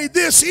today,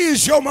 this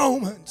is your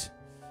moment.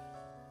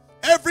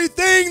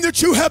 Everything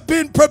that you have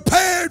been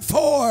prepared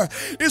for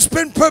has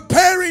been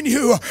preparing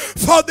you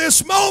for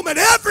this moment.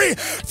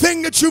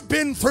 Everything that you've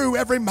been through,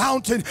 every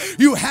mountain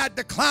you had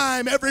to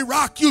climb, every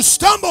rock you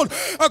stumbled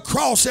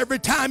across, every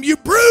time you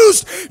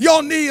bruised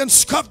your knee and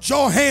scuffed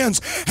your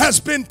hands has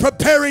been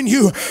preparing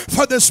you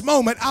for this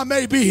moment. I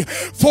may be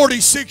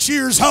 46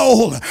 years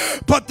old,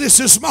 but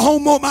this is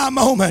my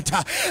moment.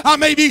 I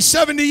may be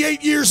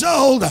 78 years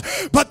old,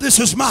 but this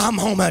is my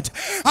moment.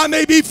 I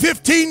may be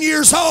 15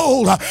 years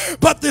old,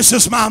 but this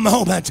is my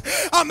moment.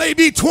 I may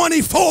be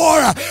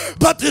 24,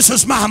 but this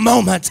is my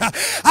moment.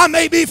 I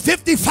may be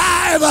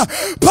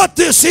 55, but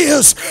this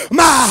is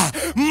my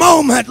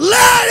moment.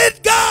 Let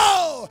it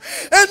go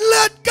and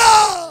let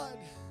God.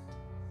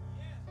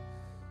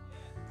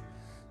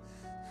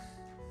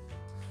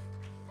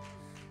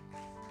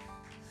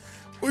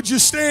 Would you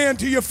stand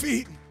to your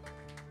feet?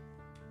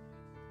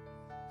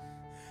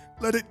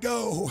 Let it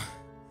go.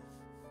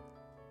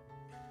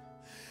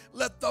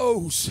 Let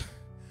those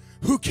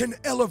who can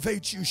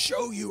elevate you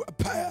show you a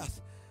path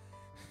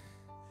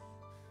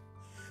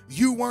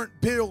you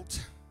weren't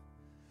built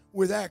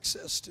with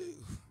access to.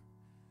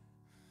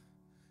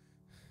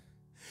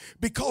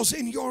 Because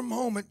in your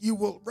moment you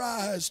will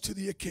rise to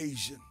the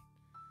occasion.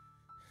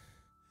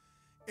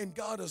 And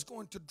God is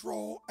going to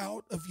draw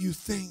out of you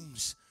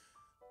things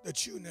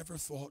that you never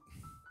thought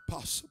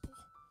possible.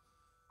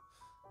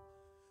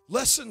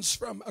 Lessons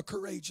from a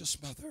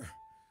courageous mother.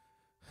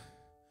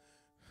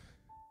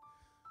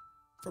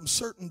 From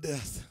certain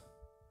death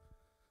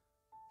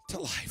to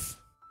life.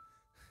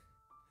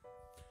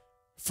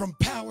 From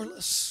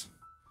powerless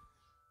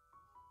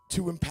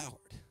to empowered.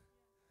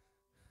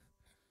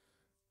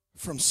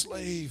 From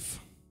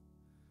slave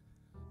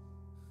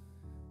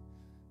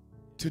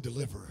to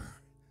deliverer.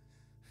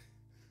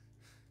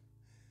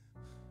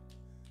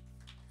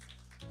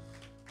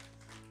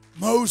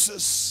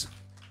 Moses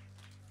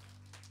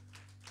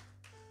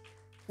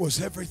was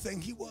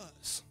everything he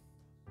was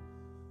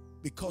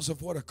because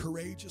of what a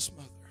courageous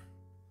mother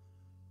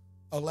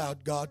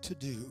allowed God to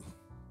do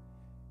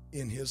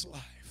in his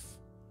life.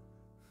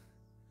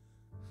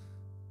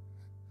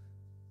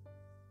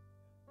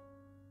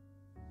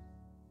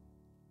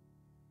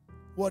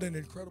 What an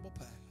incredible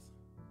path.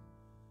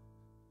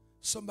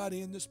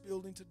 Somebody in this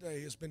building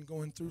today has been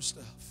going through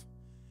stuff,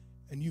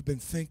 and you've been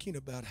thinking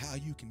about how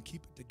you can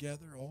keep it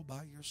together all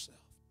by yourself.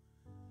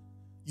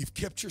 You've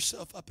kept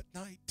yourself up at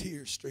night,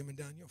 tears streaming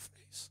down your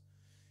face.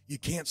 You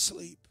can't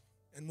sleep,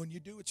 and when you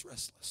do, it's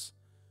restless.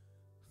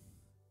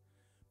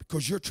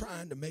 Because you're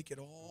trying to make it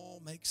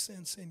all make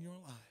sense in your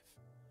life.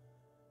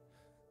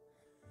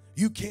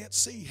 You can't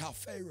see how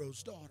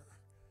Pharaoh's daughter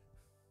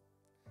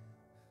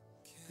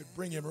could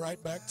bring him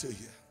right back to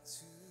you.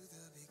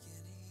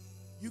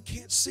 You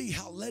can't see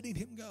how letting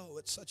him go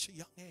at such a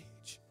young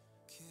age,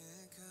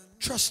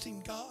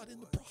 trusting God in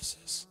the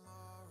process,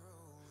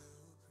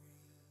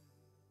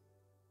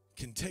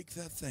 can take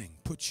that thing,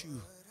 put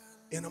you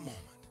in a moment,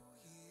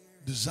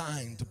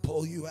 designed to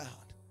pull you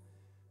out,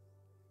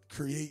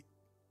 create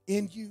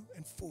in you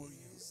and for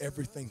you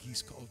everything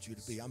he's called you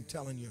to be. I'm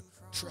telling you,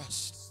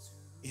 trust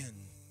in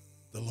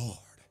the Lord.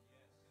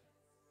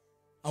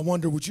 I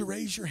wonder, would you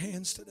raise your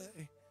hands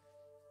today?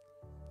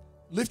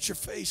 Lift your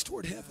face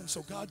toward heaven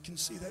so God can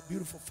see that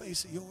beautiful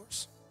face of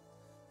yours.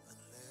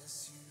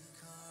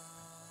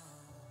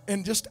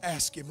 And just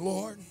ask him,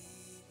 Lord,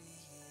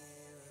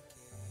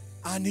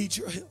 I need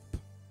your help.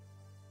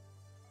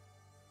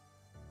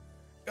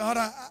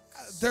 God,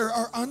 there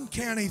are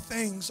uncanny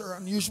things or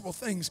unusual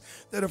things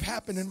that have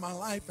happened in my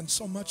life, and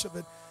so much of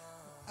it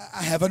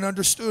I haven't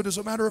understood. As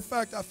a matter of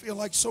fact, I feel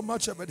like so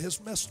much of it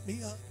has messed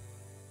me up.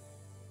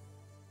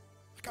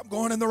 Like I'm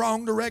going in the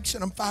wrong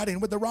direction. I'm fighting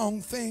with the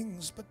wrong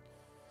things. But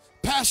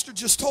Pastor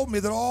just told me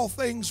that all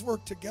things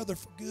work together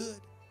for good.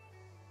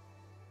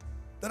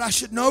 That I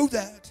should know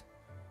that.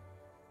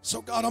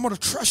 So God, I'm going to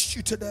trust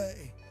you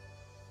today.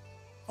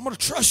 I'm going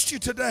to trust you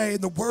today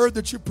in the word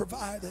that you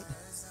provided.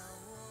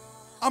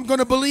 I'm going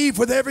to believe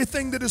with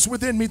everything that is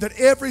within me that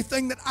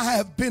everything that I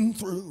have been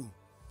through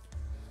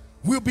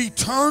will be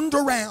turned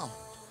around.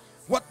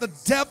 What the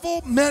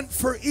devil meant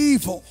for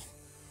evil,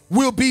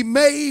 will be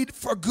made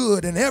for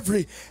good in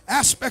every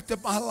aspect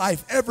of my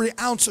life. Every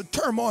ounce of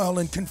turmoil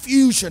and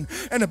confusion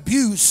and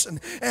abuse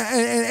and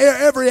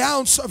every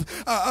ounce of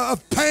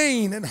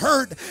pain and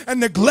hurt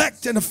and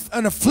neglect and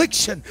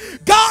affliction.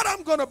 God,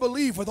 I'm going to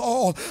believe with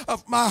all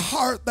of my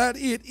heart that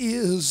it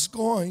is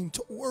going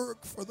to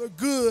work for the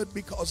good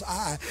because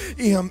I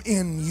am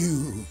in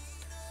you.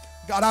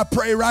 God, I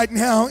pray right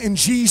now in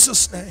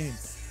Jesus' name,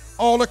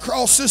 all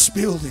across this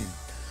building,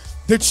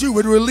 that you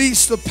would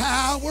release the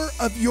power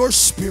of your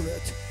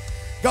Spirit.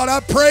 God, I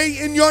pray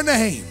in your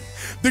name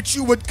that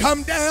you would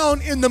come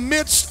down in the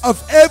midst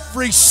of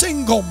every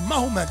single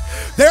moment.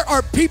 There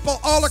are people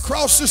all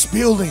across this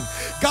building.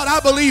 God, I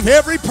believe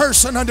every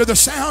person under the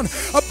sound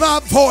of my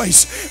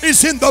voice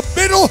is in the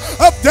middle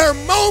of their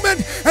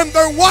moment and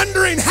they're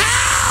wondering,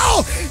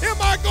 how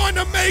am I going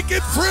to make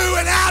it through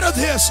and out of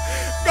this?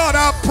 God,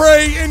 I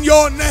pray in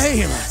your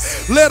name,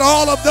 let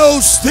all of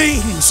those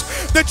things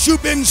that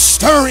you've been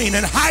stirring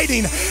and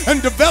hiding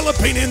and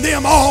developing in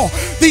them all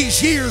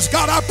these years,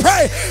 God, I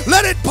pray,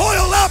 let it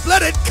boil up, let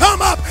it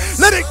come up,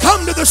 let it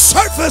come to the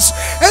surface.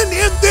 And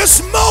in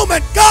this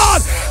moment,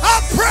 God,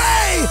 I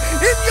pray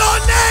in your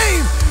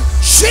name,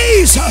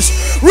 Jesus,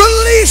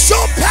 release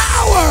your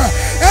power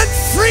and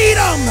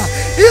freedom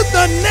in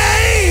the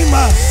name.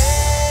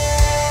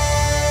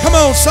 Come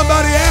on,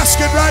 somebody ask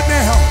it right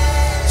now.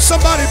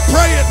 Somebody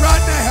pray it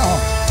right now.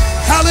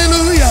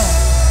 Hallelujah.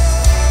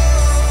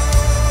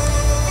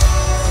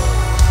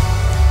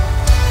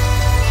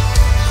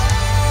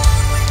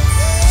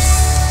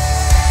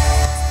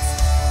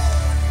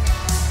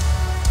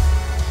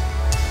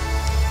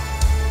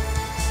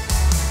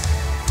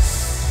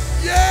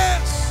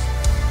 Yes.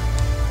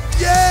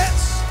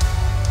 Yes.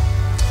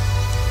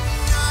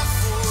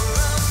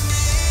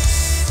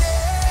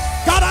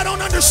 God, I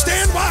don't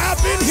understand why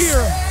I've been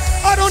here.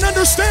 I don't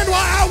understand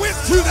why I went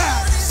through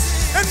that.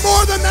 And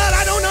more than that,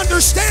 I don't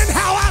understand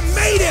how I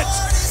made it.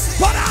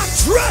 But I'm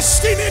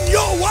trusting in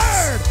your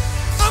word.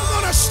 I'm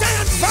going to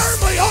stand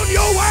firmly on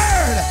your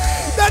word.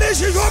 That is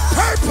your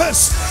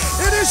purpose.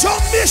 It is your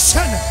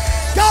mission.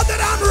 God, that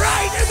I'm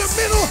right in the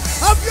middle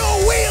of your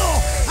will.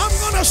 I'm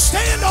going to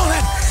stand on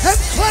it and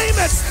claim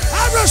it.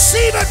 I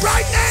receive it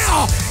right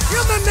now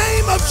in the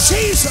name of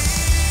Jesus.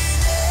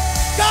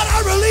 God,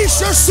 I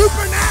release your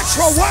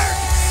supernatural work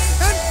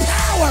and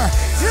power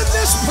in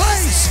this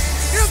place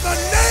in the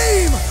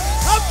name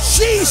of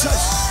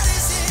Jesus.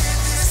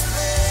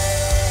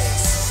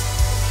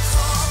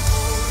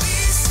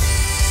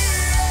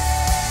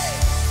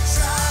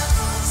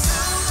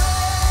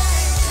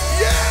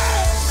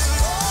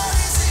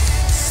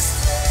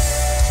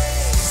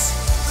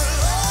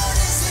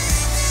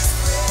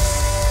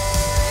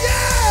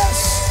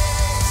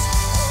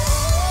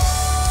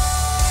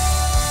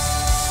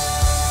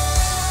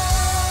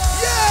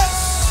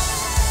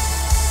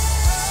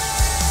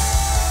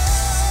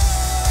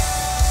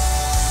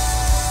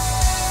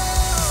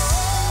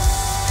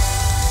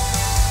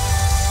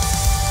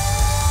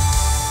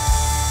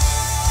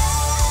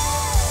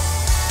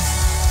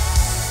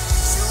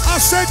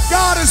 Said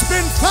God has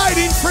been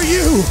fighting for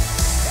you.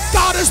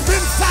 God has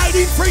been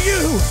fighting for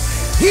you.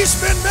 He's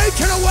been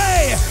making a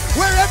way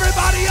where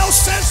everybody else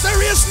says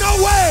there is no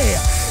way.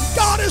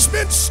 God has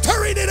been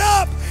stirring it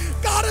up.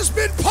 God has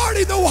been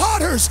parting the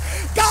waters.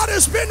 God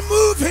has been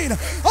moving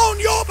on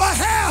your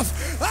behalf.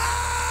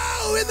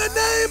 Oh, in the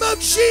name of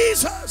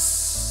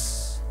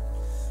Jesus.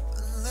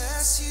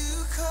 Unless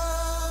you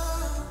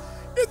come.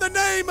 In the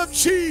name of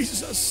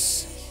Jesus.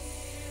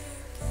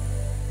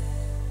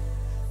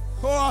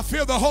 Oh, I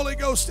feel the Holy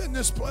Ghost in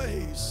this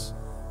place.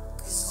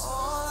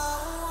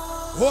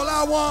 All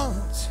I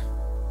want.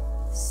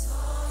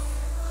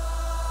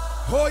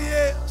 Oh,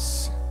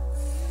 yes.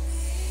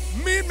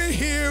 Meet me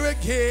here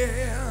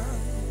again.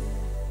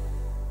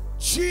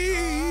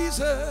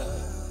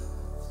 Jesus.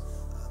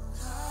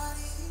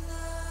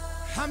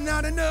 I'm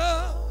not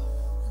enough.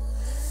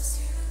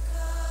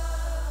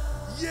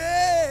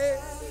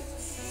 Yeah.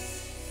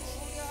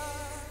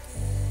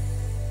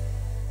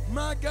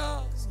 My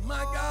God,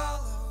 my God.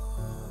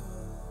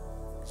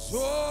 So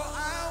I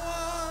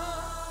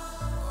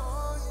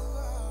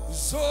want,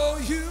 so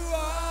you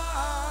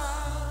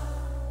are.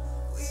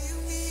 Will you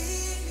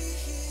meet me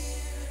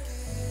here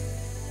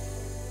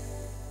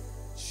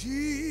again?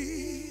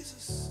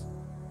 Jesus,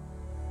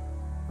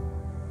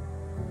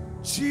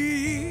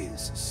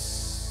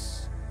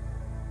 Jesus,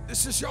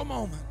 this is your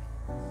moment.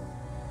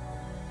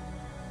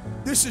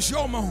 This is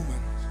your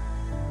moment.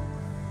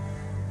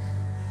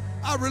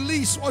 I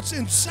release what's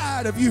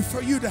inside of you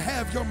for you to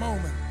have your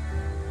moment.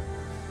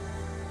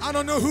 I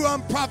don't know who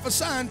I'm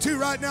prophesying to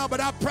right now, but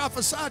I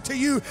prophesy to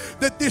you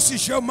that this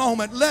is your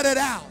moment. Let it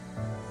out.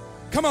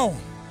 Come on.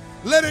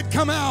 Let it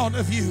come out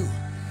of you.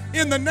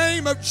 In the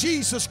name of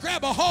Jesus,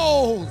 grab a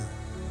hold.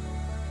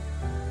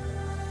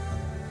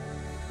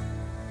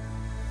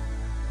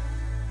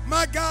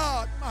 My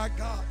God, my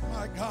God,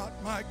 my God,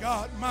 my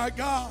God, my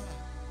God.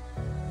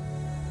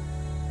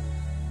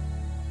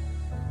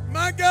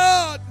 My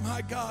God,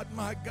 my God,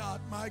 my God,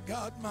 my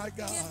God, my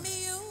God. Give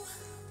me you.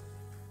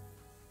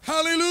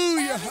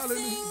 Hallelujah, Everything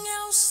hallelujah.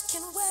 else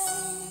can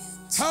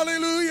wait.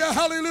 Hallelujah,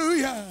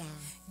 hallelujah.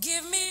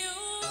 Give me you.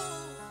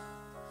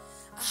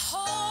 I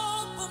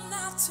hope I'm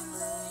not too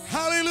late.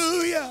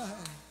 Hallelujah.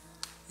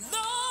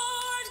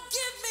 Lord,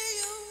 give me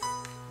you.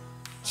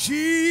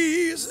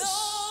 Jesus.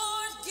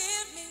 Lord,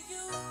 give me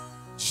you.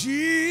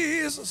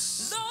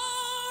 Jesus.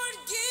 Lord,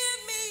 give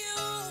me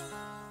you.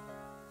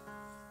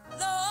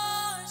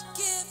 Lord,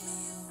 give me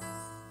you.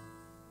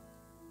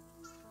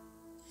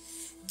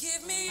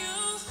 Give me you.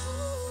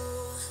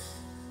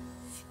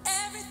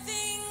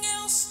 Everything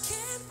else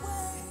can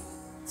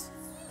wait.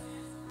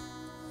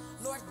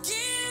 Lord,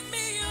 give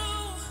me you.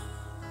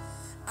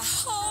 I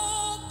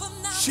hope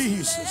I'm not too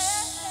Jesus.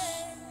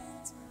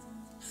 late.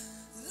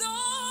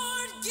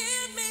 Lord,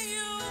 give me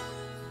you.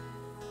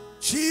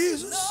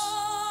 Jesus.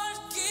 Lord,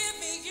 give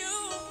me you.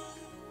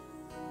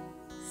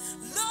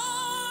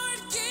 Lord,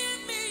 give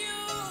me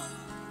you.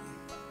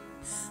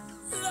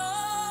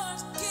 Lord,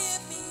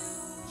 give me you.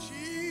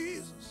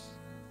 Jesus.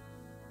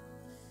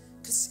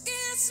 'Cause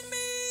it's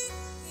me,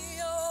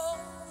 oh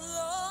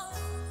Lord.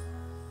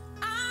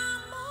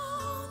 I'm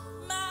on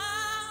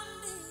my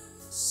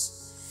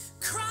knees,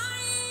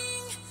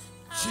 crying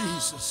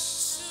Jesus.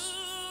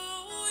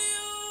 out to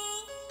you.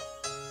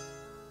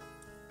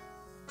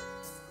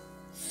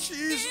 It's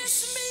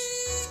Jesus.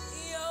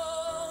 me, oh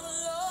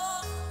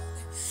Lord.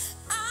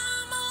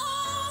 I'm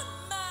on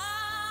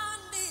my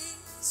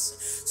knees,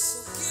 so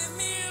give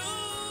me you.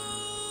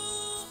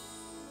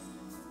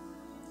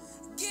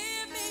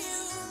 Give me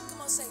you.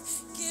 Come on, say,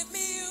 give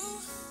me you.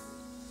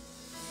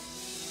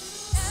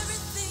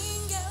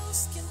 Everything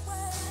else can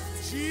wait.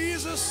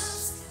 Jesus.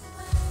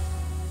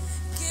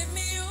 Give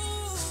me you.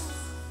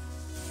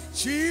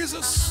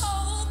 Jesus.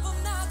 Hope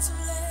I'm not too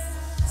late.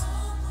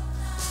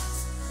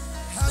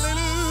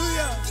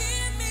 Hallelujah.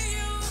 Give me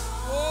you.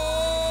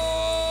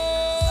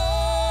 Oh,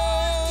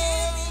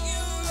 Give me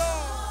you.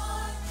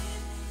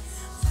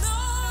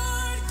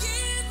 Lord,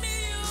 give me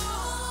you.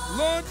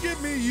 Lord, give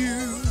me you.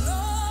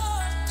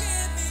 Lord,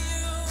 give me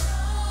you.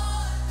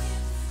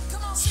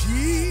 Come on, say,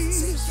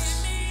 Jesus. give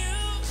me you.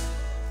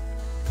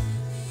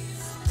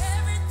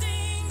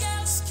 Everything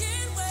else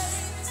can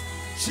wait.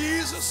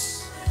 Jesus.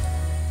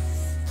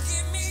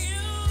 Give me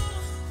you.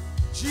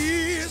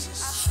 Jesus.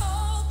 I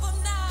hope I'm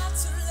not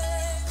too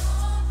late.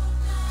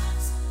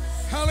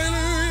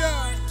 Hallelujah.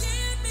 Lord,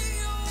 give me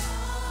you.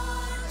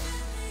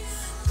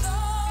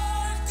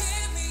 Lord,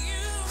 give me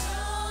you.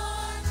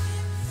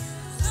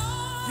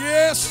 Lord,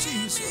 Yes,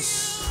 Jesus.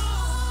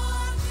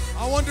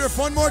 I wonder if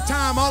one more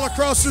time all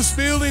across this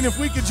building, if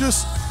we could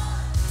just,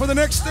 for the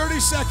next 30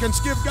 seconds,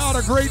 give God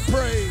a great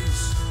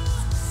praise.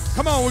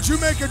 Come on, would you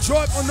make a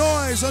joyful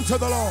noise unto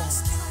the Lord?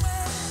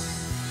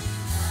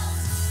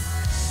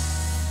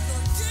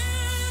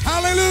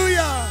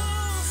 Hallelujah.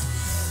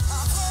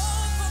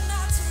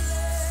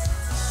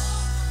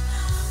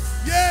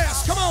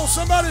 Yes, come on,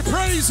 somebody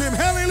praise him.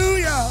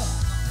 Hallelujah.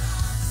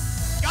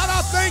 God,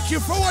 I thank you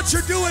for what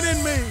you're doing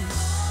in me.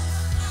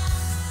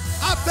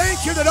 I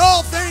thank you that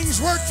all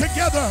things work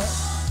together.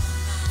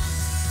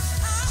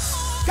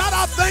 God,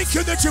 I thank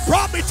you that you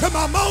brought me to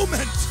my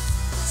moment.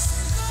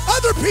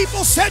 Other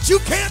people said you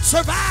can't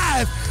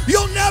survive.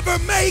 You'll never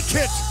make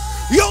it.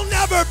 You'll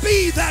never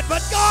be that.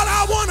 But God,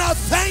 I want to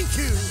thank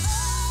you.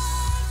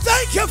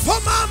 Thank you for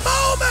my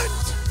moment.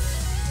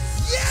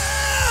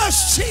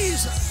 Yes,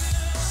 Jesus.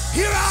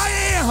 Here I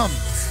am.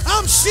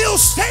 I'm still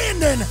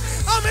standing.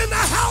 I'm in the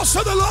house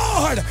of the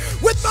Lord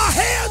with my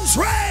hands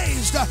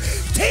raised,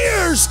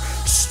 tears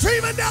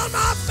streaming down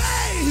my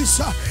face.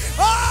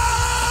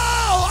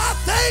 Oh, I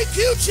thank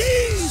you,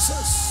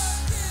 Jesus.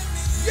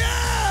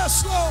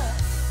 Yes, Lord.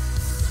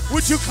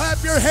 Would you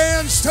clap your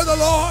hands to the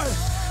Lord?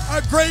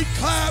 A great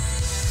clap.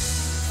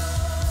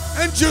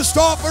 And just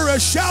offer a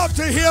shout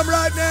to him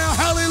right now.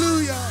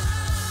 Hallelujah.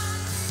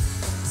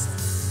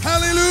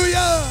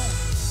 Hallelujah.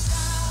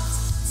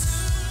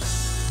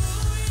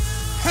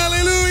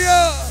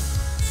 Hallelujah.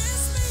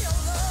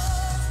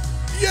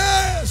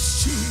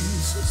 Yes,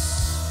 Jesus.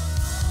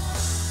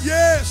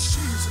 Yes,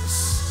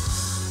 Jesus.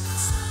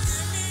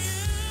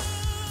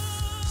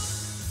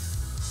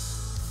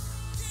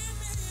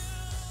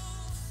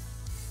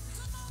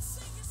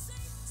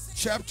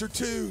 Chapter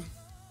 2,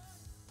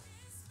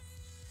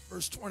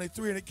 verse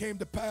 23, and it came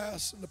to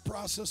pass in the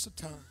process of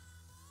time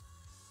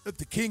that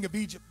the king of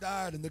Egypt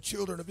died, and the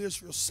children of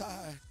Israel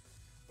sighed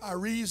by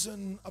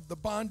reason of the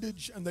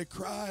bondage, and they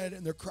cried,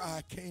 and their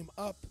cry came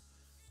up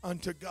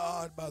unto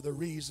God by the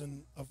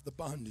reason of the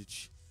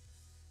bondage.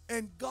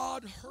 And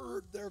God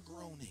heard their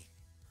groaning,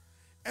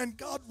 and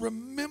God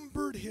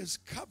remembered his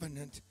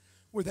covenant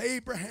with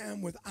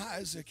Abraham, with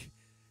Isaac,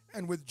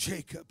 and with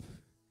Jacob.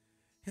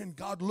 And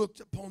God looked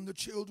upon the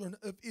children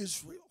of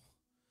Israel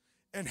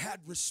and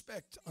had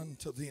respect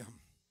unto them.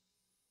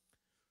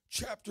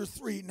 Chapter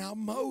 3, now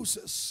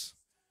Moses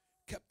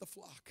kept the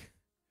flock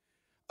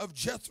of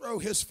Jethro,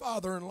 his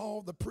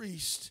father-in-law, the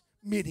priest,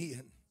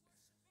 Midian.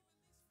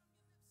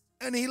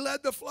 And he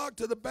led the flock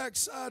to the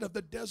backside of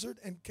the desert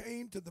and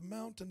came to the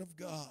mountain of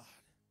God.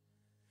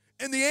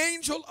 And the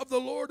angel of the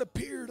Lord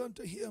appeared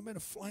unto him in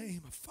a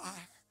flame of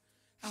fire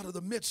out of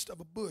the midst of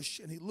a bush.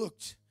 And he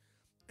looked,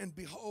 and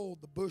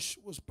behold, the bush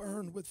was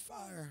burned with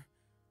fire,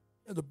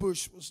 and the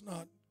bush was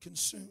not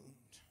consumed.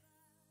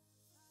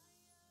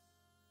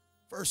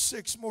 Verse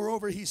 6,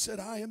 moreover, he said,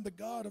 I am the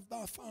God of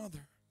thy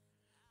father,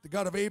 the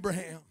God of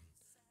Abraham,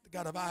 the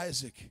God of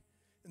Isaac,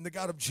 and the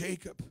God of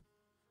Jacob.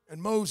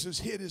 And Moses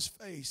hid his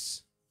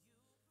face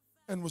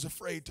and was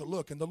afraid to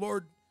look. And the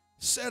Lord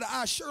said,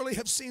 I surely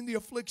have seen the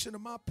affliction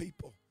of my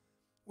people,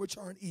 which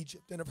are in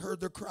Egypt, and have heard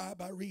their cry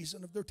by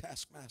reason of their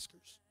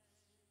taskmasters.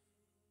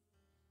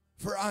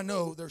 For I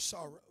know their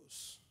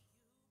sorrows.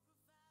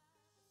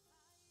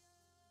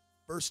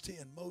 Verse 10,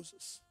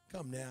 Moses,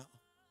 come now.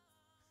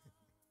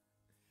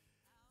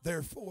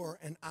 Therefore,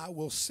 and I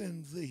will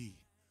send thee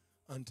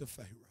unto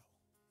Pharaoh,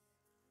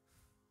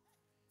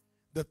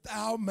 that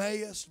thou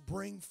mayest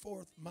bring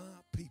forth my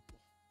people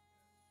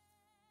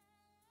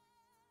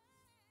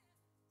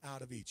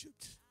out of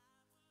Egypt.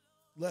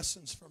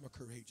 Lessons from a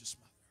courageous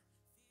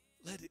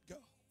mother. Let it go.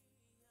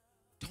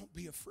 Don't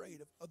be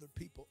afraid of other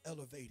people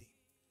elevating.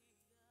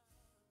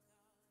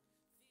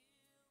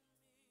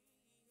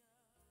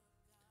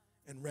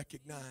 And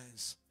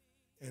recognize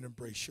and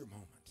embrace your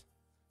moment.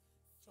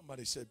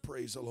 Somebody said,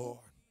 praise the Lord.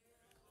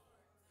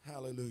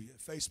 Hallelujah.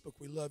 Facebook,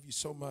 we love you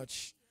so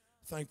much.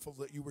 Thankful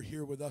that you were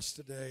here with us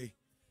today.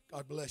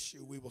 God bless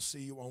you. We will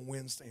see you on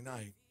Wednesday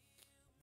night.